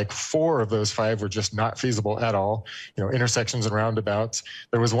it looked like 4 of those 5 were just not feasible at all. You know, intersections and roundabouts.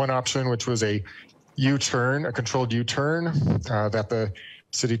 There was one option which was a U-turn, a controlled U-turn that the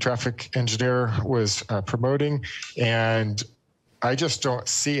city traffic engineer was promoting, and I just don't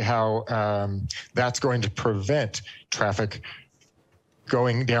see how that's going to prevent traffic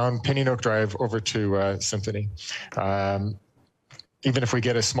going down Pinyon Oak Drive over to Symphony. Even if we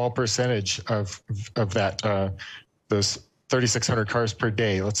get a small percentage of that, those 3,600 cars per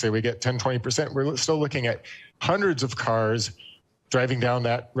day, let's say we get 10, 20%, we're still looking at hundreds of cars driving down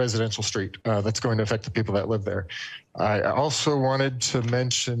that residential street. That's going to affect the people that live there. I also wanted to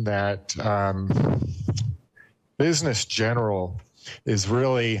mention that business general is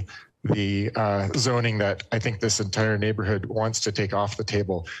really the zoning that I think this entire neighborhood wants to take off the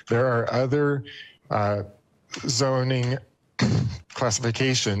table. There are other zoning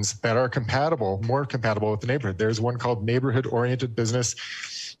classifications that are more compatible with the neighborhood. There's one called neighborhood-oriented business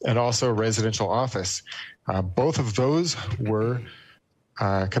and also residential office. Both of those were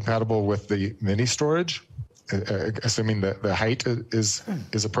compatible with the mini storage, assuming that the height is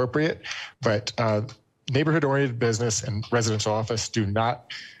appropriate. But neighborhood-oriented business and residential office do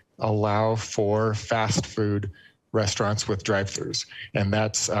not allow for fast food restaurants with drive-throughs. And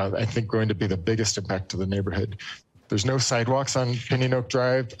that's, I think, going to be the biggest impact to the neighborhood. There's no sidewalks on Pinyon Oak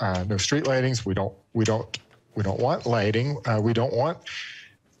Drive, no street lightings. We don't want lighting. We don't want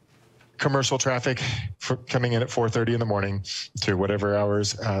commercial traffic coming in at 4:30 in the morning to whatever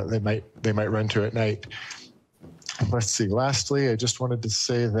hours they might run to at night. Let's see. Lastly, I just wanted to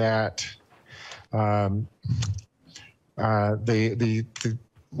say that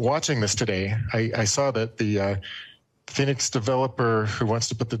watching this today, I saw that the Phoenix developer who wants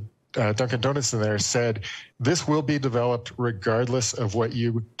to put the Dunkin' Donuts in there said this will be developed regardless of what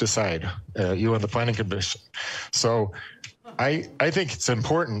you decide, you and the Planning Commission. So I think it's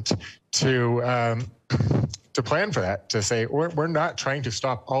important to plan for that, to say we're not trying to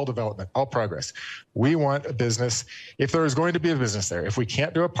stop all development, all progress. We want a business, if there is going to be a business there, if we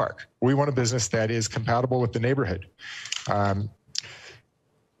can't do a park, we want a business that is compatible with the neighborhood.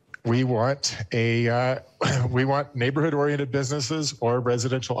 We want neighborhood-oriented businesses or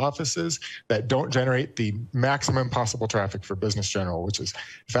residential offices that don't generate the maximum possible traffic for business general, which is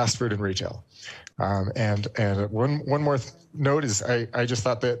fast food and retail. And one more note is I just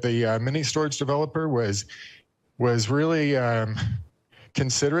thought that the mini storage developer was really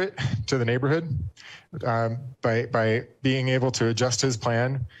considerate to the neighborhood by being able to adjust his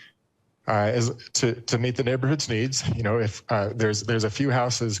plan to meet the neighborhood's needs. You know, if there's a few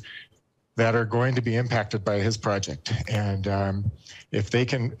houses that are going to be impacted by his project, and if they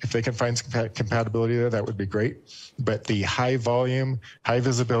can find some compatibility there, that would be great. But the high volume, high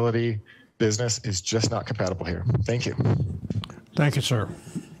visibility business is just not compatible here. Thank you. Thank you, sir.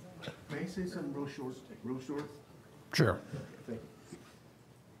 May I say something real short? Sure.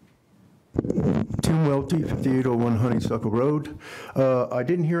 Tim Welty, 5801 Honeysuckle Road. I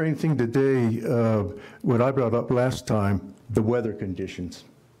didn't hear anything today, what I brought up last time, the weather conditions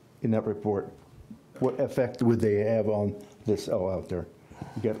in that report. What effect would they have on this out there?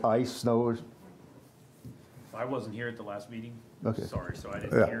 You got ice, snow? I wasn't here at the last meeting. Okay. Sorry, so I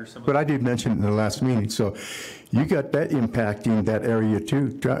didn't hear some of But I did mention it in the last meeting, so you got that impacting that area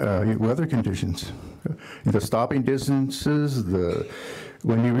too, weather conditions. The stopping distances,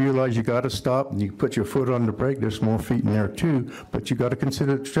 when you realize you got to stop and you put your foot on the brake, there's more feet in there too, but you got to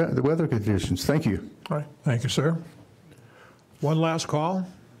consider the weather conditions. Thank you. All right, thank you, sir. One last call.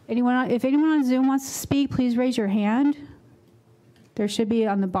 If anyone on Zoom wants to speak, please raise your hand. There should be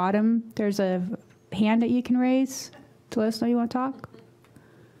on the bottom, there's a hand that you can raise to let us know you want to talk.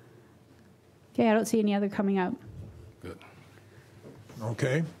 Okay, I don't see any other coming up. Good.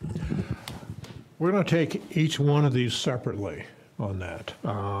 Okay. We're going to take each one of these separately on that.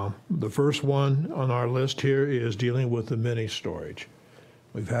 The first one on our list here is dealing with the mini storage.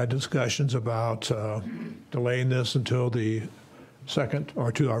 We've had discussions about delaying this until the second,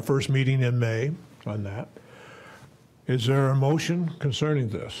 or to our first meeting in May on that. Is there a motion concerning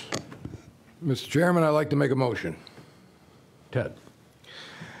this? Mr. Chairman, I'd like to make a motion. Ted.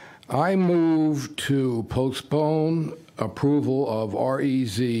 I move to postpone approval of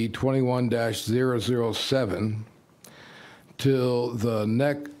REZ 21-007 till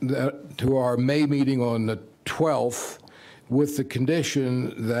to our May meeting on the 12th, with the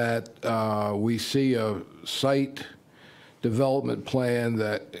condition that we see a site development plan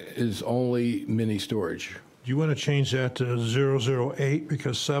that is only mini storage. Do you want to change that to 008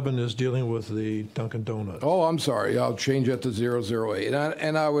 because 7 is dealing with the Dunkin' Donuts? Oh, I'm sorry. I'll change that to 008.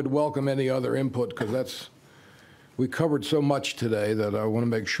 And I would welcome any other input because we covered so much today that I want to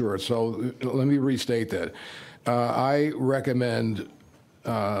make sure. So let me restate that. I recommend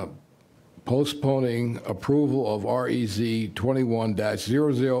postponing approval of REZ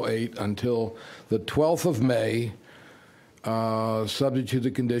 21-008 until the 12th of May, subject to the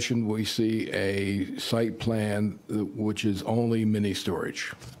condition we see a site plan which is only mini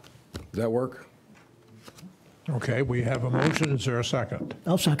storage. Does that work? Okay, we have a motion. Is there a second?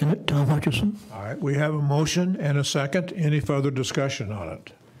 I'll second it. Tom Hutchison. All right, we have a motion and a second. Any further discussion on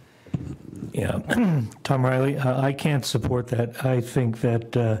it? Yeah, Tom Riley, I can't support that. I think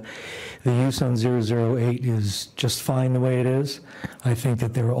that the use on 008 is just fine the way it is. I think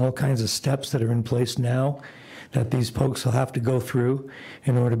that there are all kinds of steps that are in place now that these folks will have to go through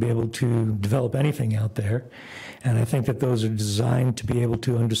in order to be able to develop anything out there. And I think that those are designed to be able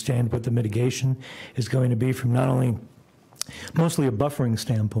to understand what the mitigation is going to be from not only mostly a buffering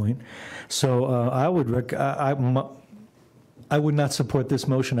standpoint. So I would not support this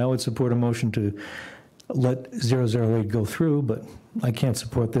motion. I would support a motion to let 008 go through, but I can't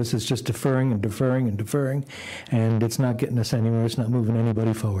support this. It's just deferring and deferring and deferring, and it's not getting us anywhere. It's not moving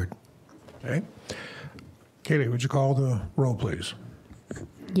anybody forward. Okay. Kaylee, would you call the roll, please?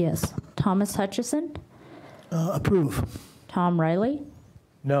 Yes. Thomas Hutchison? Approve. Tom Riley?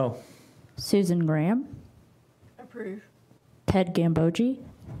 No. Susan Graham? Approve. Ted Gambogi?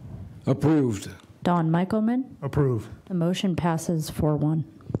 Approved. Don Michaelman? Approve. The motion passes 4-1.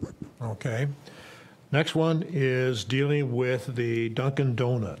 Okay. Next one is dealing with the Dunkin'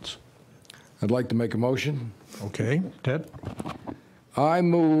 Donuts. I'd like to make a motion. Okay, Ted? I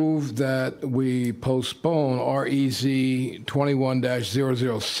move that we postpone REZ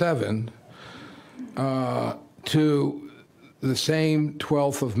 21-007 to the same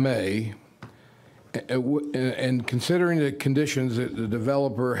 12th of May, and considering the conditions that the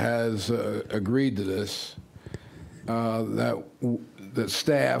developer has agreed to this, that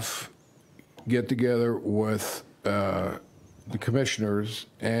staff get together with the commissioners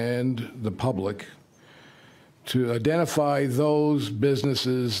and the public to identify those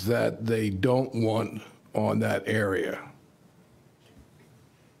businesses that they don't want on that area.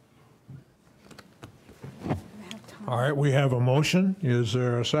 All right, we have a motion. Is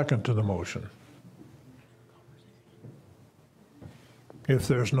there a second to the motion? If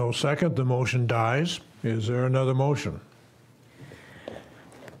there's no second, the motion dies. Is there another motion?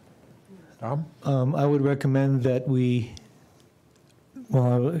 Tom? I would recommend that we,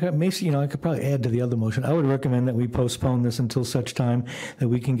 well, I could probably add to the other motion. I would recommend that we postpone this until such time that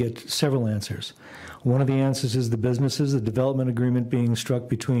we can get several answers. One of the answers is the businesses, the development agreement being struck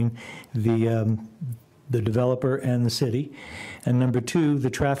between the developer and the city. And number two, the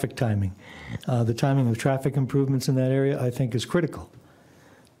traffic timing. The timing of traffic improvements in that area, I think, is critical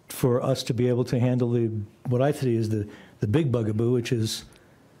for us to be able to handle what I see is the big bugaboo, which is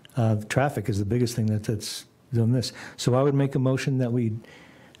traffic is the biggest thing that's doing this. So I would make a motion that we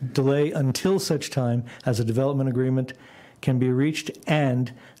delay until such time as a development agreement can be reached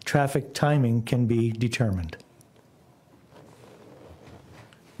and traffic timing can be determined.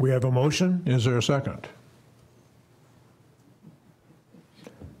 We have a motion. Is there a second?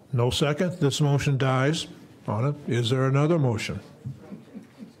 No second. This motion dies on it. Is there another motion?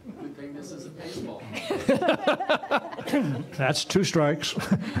 Good thing this isn't baseball. That's 2 strikes. You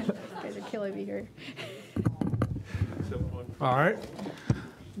guys are killing me here. All right.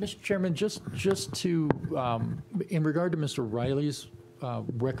 Mr. Chairman, just to, in regard to Mr. Riley's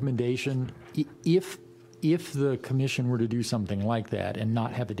recommendation, if the commission were to do something like that and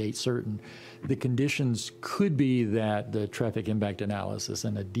not have a date certain, the conditions could be that the traffic impact analysis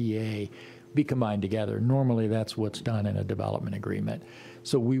and a DA be combined together. Normally, that's what's done in a development agreement.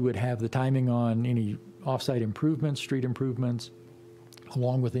 So we would have the timing on any off-site improvements, street improvements,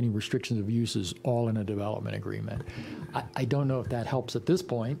 along with any restrictions of uses, all in a development agreement. I don't know if that helps at this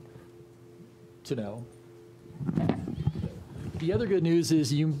point to know. The other good news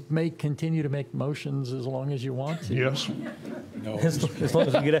is you may continue to make motions as long as you want to. Yes. No. As long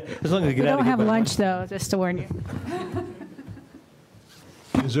as we get out We of don't have here by lunch, though, just to warn you.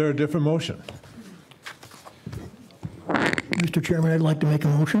 Is there a different motion? Mr. Chairman, I'd like to make a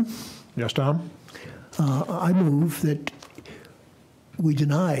motion. Yes, Tom? I move that we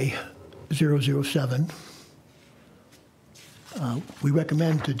deny 007. We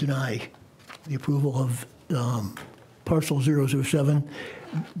recommend to deny the approval of parcel 007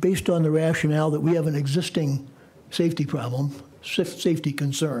 based on the rationale that we have an existing safety problem, safety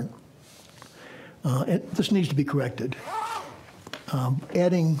concern. And this needs to be corrected.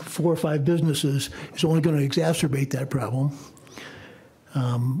 Adding 4 or 5 businesses is only going to exacerbate that problem.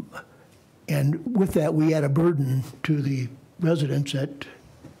 And with that, we add a burden to the residents at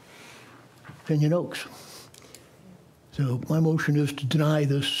Pinion Oaks. So my motion is to deny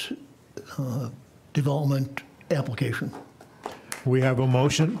this development application. We have a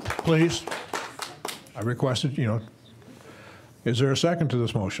motion, please. I requested, is there a second to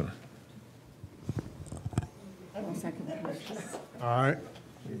this motion? I will second the motion. All right.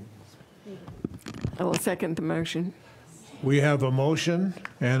 I will second the motion. We have a motion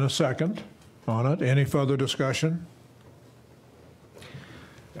and a second on it. Any further discussion?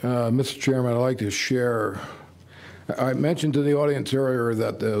 Mr. Chairman, I'd like to share. I mentioned to the audience earlier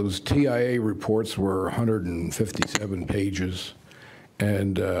that those TIA reports were 157 pages,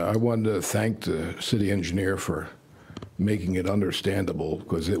 and I wanted to thank the city engineer for making it understandable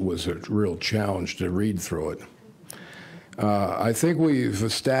because it was a real challenge to read through it. I think we've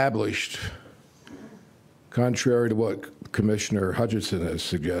established, contrary to what Commissioner Hutchinson has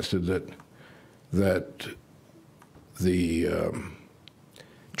suggested, that the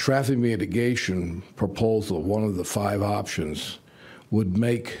traffic mitigation proposal, one of the 5 options, would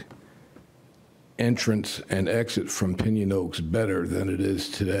make entrance and exit from Pinion Oaks better than it is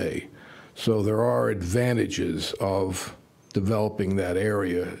today. So there are advantages of developing that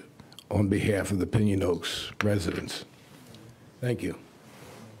area on behalf of the Pinion Oaks residents. Thank you.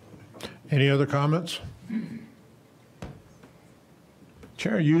 Any other comments?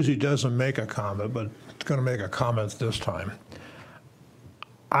 Chair usually doesn't make a comment, but it's going to make a comment this time.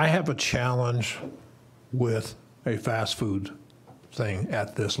 I have a challenge with a fast food thing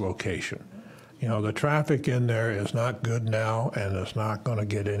at this location. The traffic in there is not good now, and it's not going to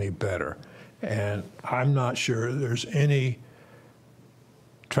get any better. And I'm not sure there's any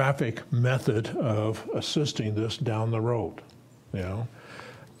traffic method of assisting this down the road.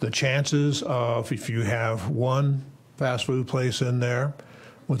 The chances of, if you have one fast food place in there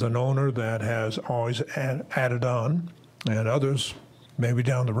with an owner that has always added on, and others maybe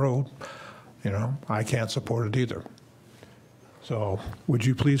down the road, I can't support it either. So would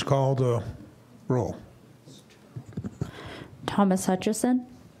you please call the roll? Thomas Hutchison.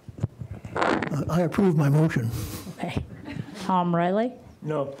 I approve my motion. Okay. Tom Riley.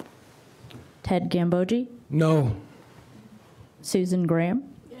 No. Ted Gambogi. No. Susan Graham.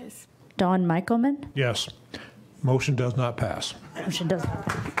 Yes. Don Michaelman. Yes. Motion does not pass. Motion does.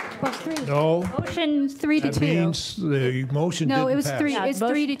 Well, 3. No. Motion 3 to 2. That means the motion didn't No, it was pass. 3. Yeah, It's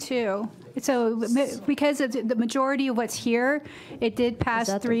 3 to 2. So because of the majority of what's here, it did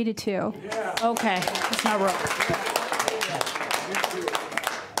pass 3 to 2. Okay, it's not right.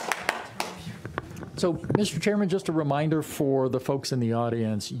 So, Mr. Chairman, just a reminder for the folks in the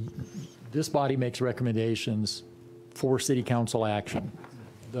audience, this body makes recommendations for city council action.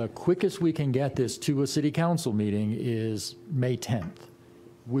 The quickest we can get this to a city council meeting is May 10th.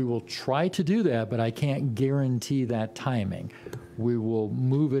 We will try to do that, but I can't guarantee that timing. We will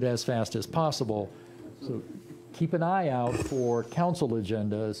move it as fast as possible. So keep an eye out for council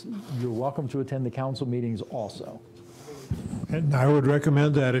agendas. You're welcome to attend the council meetings also. And I would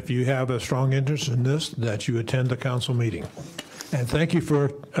recommend that if you have a strong interest in this, that you attend the council meeting. And thank you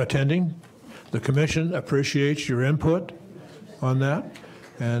for attending. The commission appreciates your input on that,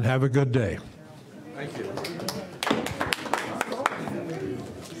 and have a good day. Thank you.